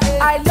sugar,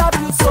 I love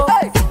you so.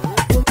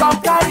 Come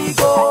carry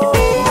go.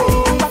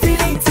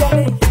 Feel it,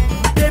 yeah.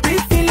 Baby,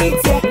 feel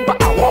it, yeah.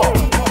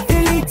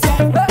 Feel it,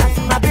 yeah.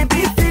 My baby,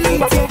 feel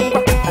it, yeah.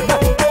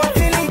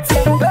 Feel it,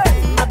 yeah.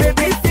 My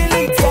baby, feel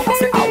it, yeah.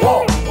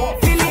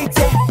 Feel it,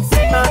 yeah.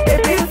 My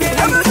baby,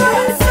 feel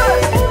it, yeah.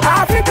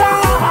 Africa,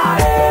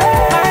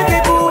 my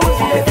people,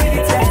 feel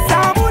it, yeah.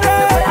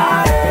 Samurai,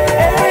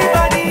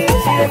 everybody,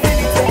 feel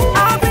it,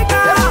 yeah.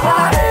 Africa,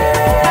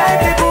 my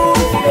people,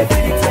 feel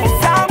it, yeah.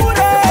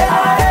 Samurai,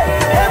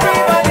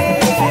 everybody,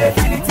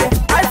 feel it,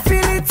 yeah. I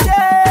feel it,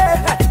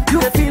 yeah. You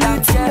feel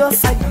it, yes.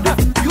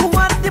 You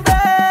want the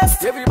best.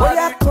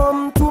 Everybody,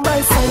 come to my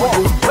side.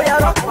 Boy, I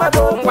rock my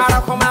boat.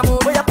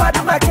 Boy, I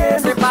paddle my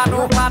case.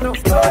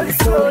 Slowly,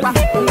 slowly.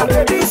 My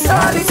baby,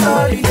 slowly,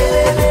 slowly.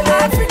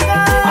 Africa,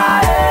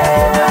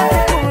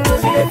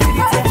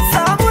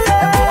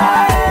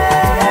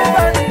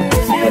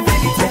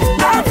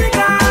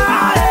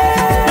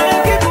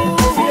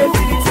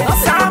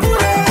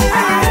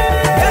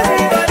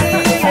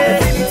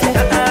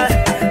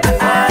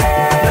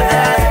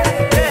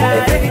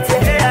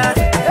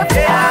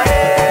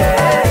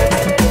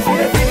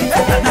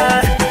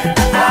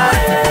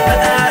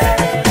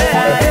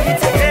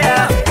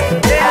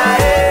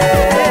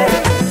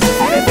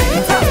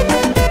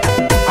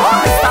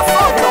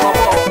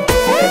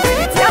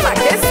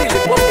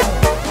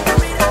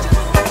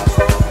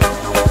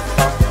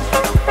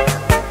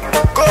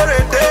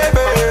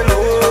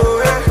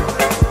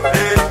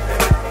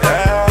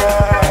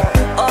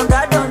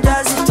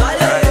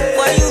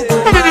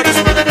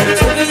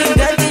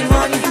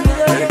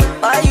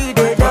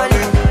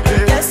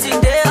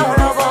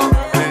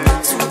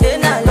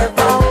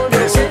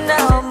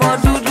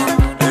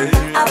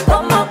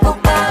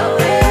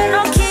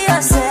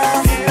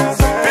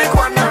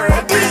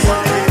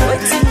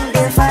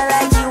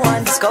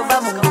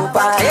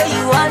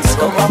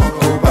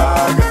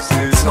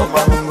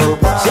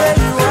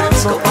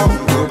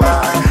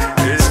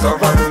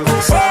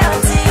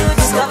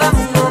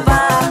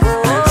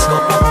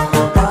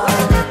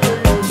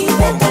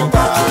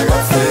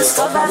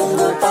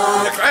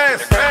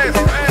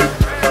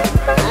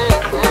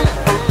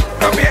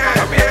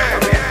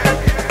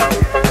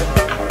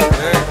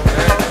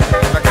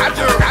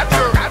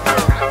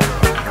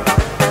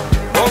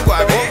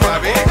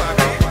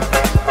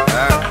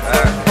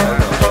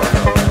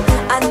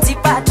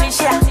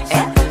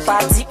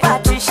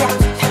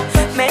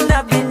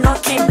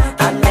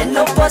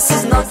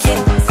 is knocking.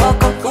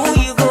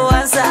 Who you go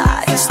answer?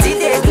 You still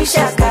dey do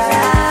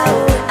shakara.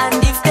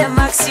 And if them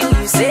ask you,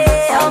 you say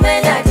how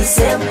many are the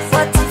same?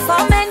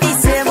 44 men.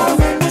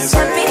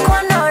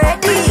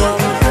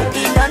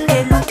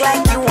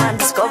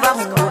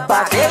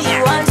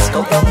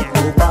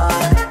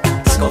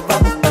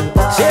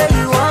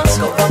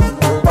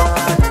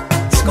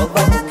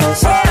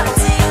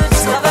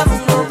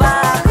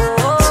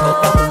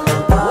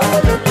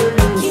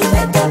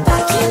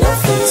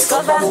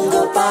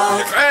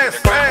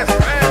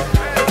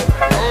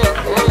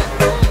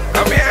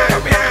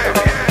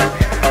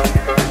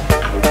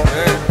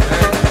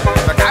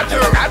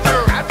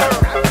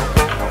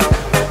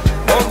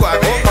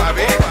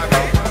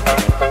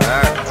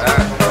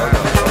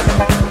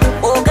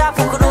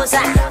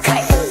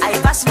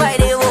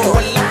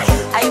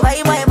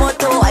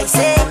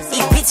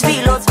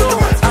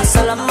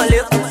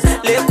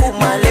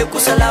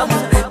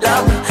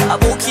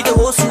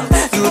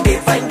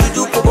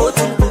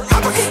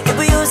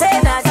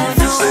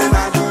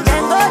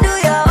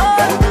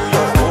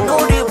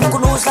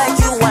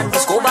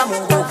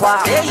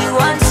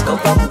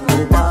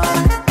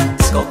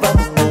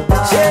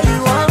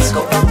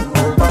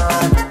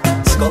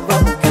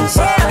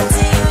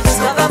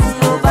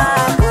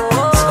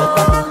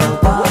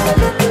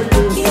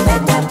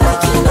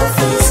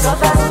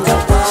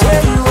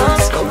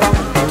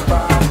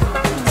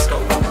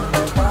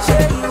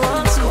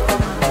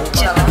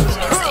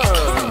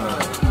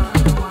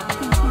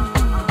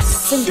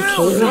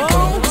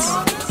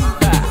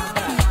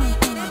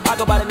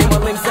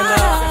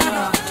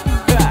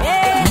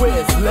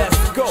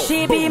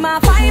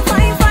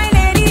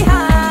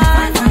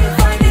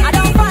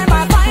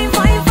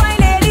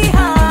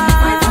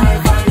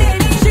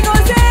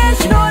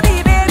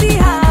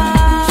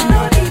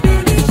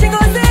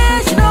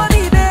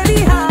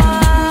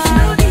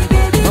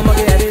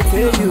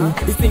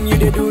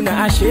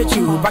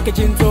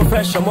 packaging so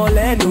fresh, I'm all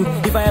new.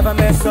 If I ever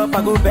mess up,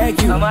 I go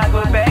beg you.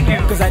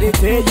 Cause I didn't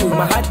tell you,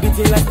 my heart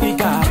beating like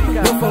speaker.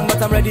 No phone,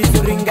 but I'm ready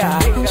to ring her.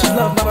 She's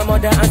loved by my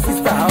mother and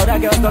sister. Other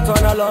girls got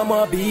on a lot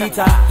more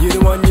beater. You the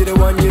one, you the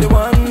one, you the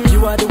one.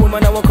 You are the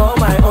woman I will call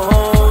my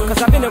own.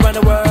 Cause I've been around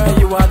the world,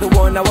 you are the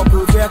one I will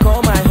prove where I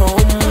call my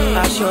home.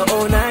 I sure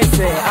own I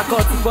say, I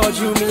caught the ball,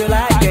 you me you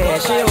like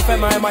it. She open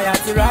my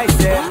heart to rise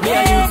there. Me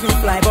and you two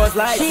fly boss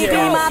like she be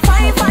my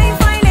fine, fine,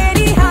 fine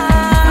lady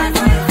heart.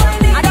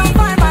 I don't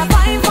find my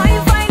fine,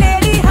 fine, fine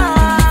lady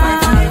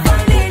heart.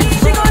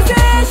 She gon'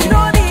 say she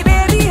know the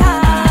baby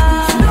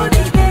heart.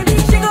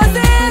 She gon'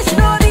 say she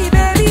know the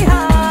baby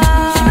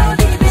heart.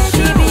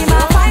 She be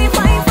my fine,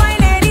 fine, fine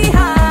lady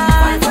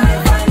heart.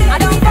 I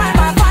don't find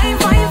my fine,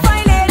 fine,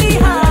 fine lady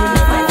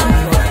heart.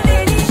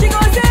 She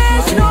gon' say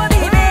she know the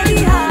baby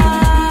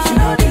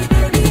heart.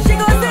 She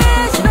gon' say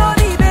she know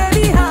the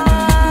baby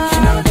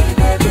heart.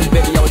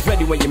 Baby, I was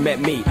ready when you met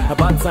me.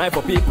 About time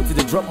for people to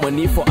drop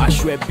money for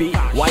Ashwebi.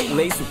 White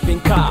lace with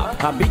pink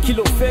cap. A big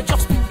kilo fair,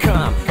 just be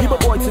calm. Give a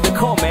boy to the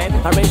call, man.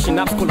 Arranging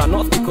up school and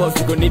not because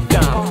we gon' need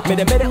down. Made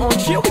it on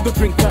chill, we go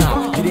drink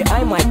calm. Did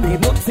I my babe,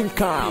 not think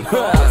calm.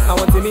 I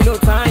want to me no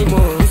time,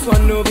 oh. This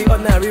one no be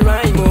ordinary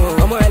rhyme,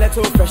 oh. I'm a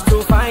little fresh,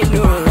 too fine,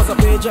 oh. What's a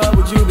page up,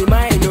 would you be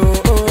mine,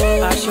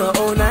 oh? I sure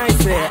own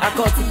nice, I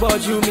caught the ball,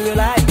 you me you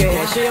like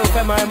it. She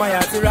open my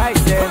heart to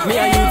rise, me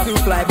and you two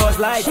fly boss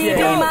like she be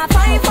my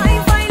fine,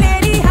 fine, fine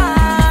lady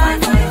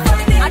heart.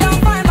 I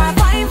don't find my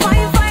fine,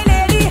 fine, fine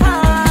lady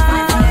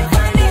heart.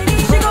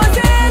 She gon'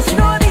 say she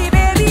know the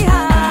baby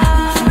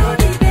heart.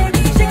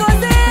 She gon'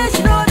 say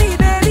she know the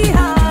baby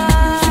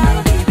heart.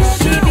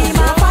 She be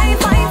my fine,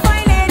 fine,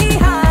 fine lady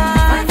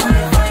heart.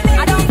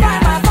 I don't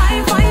find my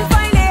fine, fine,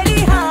 fine lady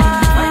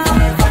heart.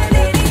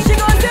 She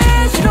gon' say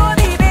she know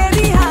the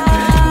baby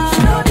heart.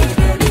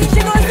 She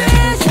gon' say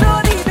she know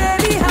the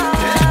baby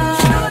heart.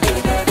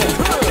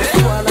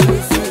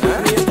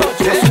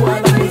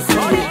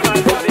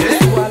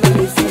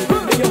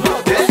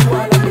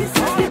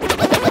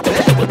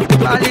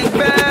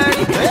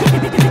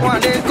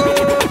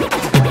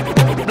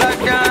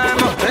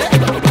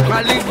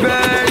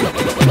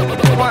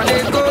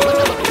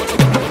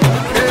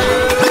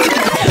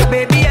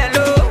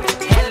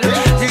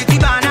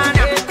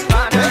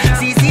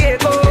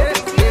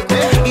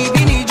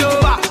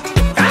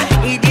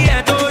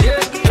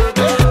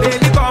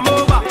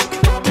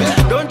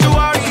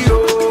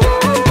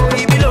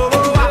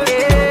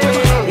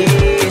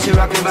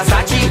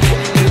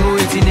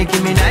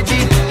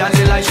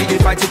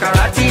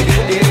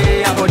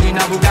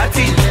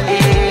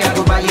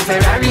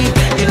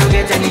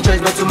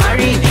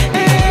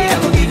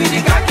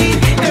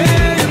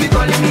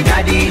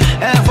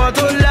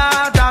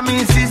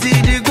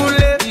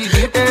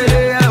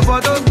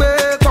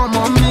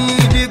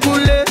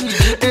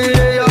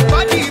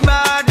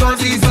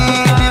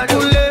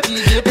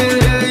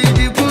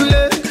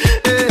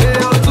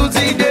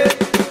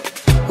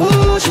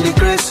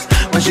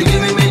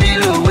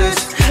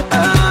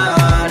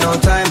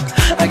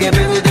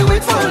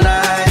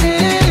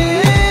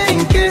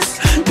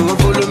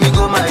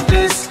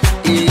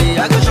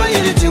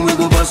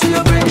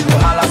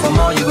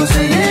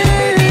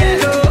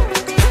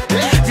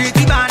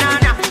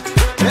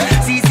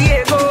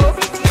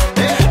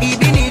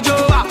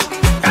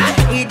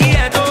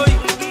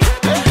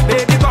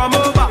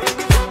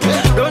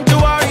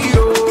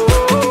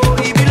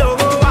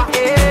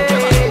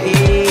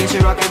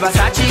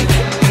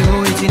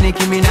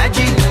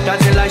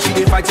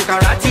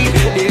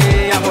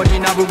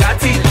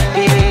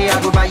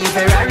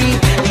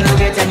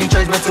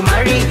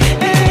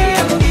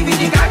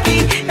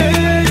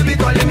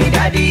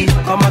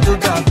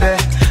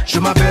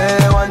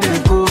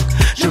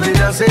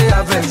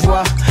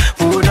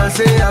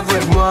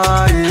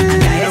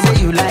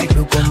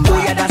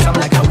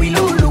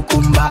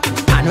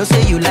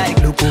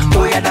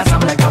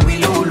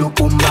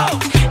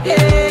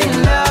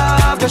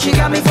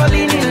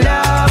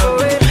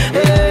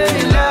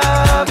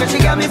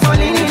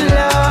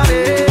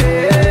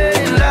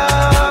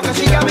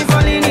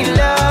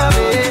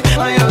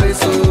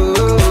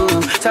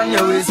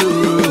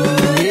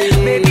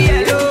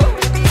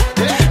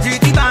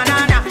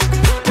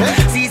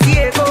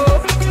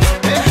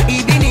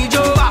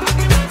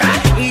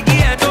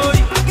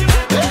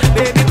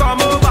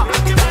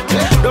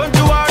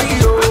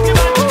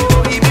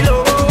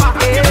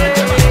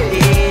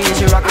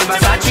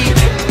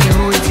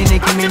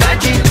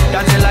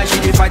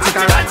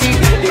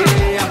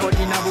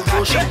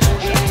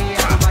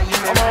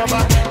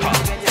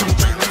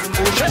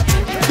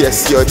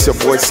 Yes, yo, it's your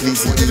boy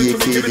Sleazy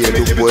EAK there,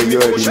 little boy.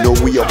 You already know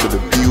we up in the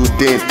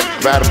building.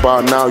 Right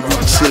about now, you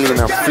chilling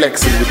and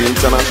flexing with the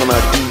international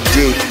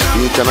DJ,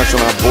 the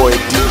international boy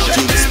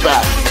DJ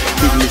Psquare.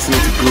 Keep listening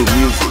to good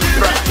music.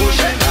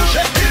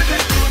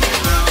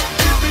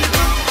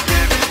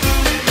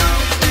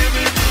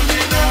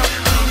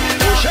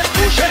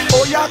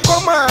 Oh yeah,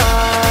 come on.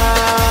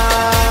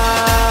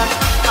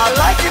 I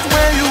like it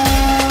when you,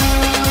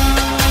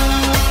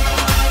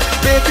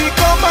 baby,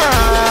 come on.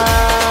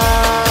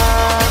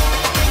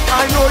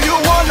 I know you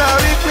wanna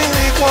lick me,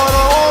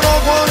 wanna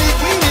lick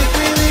me.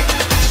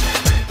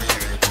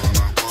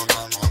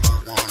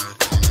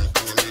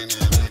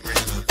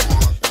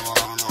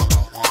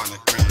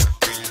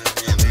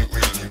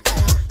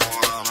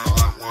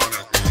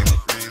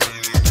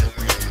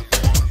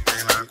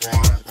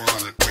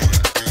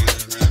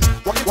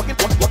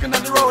 Walking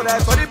on the road, I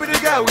saw the pretty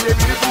girl with a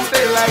beautiful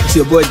daylight. It's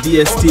your boy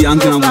DST, I'm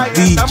going with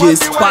DJ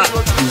Spot.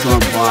 He's on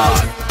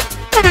board.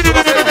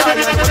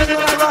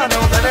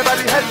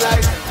 Everybody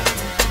headlights.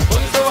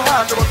 Pulling so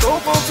hard, I was so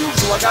confused,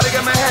 so I gotta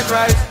get my head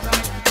right.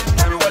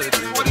 Everybody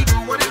do what it do,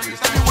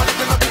 everyone is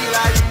gonna be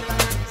like.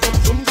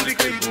 Zoom to the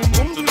crib,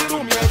 boom to the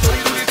room, yeah, so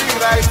you do the thing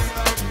right.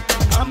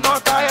 I'm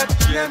not tired,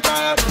 she ain't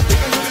tired, they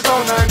can do this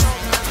all night.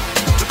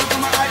 Look into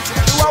my eyes,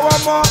 I do I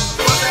want more,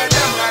 so I said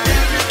them right.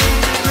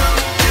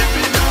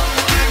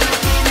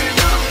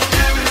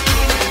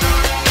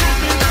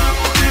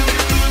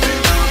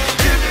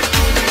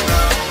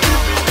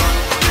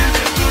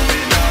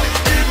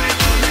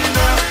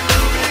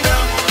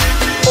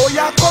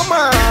 Come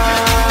on,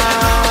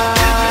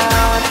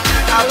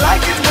 I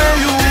like it when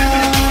you,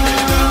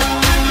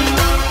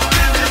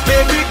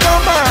 baby,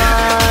 come on.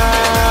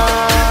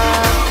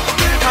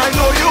 I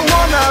know you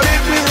wanna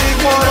lick me,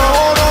 wanna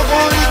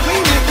lick me.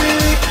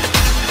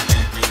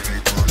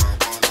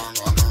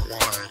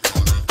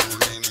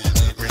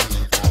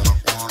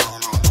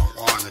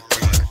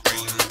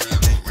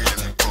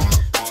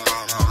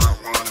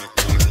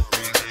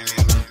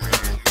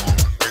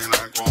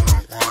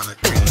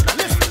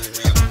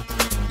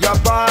 Your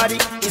body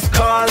is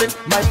calling,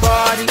 my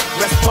body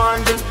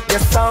responding.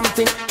 There's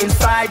something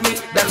inside me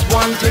that's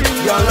wanting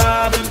your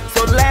loving.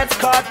 So let's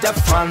cut the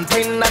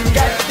fronting and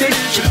get this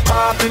shit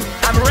popping.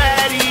 I'm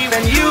ready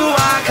when you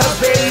are, cause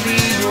baby,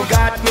 you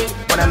got me.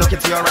 When I look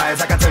into your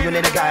eyes, I can tell you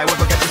need a guy, we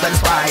gon' get you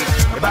satisfied.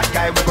 The bad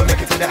guy, we gon'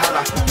 make it to the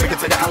holla. Make it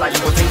to the holla, you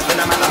gon' think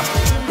phenomenal.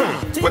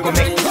 We gon'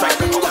 make it right.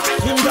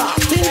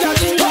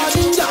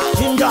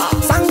 Ginger,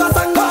 sanga,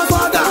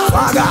 waga,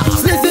 waga.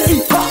 Slizzy,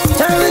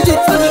 change it,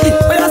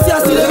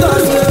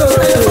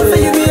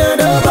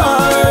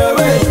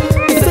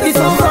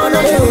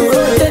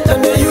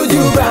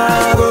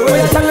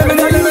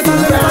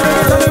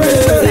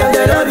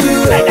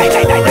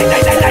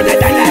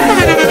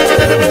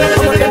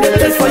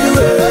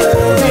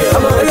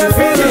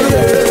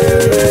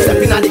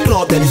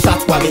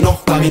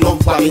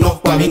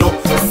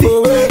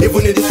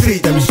 even in the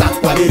street, them shout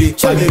quadiri.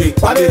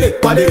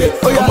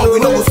 We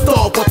no go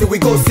stop until we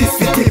go 6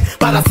 feet deep.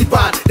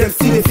 Parasipad, them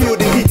see they feel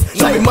the heat.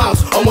 Shiny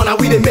mouse, I'm on a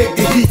we they make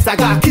the hits. I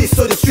got keys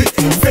to the street,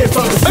 fame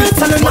from the street.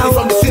 Money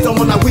from the street, I'm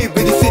on a weed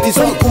with the city's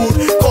all good.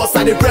 Cause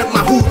I they break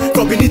my hood.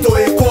 From Benito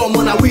Echo, I'm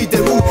on a weed the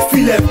hood.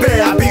 Feel it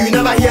bare, I be you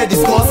never hear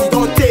this cause you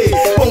don't take.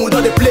 When we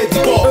don't they play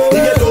the ball, you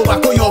get over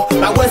Koyo,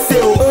 I West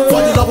Sale. For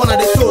the love on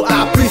the show,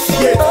 I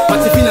appreciate.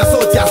 But if you not so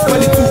just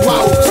 22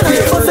 wow.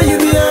 Say you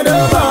be at the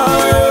bar.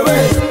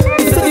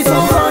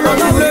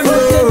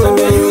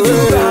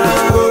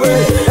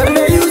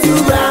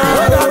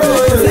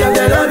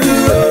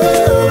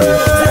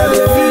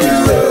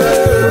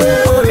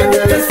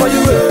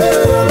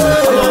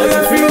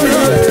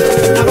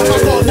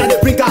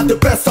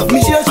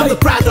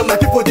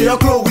 They all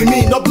grow with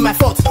me, not be my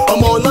fault.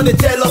 I'm all not they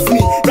jealous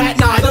me. Right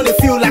now I don't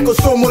feel like a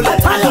show more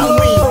like I am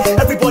me.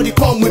 Everybody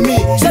come with me.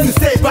 If you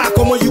stay back,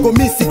 come on, you go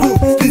miss the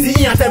group.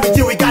 Dizzy and every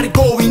day we got it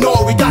going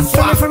on. We got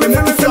swag. We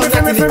make me feel like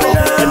in the club.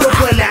 And don't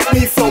go like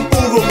me from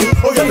Uromi.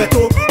 Oh yeah,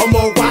 beto. I'm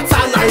on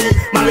Watanai.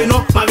 Mame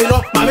no,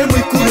 mame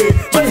we cool.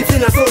 But if you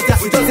not so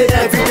just we just say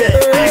every day.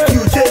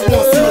 IQJ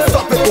wants to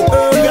stop it.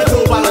 You get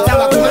over the time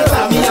I come and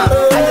tell me.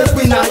 I just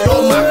win now,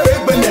 you're my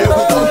baby. We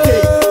don't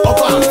take. Oh,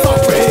 I'm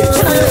sorry.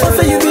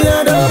 Say you be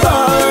at the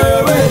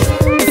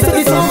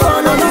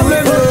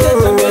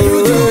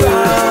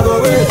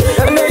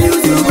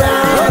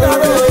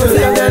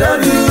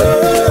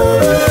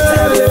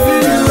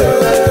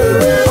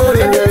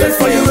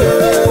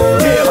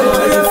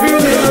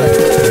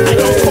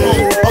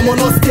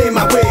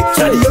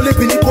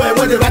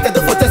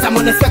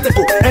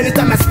unacceptable.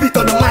 Anytime I speak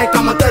on the mic,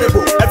 I'm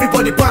terrible.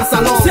 Everybody bounce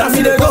along. See, I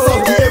see the goals of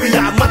the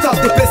area, matter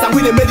of the place, and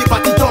we the made the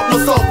party jump, no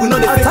stop. We know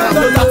the face, I'm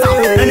no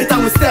that.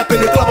 Anytime we step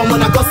in the club, I'm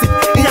on a gossip.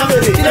 In a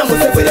minute, in a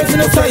moment, we let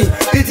you know, sorry.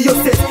 Idiot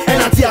says,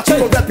 and I keep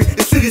on rapping.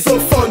 The street is so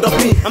fond of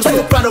me. I'm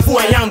so proud of who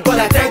I am, but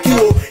I thank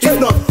you.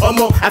 If not,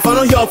 I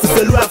found out your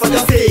officer, I for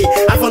just say,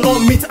 I found out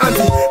meet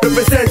Andy.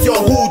 Represent your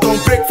hood, don't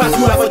break fast,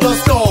 I for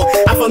just store.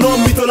 I found out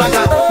meet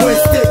Olaga, when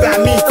stay by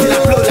me till I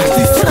blow like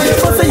this.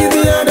 Say you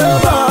be at the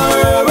bar.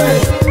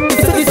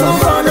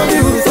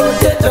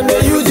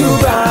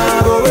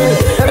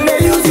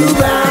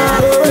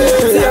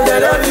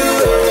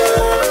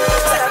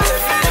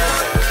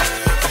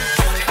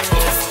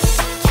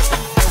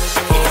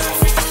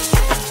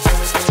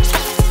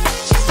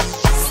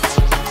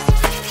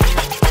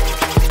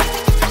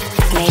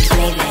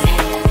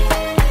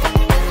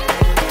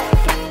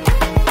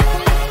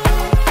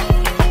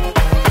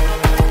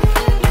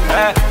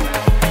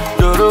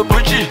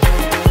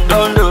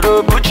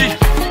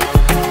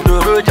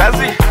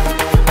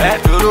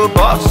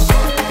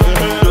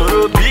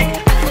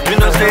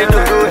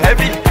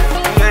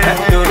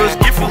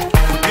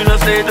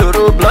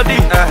 body.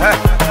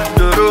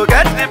 Doro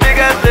get the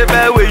biggest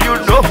label where you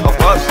know, of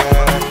course.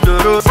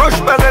 Doro push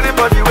past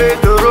anybody where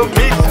Doro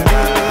meet.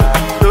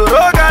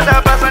 Doro got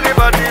a pass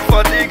anybody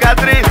for the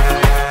gathering.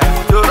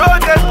 Doro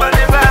get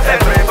money pass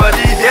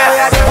everybody.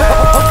 Yeah.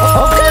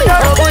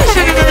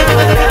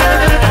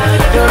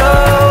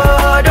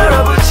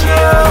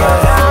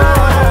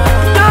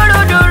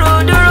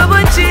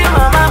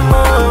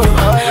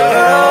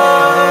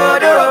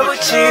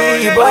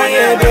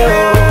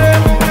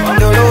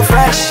 Doro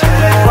fresh,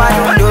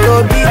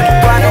 Doro big,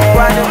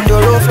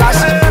 Doro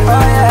flashy,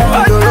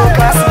 Doro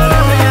classy,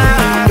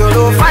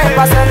 Doro fine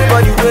pass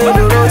anybody way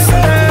Doro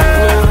see,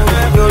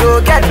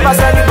 Doro get pass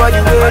anybody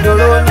way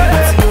Doro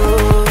meet.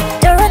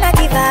 Doro na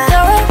diva,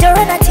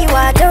 Doro na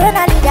tiwa, Doro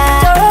na leader,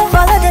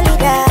 follow the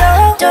leader.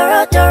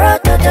 Doro, Doro,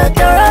 Doro,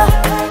 Doro,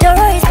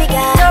 Doro is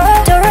bigger,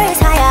 Doro is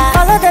higher.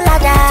 Follow the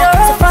ladder, so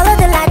follow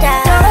the ladder.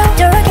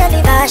 Doro get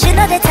liver, she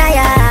know the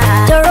tire.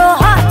 Doro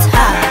hot,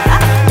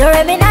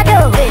 Doro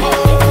minado,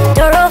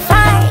 Doro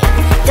fine,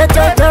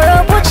 Doro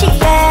Gucci,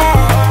 yeah.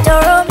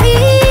 Doro me,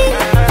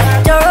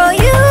 Doro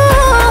you,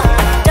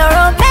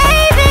 Doro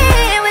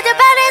baby with the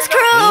baddest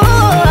crew.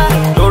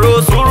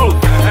 Doro suru,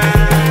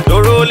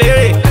 Doro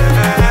lyric,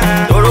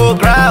 Doro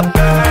grab,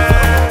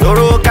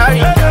 Doro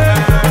carry,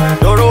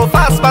 Doro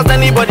fast past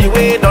anybody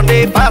way don't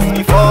they pass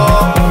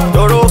before.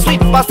 Doro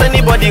sweet past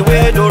anybody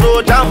way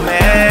Doro jam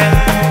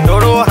man.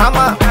 Doro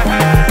hammer,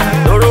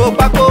 Doro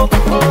bako,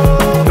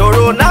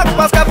 Doro knock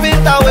past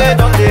carpenter way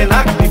don't they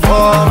knock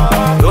before.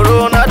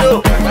 Doro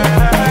nado,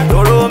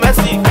 Doro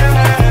Messi,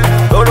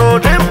 Doro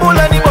dribble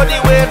anybody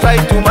way try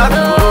to mark.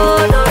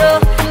 Doro,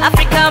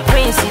 African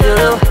prince,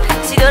 Doro.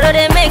 See Doro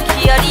they make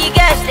you all the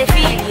girls they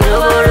feel.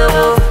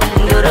 Doro,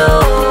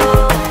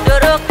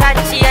 Doro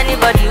catchy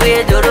anybody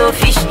way Doro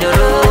fish.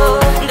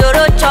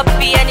 Doro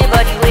choppy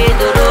anybody way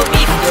Doro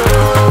beef.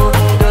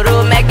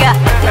 Doro mega,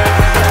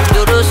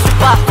 Doro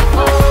super,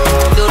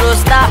 Doro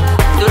star,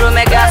 Doro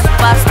mega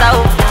superstar.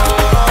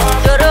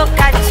 Doro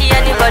catchy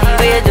anybody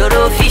way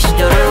Doro fish.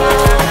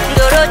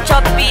 Doro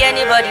choppy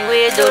anybody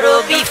way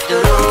Doro beef.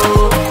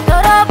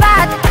 Doro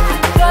bad,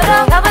 Doro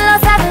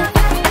 007,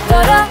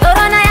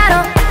 Doro NAIJA,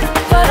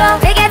 Doro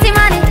they get the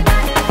money.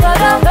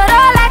 Doro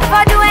like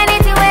for do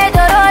anything way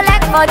Doro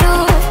like for do.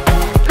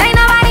 Ain't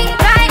nobody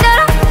try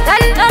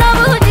Doro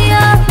booty.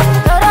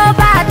 Doro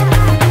bad,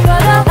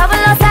 Doro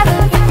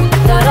 007,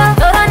 Doro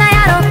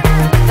NAIJA,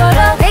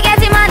 Doro they get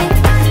the money.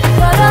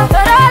 Doro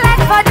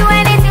like for do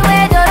anything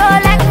way Doro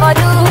like for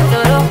do.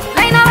 Doro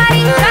ain't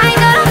nobody try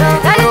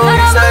Doro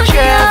is a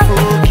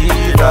careful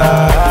giver.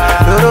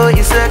 Doro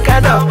is a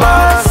kind of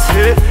boss, a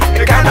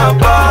kind of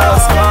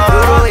boss.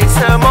 Doro is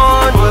a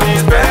money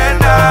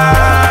spender.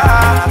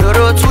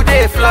 Doro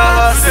today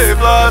floss,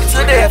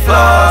 today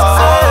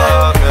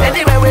floss.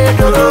 Anyway we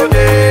Doro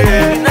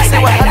day, you know say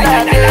what I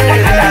day.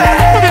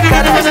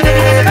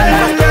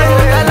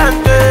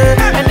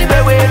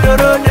 Anyway we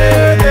Doro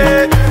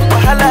day,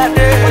 wahala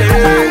day,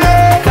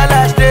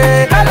 kalash day,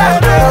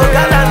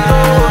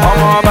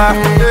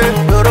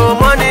 Doro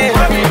money,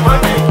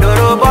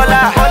 Doro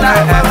bola,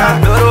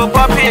 Doro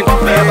popping,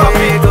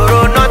 Doro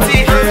naughty,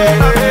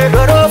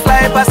 Doro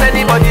fly past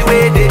anybody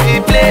way they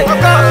play,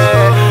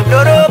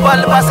 Doro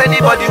ball past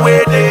anybody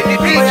way they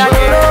beat.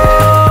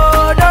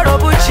 Doro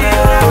Bucci,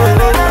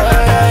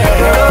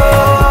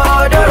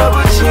 Doro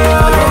Bucci,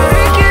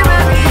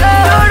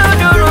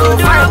 Doro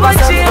fly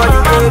past anybody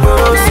way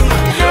Doro see,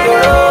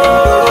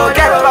 Doro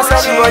get past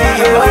anybody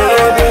way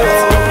they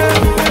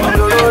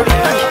beat.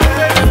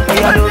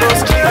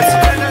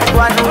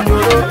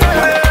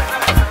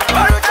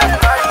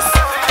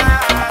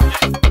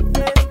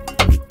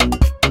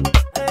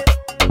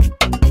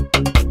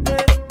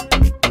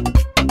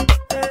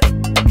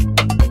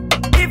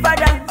 If I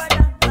dance,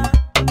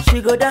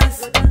 she go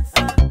dance,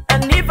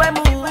 and if I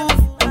move,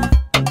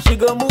 she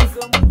go move.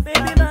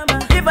 Baby mama,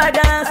 if I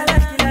dance,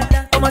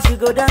 mama she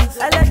go dance.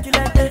 I like you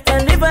like that,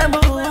 and if I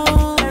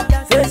move,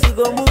 say she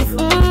go move.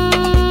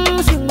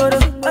 Shingoro,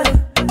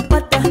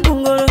 mata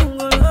kungoro,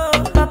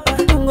 papa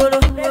kungoro,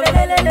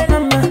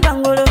 mama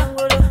kangoro,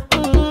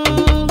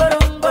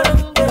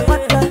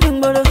 mata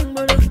kungoro,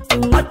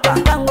 mata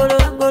kangoro,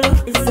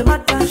 it's a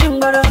mata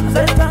shingoro.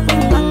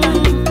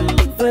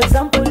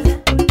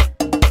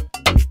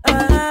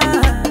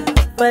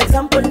 For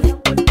example,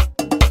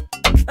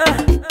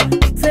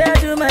 say I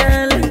do my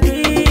hand like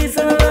this,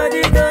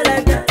 somebody go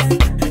like that.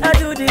 I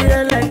do the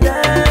hand like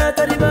that,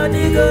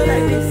 everybody go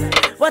like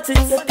this. What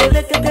is it?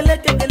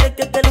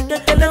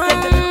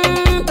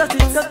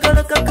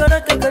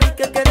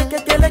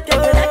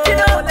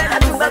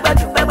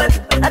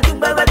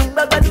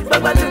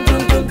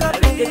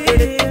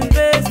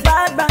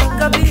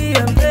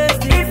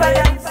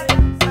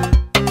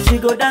 She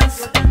go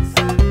dance,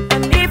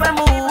 and if I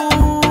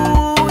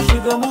move, she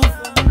go move.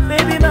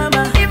 Baby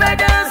mama, if I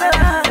dance,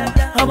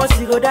 how much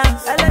she go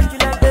dance? I like you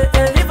like that.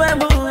 And if I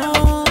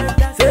move,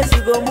 say she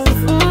go move.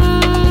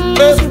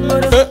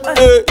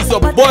 It's a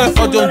boy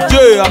AZONTO.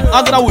 I'm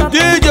hanging out with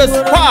DJ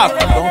Spark.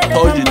 Don't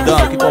touch it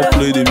down. Keep on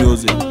playing the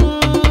music.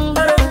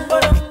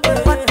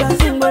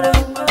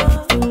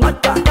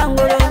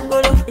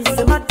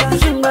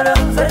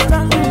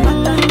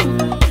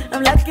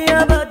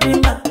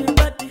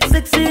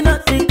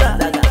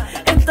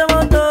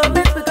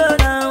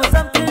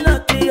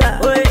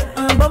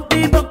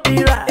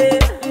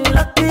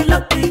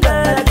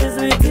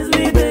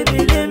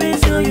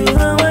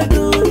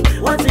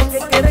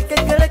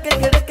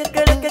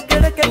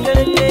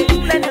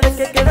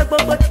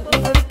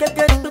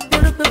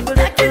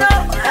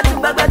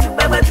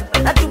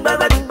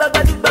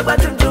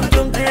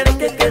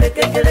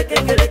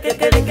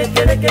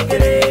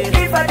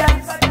 If I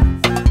dance,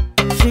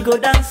 she go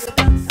dance.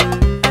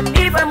 And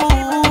if I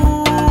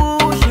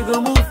move, she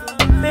go move.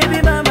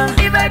 Baby mama,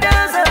 if I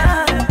dance,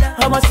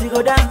 how much she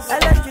go dance? I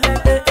like you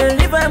like that.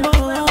 If I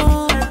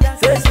move,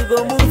 say she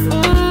go move.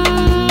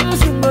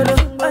 Singolo,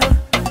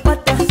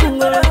 pata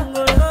singolo,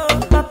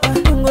 papa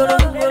singolo,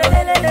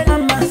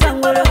 mama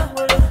singolo,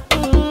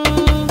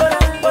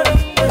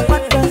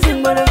 pata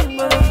singolo,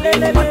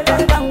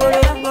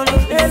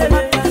 pata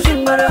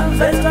singolo,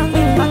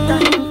 pata.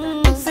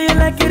 See you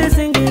like it is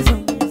singing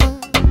song,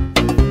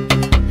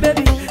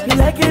 baby. You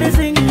like it is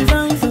singing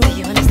song. Do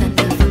you understand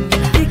the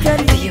formula? Do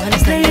you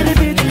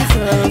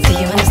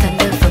understand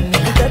the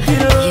formula?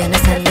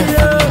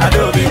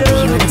 Do you understand the formula? Do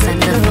you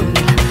understand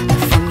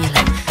the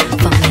formula?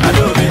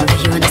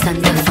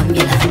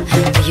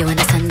 Do you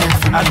understand the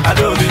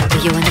formula? Do you understand the formula? Do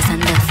you understand the formula? Do you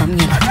understand the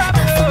formula?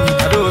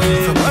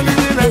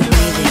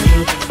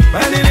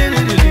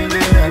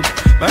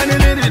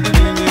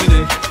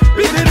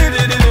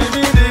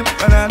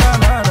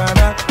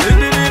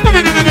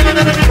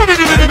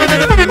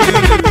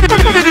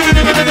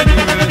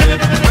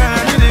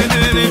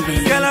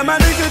 Girl, I'm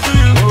addicted to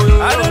you.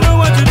 I don't know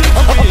what to do.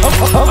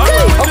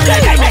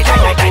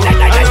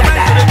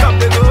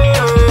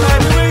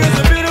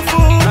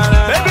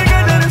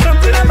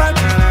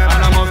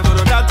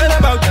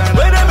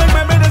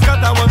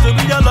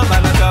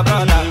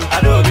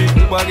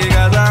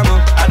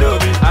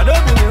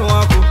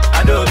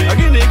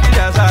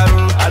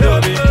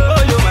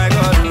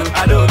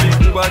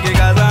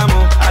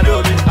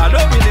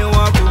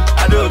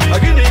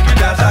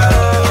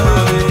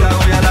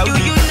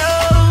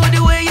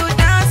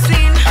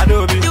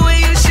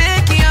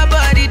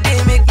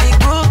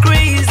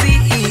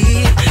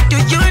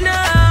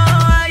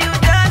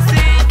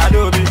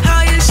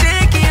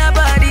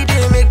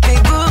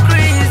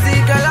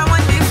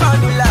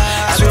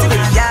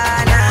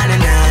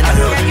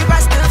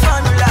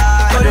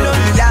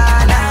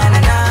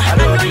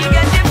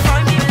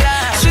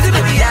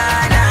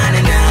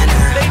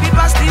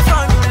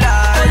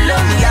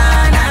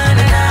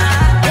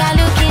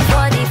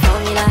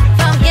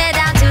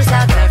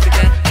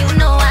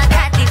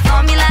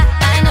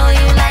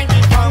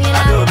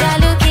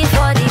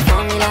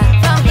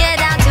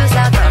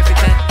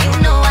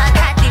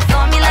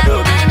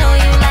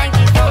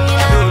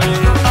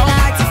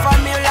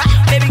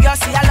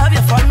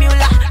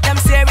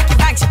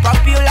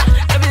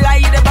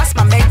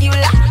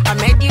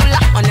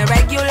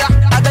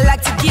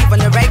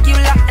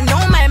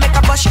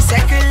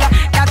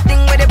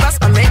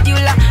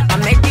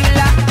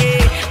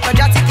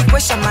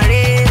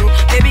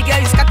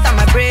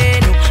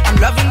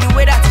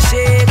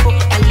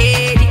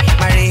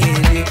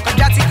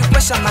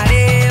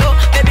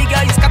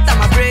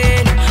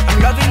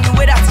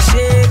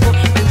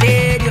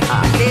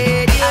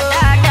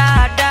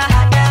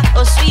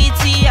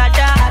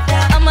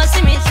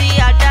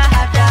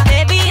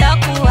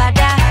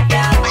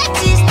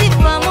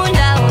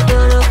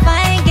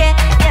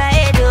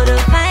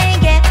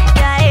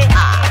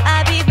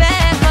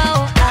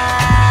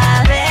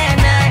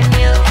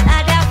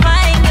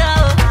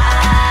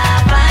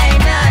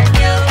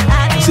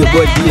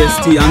 Boy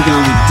DST, I'm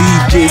getting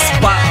with DJ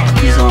Spot.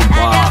 He's on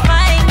bar.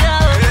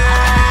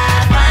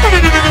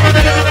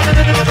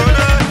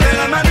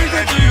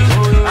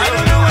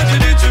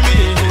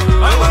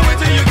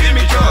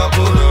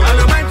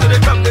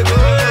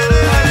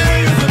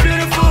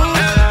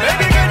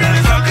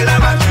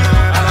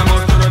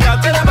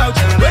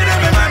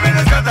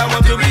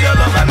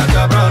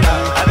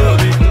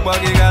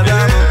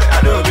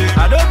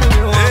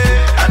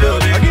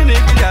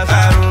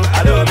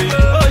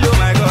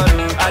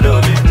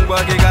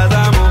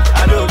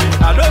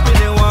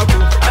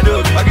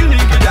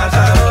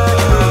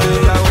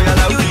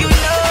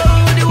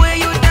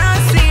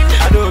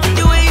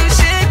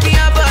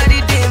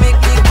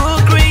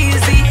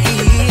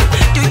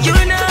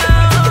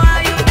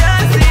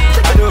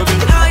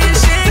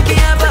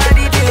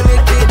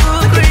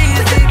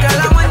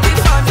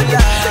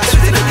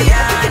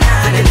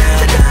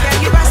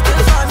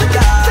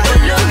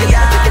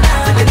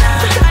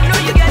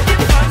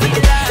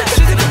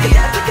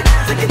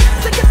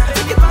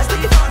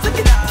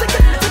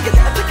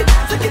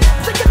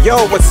 Yo,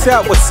 what's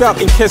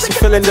up? In case you're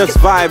feeling this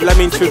vibe, let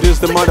me introduce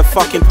the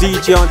motherfucking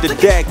DJ on the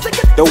deck.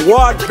 The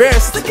world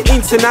best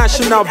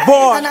international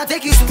boy,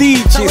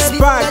 DJ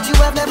Spike,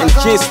 and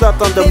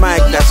J-Slot on the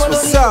mic. That's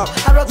what's up.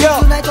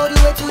 Yo.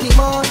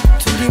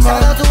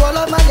 Shout out to all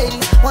of my ladies,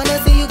 wanna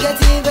see you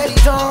getting very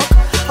drunk.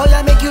 Oh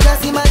yeah, make you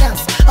dance in my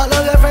dance. All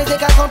of your friends, they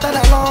can come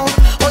along.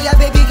 Oh yeah,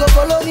 baby, go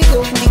follow me,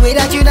 go. The way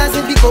that you dance,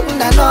 be open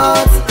and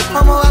not.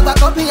 I'm all about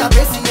company, I'm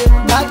pressing it.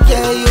 Bad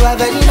girl, you are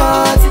very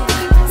naughty.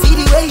 See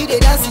the way you dey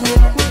dancing,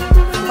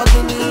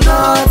 fucking me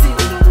naughty.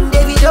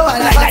 David, oh, I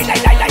like it.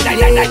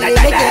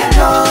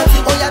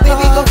 Oh yeah,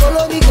 baby, go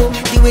follow me, go.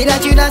 The way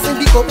that you dancing,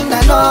 be open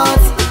and not.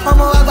 I'm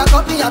all about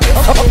company, I'm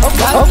pressing it.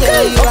 Bad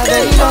girl, you are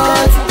very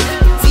naughty.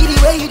 See the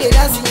way you dey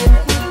dancing.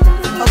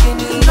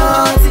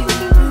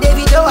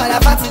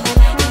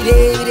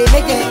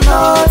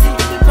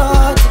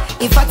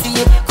 In fact,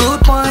 yeah, good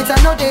points, I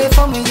know they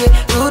for me, yeah.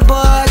 Good boy,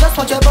 I just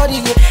want your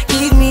body, yeah.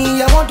 Give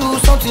me, I want to do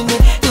something,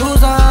 yeah. Do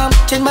some,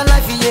 change my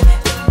life, yeah.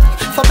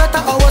 For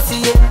better or worse,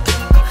 yeah.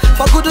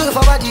 For good or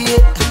for bad, yeah.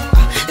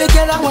 You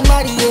get that one,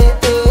 marry, yeah.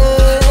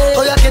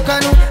 Oh, yeah,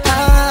 Kekanu,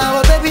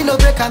 oh, baby, no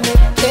break, I'm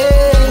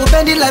yeah.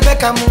 Bend it like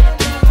Beckham.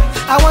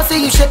 I want to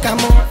see you shake, I'm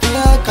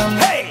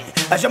hey.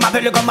 It's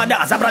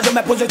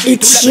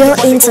your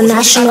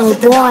international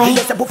boy,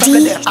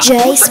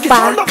 DJ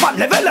Spark.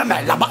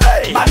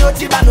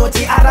 Banotti,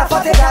 banotti,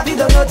 Arafate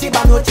Davido, noti,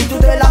 banotti, tu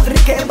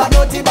dell'Afrique,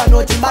 banotti,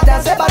 banotti,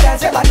 badanse,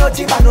 badanse,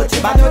 banotti, banotti,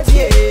 banotti,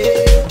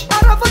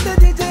 Arafate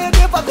DJ,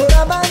 ne fa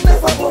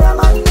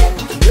Kuraman,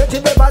 je ti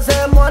peux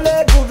passer moi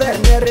le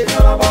gouverneur,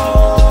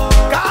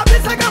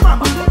 Kabisa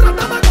Gamama,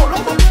 Ratama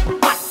Colombo,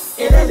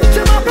 je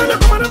m'appelle le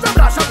commandant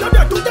Zabra, champion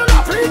de toute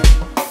l'Afrique,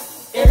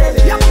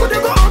 y'a beaucoup de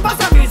gars, on va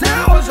s'amuser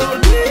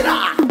aujourd'hui là,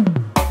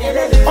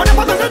 on n'a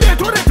pas besoin de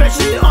tout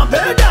réfléchir, on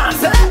peut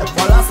danser,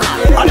 voilà ça,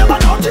 allez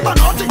banotti,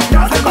 banotti,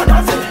 danse,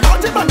 badanse,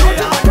 banotti, banotti,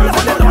 banotti,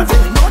 banotti,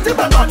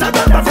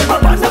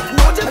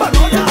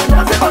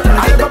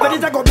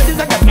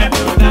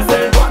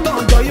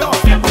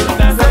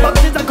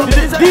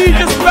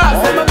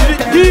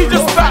 DJ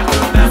Spark,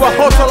 you are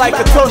hotter like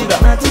a thunder.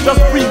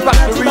 Just bring back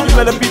the rhythm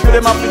and the people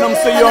them up in them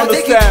so you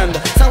understand.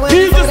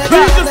 DJ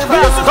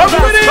Spark, come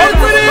with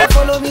it.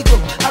 Follow me, go.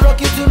 I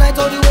rock you tonight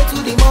all the way to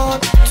the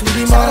morning.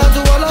 Shout out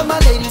to all of my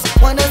ladies,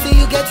 wanna see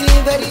you getting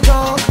very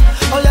drunk.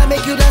 Oh yeah,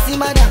 make you dance in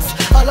my dance.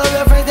 All of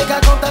your friends they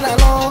can come down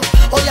along.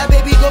 Oh yeah,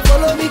 baby, go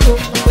follow me, go.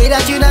 The way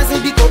that you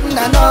dancing, be open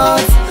and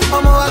nuts.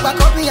 I'm all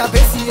back up in your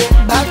face, yeah.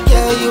 Back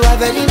girl, you are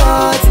very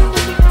naughty.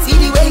 See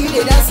the way you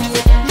dey dancing,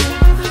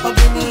 yeah. Up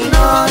in me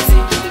naughty.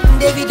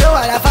 David, oh,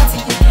 I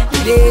fatty.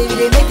 They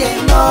make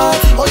them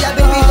nuts. Oh yeah,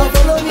 baby, go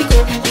follow me,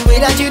 go. The way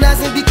that you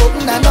dancing, be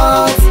open and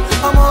nuts.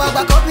 I'm all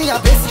back up in your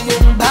face, yeah.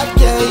 Back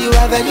girl, you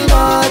are very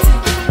naughty.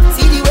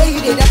 See the way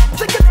you dey dance.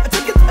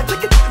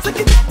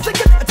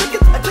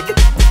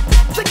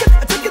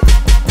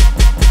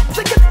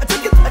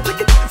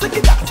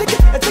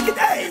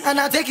 And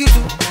I'll take you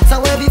to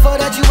somewhere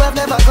before that you have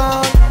never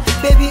gone.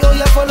 Baby, oh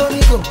yeah, follow me,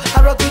 go.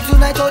 I rock you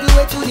tonight all the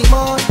way to the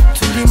morning.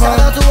 Shout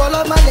out to all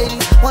of my ladies,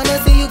 wanna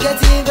see you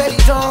getting very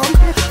drunk.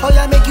 Oh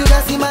yeah, make you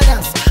dance in my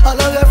dance. All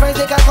of your friends,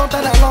 they can come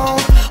down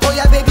along. Oh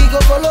yeah, baby, go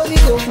follow me,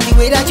 go. The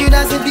way that you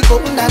dancing, be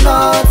open and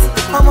nuts.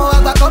 I'm all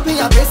back up in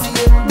your face,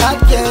 yeah.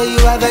 Bad girl, you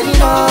are very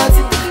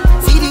naughty.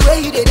 See the way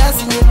you dey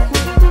dancing,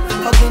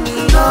 yeah. Up in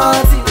me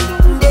naughty.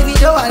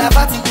 David, oh, I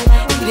party.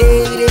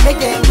 They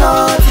make them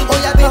nuts. Oh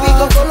yeah, baby,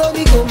 go follow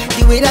me, go.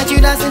 The way that you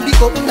dancing, be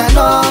open and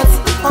nuts.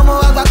 I'm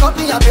all back up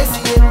in your face,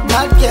 yeah.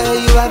 Bad girl,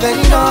 you are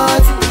very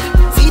naughty.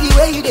 See the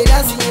way you dey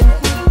dancing,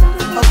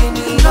 yeah. Up in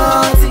me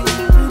naughty.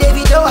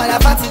 David, oh, I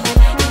party.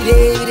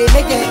 They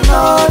make them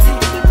naughty,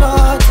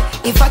 naughty.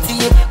 In fact,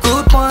 yeah,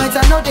 good points,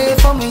 I know they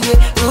for me, yeah.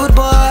 Good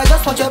boy, I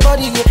just want your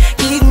body, yeah.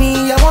 Give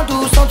me, I want to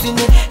do something,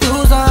 yeah.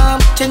 Do some,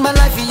 change my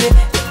life, yeah.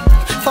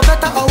 For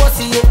better or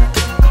worse, yeah.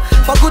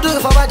 For good or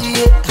for bad,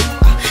 yeah.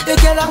 You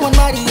get that one,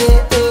 marry,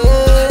 yeah.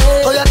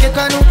 Oh, yeah,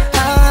 Kekanu,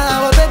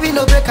 oh, baby,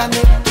 no break, I'm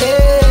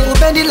yeah.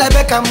 Bend it like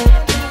Beckham.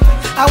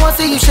 I want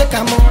to see you shake,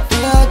 I'm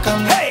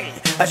hey.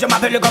 Je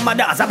m'appelle le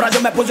commandant, Zabra, je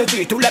me pose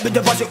dessus. Tous les buts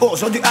de voici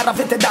aujourd'hui,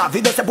 Arafat et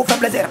David, c'est pour faire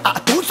plaisir à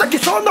tous ceux qui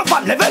sont devant.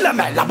 Levez les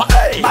mains là-bas,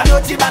 hey.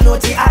 Banotti,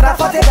 banotti,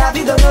 Arafat et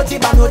David, noti,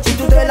 banotti,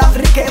 tout de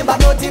l'Afrique,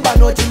 banotti,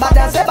 banotti,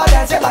 badanse,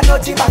 badanse,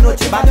 banotti,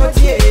 banotti,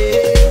 banotti,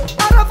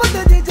 Arafat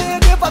et DJ,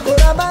 ne fa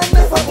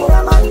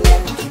Kuraman,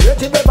 je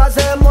te peux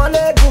passer moi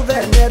le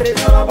gouverneur,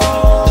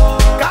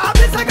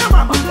 Kabisa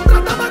Gamama,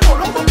 Ratama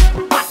Colombo,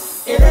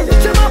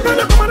 je m'appelle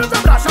le commandant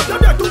Zabra, champion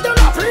de toute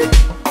l'Afrique.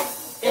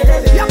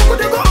 Y'a beaucoup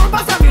de gars, on va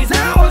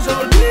s'amuser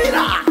aujourd'hui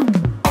là.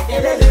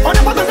 On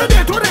n'a pas besoin de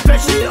tout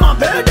réfléchir, on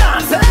peut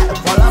danser.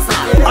 Voilà ça.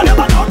 Allez,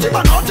 banotti,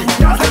 banotti,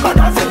 danse,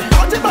 badanse,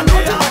 banotti,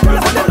 banotti,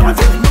 banotti,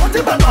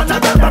 banotti, banotti,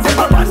 banotti, banotti,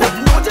 banotti,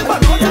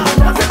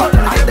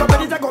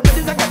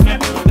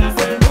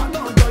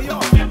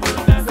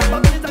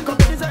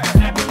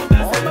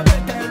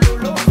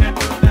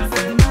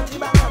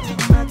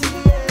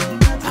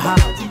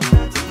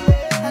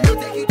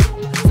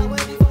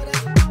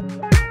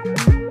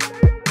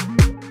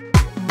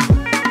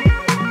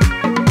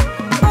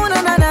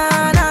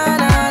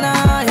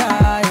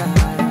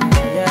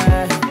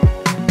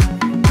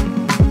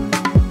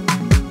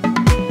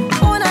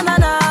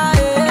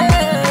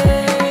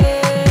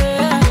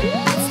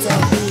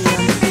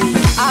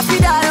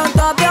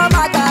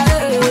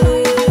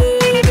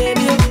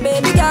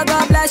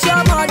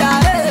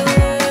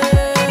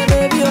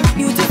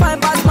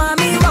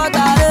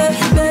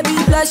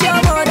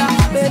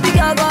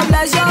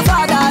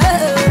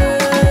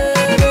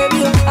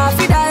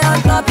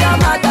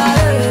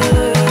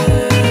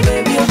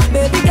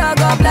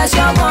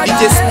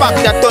 DJ Spark,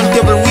 that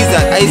turntable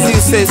wizard, as you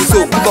say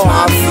so, go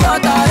have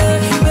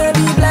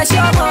baby, bless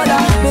your mother,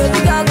 baby,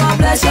 God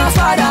bless your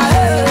father,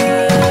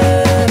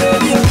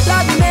 baby,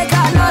 love me, make I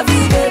love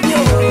you, baby,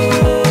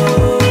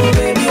 oh,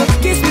 baby,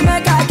 kiss me,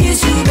 make I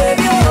kiss you,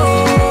 baby,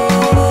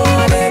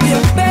 oh, baby,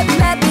 baby,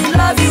 let me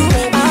love you,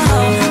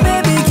 baby.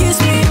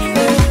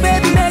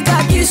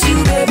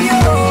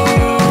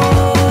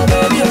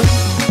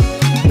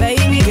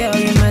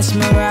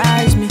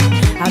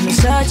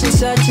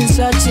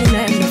 searching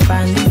and we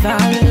finally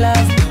found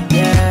love.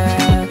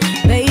 Yeah,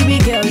 baby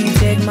girl, you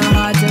take my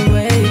heart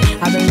away.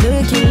 I've been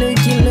looking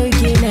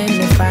and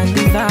we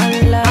finally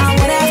found love. I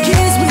wanna have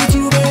kids with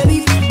you,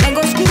 baby, then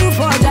go school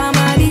for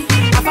Germany.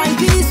 I find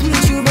peace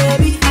with you,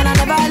 baby, and I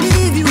never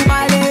leave you,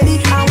 my lady.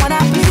 I wanna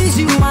please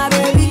you, my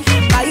baby,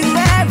 buy you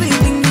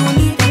everything you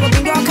need. Then go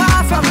bring your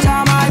car from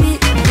Germany,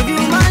 give you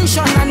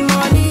mansion and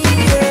money.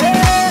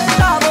 Yeah,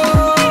 love,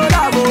 oh,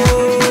 love,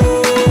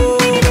 oh,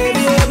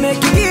 baby, oh,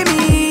 make you give me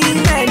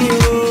menu,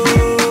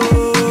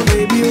 oh,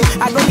 baby,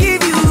 oh. I go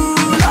give you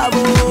love,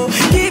 oh,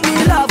 give me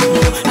love,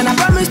 oh, and I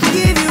promise to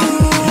give you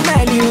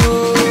menu,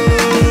 oh,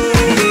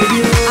 baby,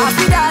 oh. I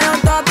see that on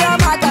top your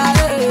matter,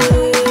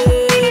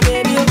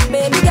 baby, oh,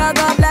 baby girl,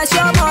 God bless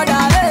your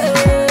mother,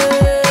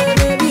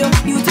 baby, oh,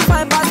 you to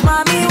find past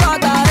mommy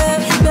water,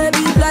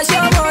 baby, bless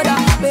your mother,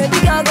 baby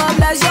girl, God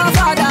bless your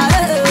father,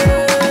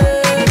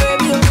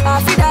 baby, oh, I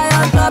see that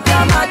on top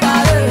your matter,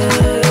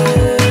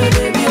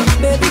 baby, oh,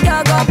 baby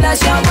girl, God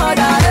bless your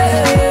mother,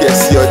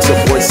 Yes, yo, it's your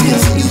boy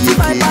Sleazy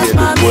EAK here.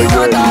 The boy, you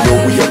already know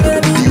we up in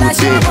the building.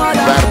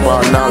 Right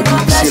about now, you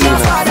chilling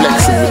and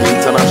flexing with the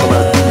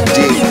international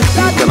DJ,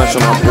 the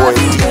international boy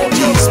DJ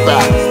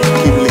Spark.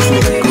 Keep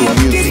listening to good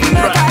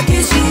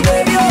music.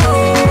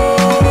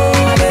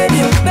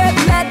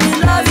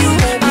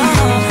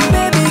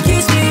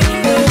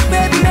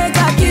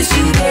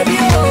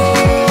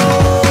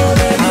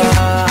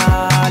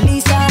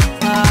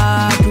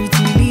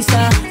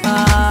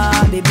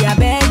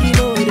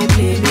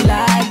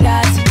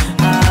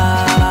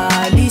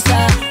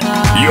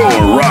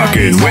 You're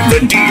rocking with the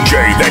DJ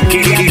that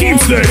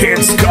keeps the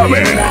hits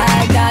coming.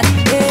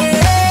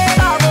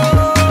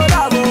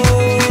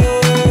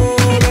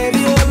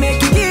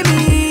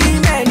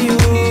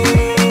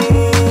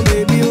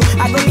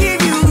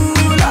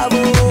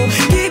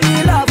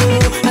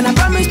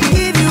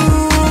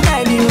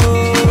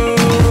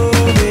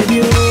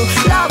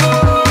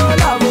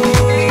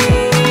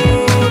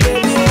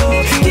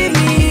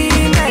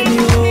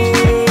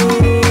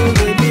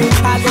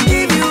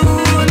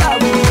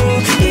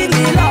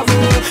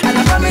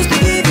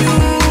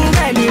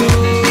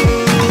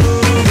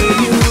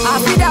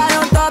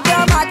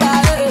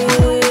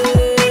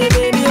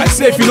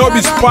 If you know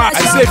be spark,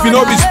 I say if you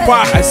know be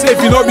spark, I say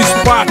if you know be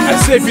spark, I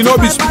say if you know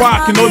be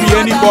spark, you know be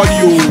anybody,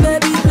 oh.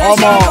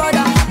 Omo,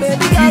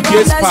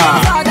 DJ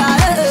Spark,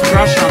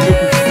 crash and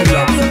make you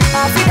feel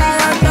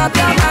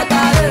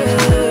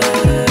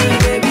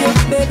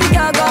baby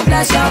girl, God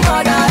bless your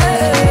mother,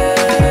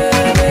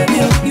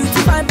 baby, you to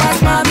find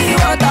past mommy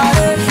water,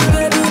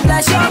 baby,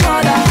 bless your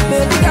mother,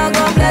 baby girl,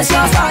 God bless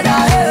your father,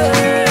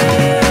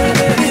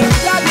 baby,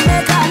 love you,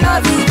 make I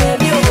love you,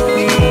 baby, oh,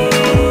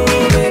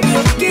 baby,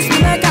 kiss me,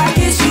 make I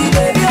kiss you,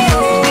 baby,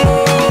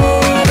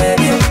 oh,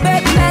 baby,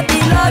 baby, let me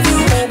love you,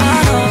 baby,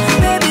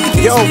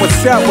 kiss Yo,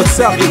 what's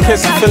up? In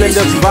case you're feeling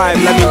this vibe,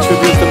 let me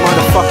introduce the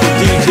motherfucking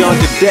DJ on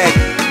the deck,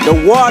 the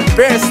world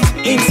best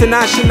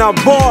international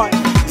boy,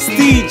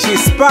 DJ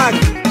Spark,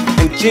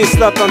 and J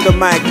Slot on the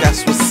mic.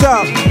 That's what's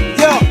up.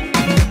 Yo.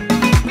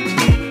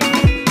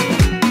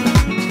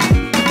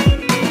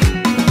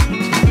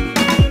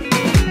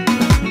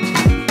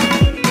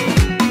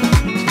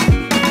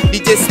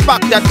 DJ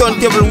Spark, that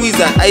turntable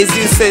wizard, as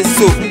you say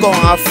so, go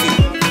on free.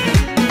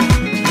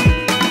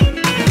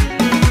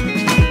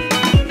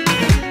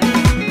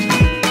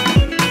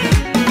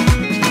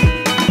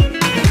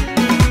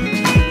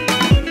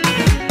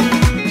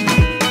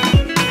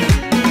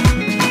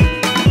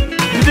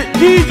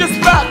 DJ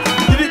Spark,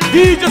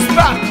 DJ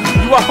Spark,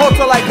 you are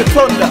hotter like a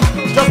thunder.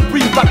 Just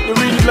bring back the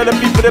rhythm, let the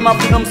people them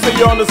up in them so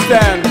you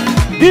understand.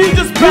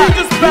 DJ Spark,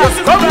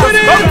 come with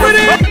it, come with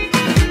it.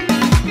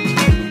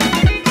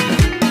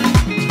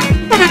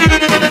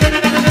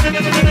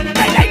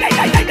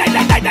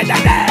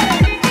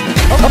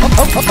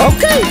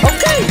 Okay.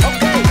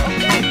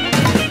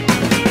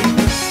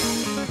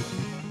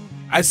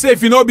 I say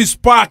if you know be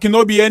spark, you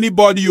know be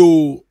anybody,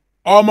 oh.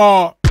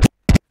 Omo,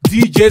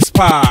 DJ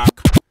Spark.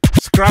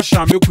 Scratch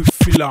and make we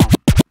feel am.